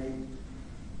backgrounds,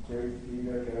 great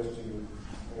feedback as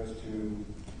to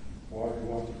why they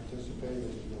want to participate,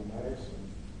 which is real nice, and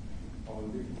all the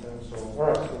Beekmantown. So, all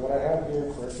right, so what I have here,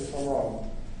 correct me if I'm wrong,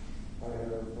 I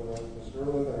have Ms.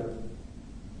 Erlin, I have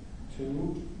 2,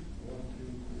 1, 2,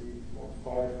 3, 4,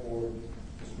 5 for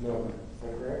Ms. Miller. Is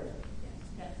that correct?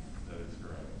 Yes. That is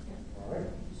correct. All right,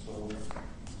 so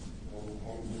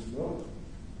on Ms. Miller.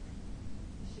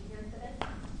 Is she here today?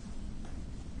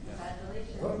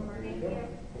 Congratulations, Well, Courtney. there you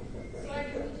go. Sorry,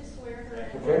 can we just swear her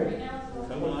in Okay. right now? So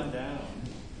Come on down.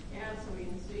 Yeah, so we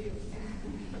can see you.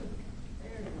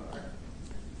 There you are.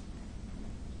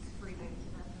 It's breathing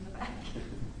in the back.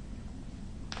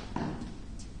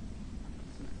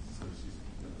 So she's,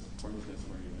 Courtney's gonna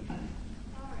swear you in.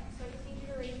 All right, so I just need you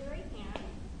to raise your right hand.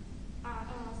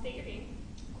 State your name.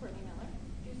 Courtney Miller.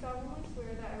 Do solemnly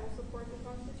swear that I will support the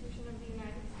Constitution of the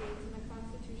United States and the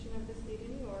Constitution of the State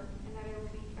of New York, and that I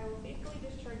will faithfully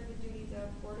discharge the duties of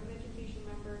Board of Education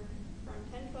member from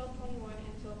 10/12/21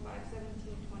 until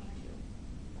 5/17/22.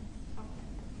 Okay.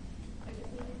 I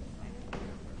just need you to sign it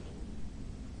here for me.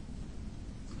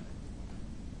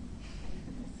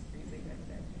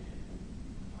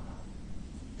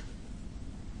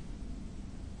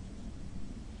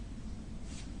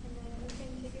 And then we can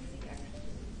take a seat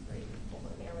actually right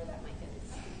over there where that mic is.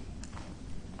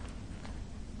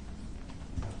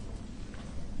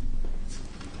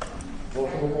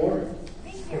 Welcome aboard.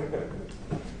 Thank you.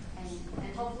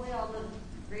 And hopefully all the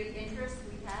great interest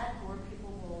we've had, more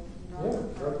people will Yeah,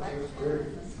 run for that's election great.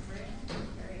 in the spring.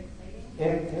 Very exciting.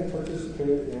 And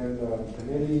participate in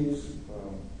committees,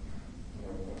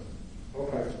 all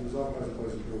kinds, there's all kinds of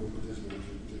places to go participate,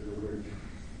 which is really great.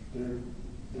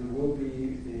 There will be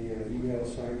an email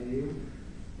assigned to you,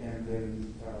 and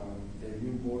then a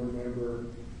new board member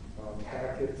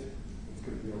packet. It's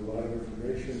going to be a lot of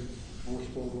information. We're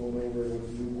still going over it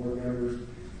with new board members,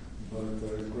 but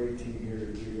a great team here to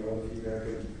give you all the feedback.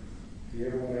 And if you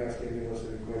ever want to ask any of us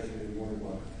any questions, you want to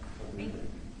want. Thank you.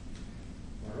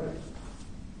 All right.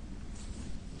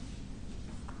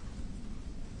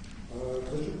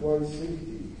 District-wide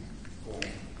safety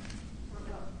plan. Hold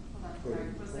on, sorry.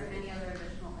 Was there any other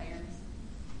additional items?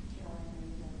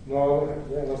 No,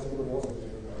 yeah, unless anybody else has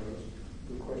anything about this.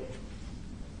 Good question.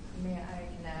 May I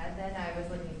can add then? I was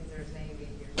looking because there was maybe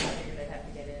here, so I figured I'd have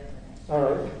to get it in the next. All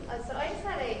right. So I just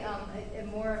had a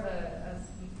more of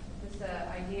just an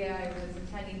idea. I was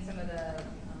attending some of the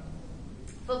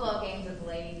football games of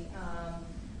late,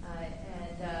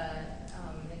 and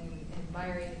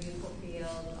admiring the beautiful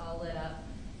field, all lit up,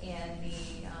 and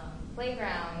the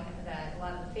playground that a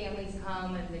lot of the families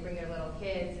come and they bring their little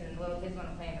kids, and the little kids want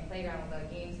to play in the playground with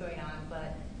the games going on,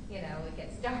 but you know it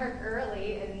gets dark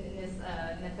early in this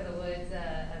neck of the woods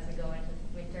as we go into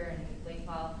winter and late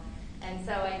fall, and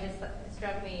so it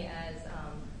struck me as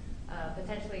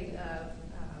potentially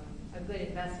a good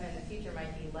investment in the future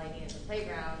might be lighting at the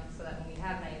playground, so that when we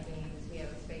have night games, we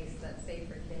have a space that's safe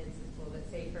for kids. It's a little bit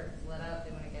safer. It's lit up.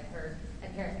 They want to get hurt,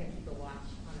 and parents can keep a watch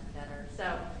on it better.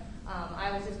 So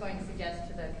I was just going to suggest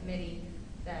to the committee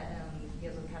that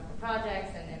deals with capital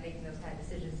projects and making those kind of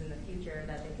decisions in the future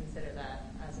that they consider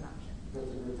that as an option. That's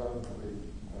a good time for the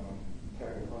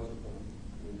capital project plan.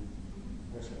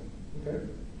 Excellent.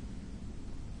 Okay.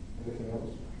 Anything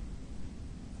else?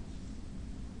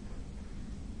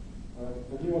 I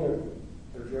do want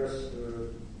to address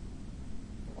a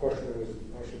question that was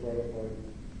actually brought up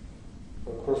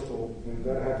by Crystal, and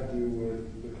that had to do with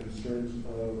the concerns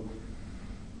of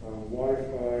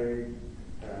Wi-Fi,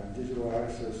 digital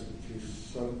access to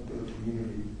some of the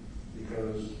community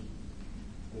because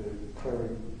the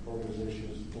current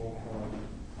organizations don't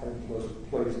have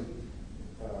placed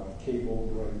cable in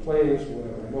the right place or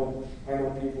whatever. I know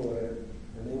people that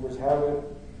their neighbors have it,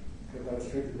 because down the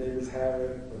street the neighbors have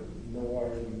it, but no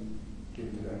wires can get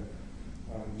to that.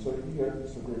 So you got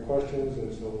some great questions,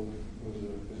 and so there's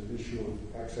an issue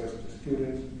of access to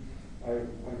students. I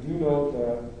do know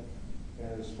that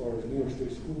as far as New York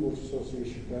State School Boards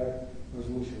Association, that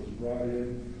resolution was brought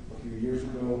in a few years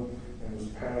ago and was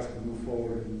passed and moved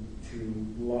forward to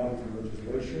law and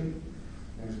legislation,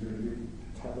 and it's been a big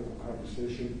topic of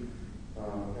conversation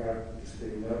at the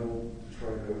state level to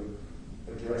try to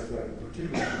address that,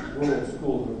 particularly rural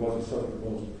schools that wasn't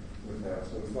southernmost with that.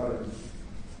 So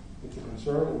it's a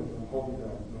concern, and I'm hoping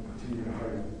that we'll continue to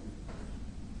highlight it.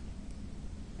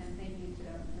 And thank you to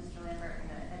Mr. Lambert and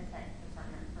the Ed Tech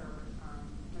Department for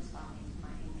responding to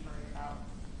my inquiry about,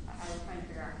 I was trying to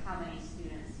figure out how many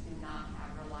students do not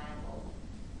have reliable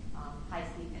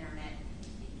high-speed internet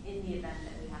in the event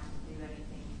that we have to do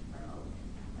anything remote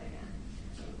again.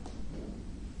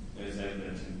 As I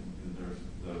mentioned, there's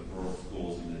the rural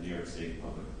schools in the New York State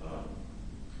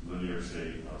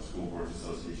School Boards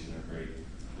Association are great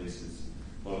places.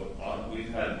 But we've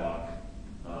had luck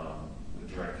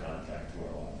with direct contact to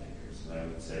our lawmakers, and I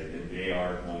would say that they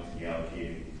are going to be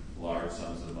allocating large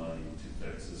sums of money to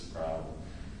fix this problem.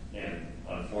 And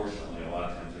unfortunately, a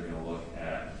lot of times they're going to look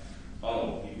at,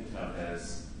 Beekmantown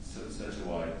has such a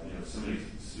wide, so many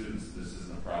students. This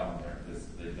isn't a problem there because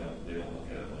they don't look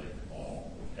at it like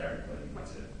everybody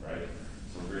gets it, right?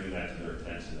 So bringing that to their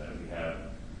attention that we have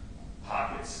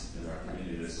pockets in our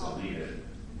community that still need it,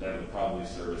 that would probably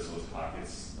service those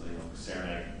pockets.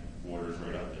 Saranac borders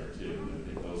right up there too.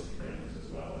 They get those communities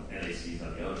as well, and NAC's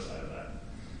on the other side of that.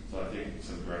 So I think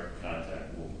some direct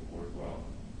contact will work well.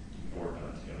 We can work on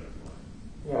it together if you want.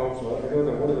 Yeah, I hope so. I know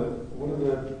that one of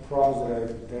the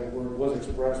problems that was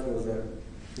expressed was that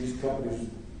these companies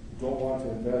don't want to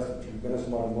invest a tremendous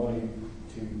amount of money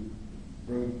to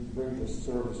bring the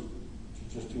service to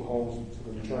just two homes,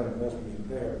 so the return on investment is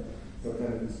there. But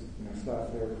then it's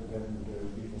not fair for them and their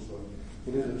people, so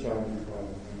it is a challenging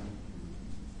problem.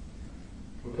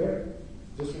 Okay,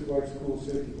 district-wide school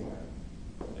safety plan.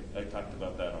 I talked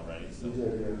about that already. So. You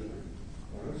did, yeah.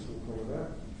 All right, so we'll cover that.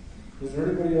 Is there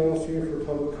anybody else here for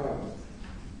public comment?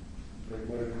 They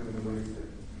might have come in the way that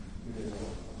we didn't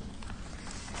know.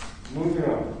 Moving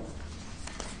on.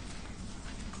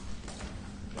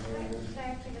 Can I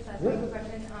actually just ask you a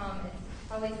question? It's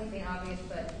probably something obvious,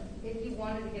 but if you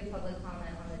wanted to give public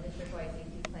comment on the district-wide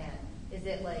safety plan, is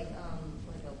it like a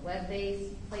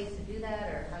web-based place to do that,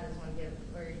 or how does one give,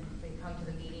 or they come to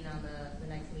the meeting on the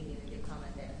next meeting and give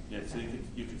comment there? Yeah, so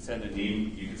you could send an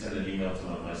email to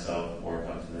myself or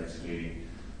come to the next meeting.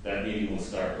 That meeting will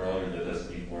start earlier. That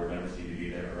doesn't mean board members need to be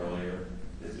there earlier.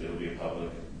 It'll be a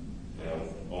public,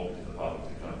 open to the public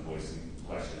to come voice and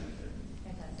question anything.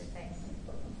 Fantastic, thanks.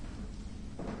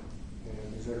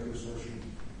 And executive session.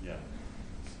 Yeah.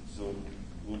 So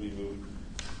we'll be moved.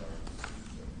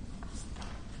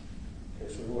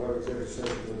 Okay, so we'll have executive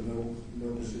session with no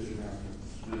decision after.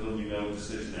 There'll be no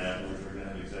decision afterwards. We're going to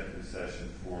have executive session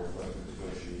for collective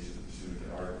negotiations pursuant to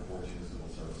Article 14 of the Civil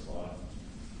Service Law.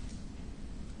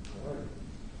 All right.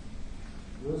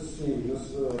 Let's see. Let's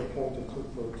appoint a clerk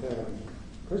pro tem.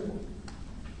 Crystal.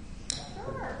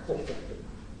 Sure.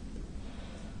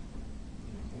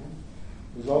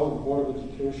 Resolve the Board of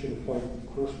Education appoint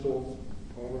Crystal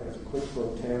Palmer as a clerk pro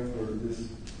tem for this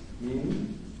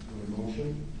meeting. Any motion?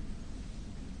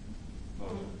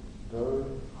 Doug,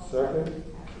 second.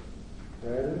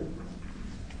 Patty?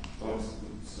 Folks,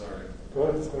 sorry. Go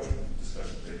ahead, discussion.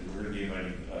 We're going to be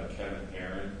inviting Kevin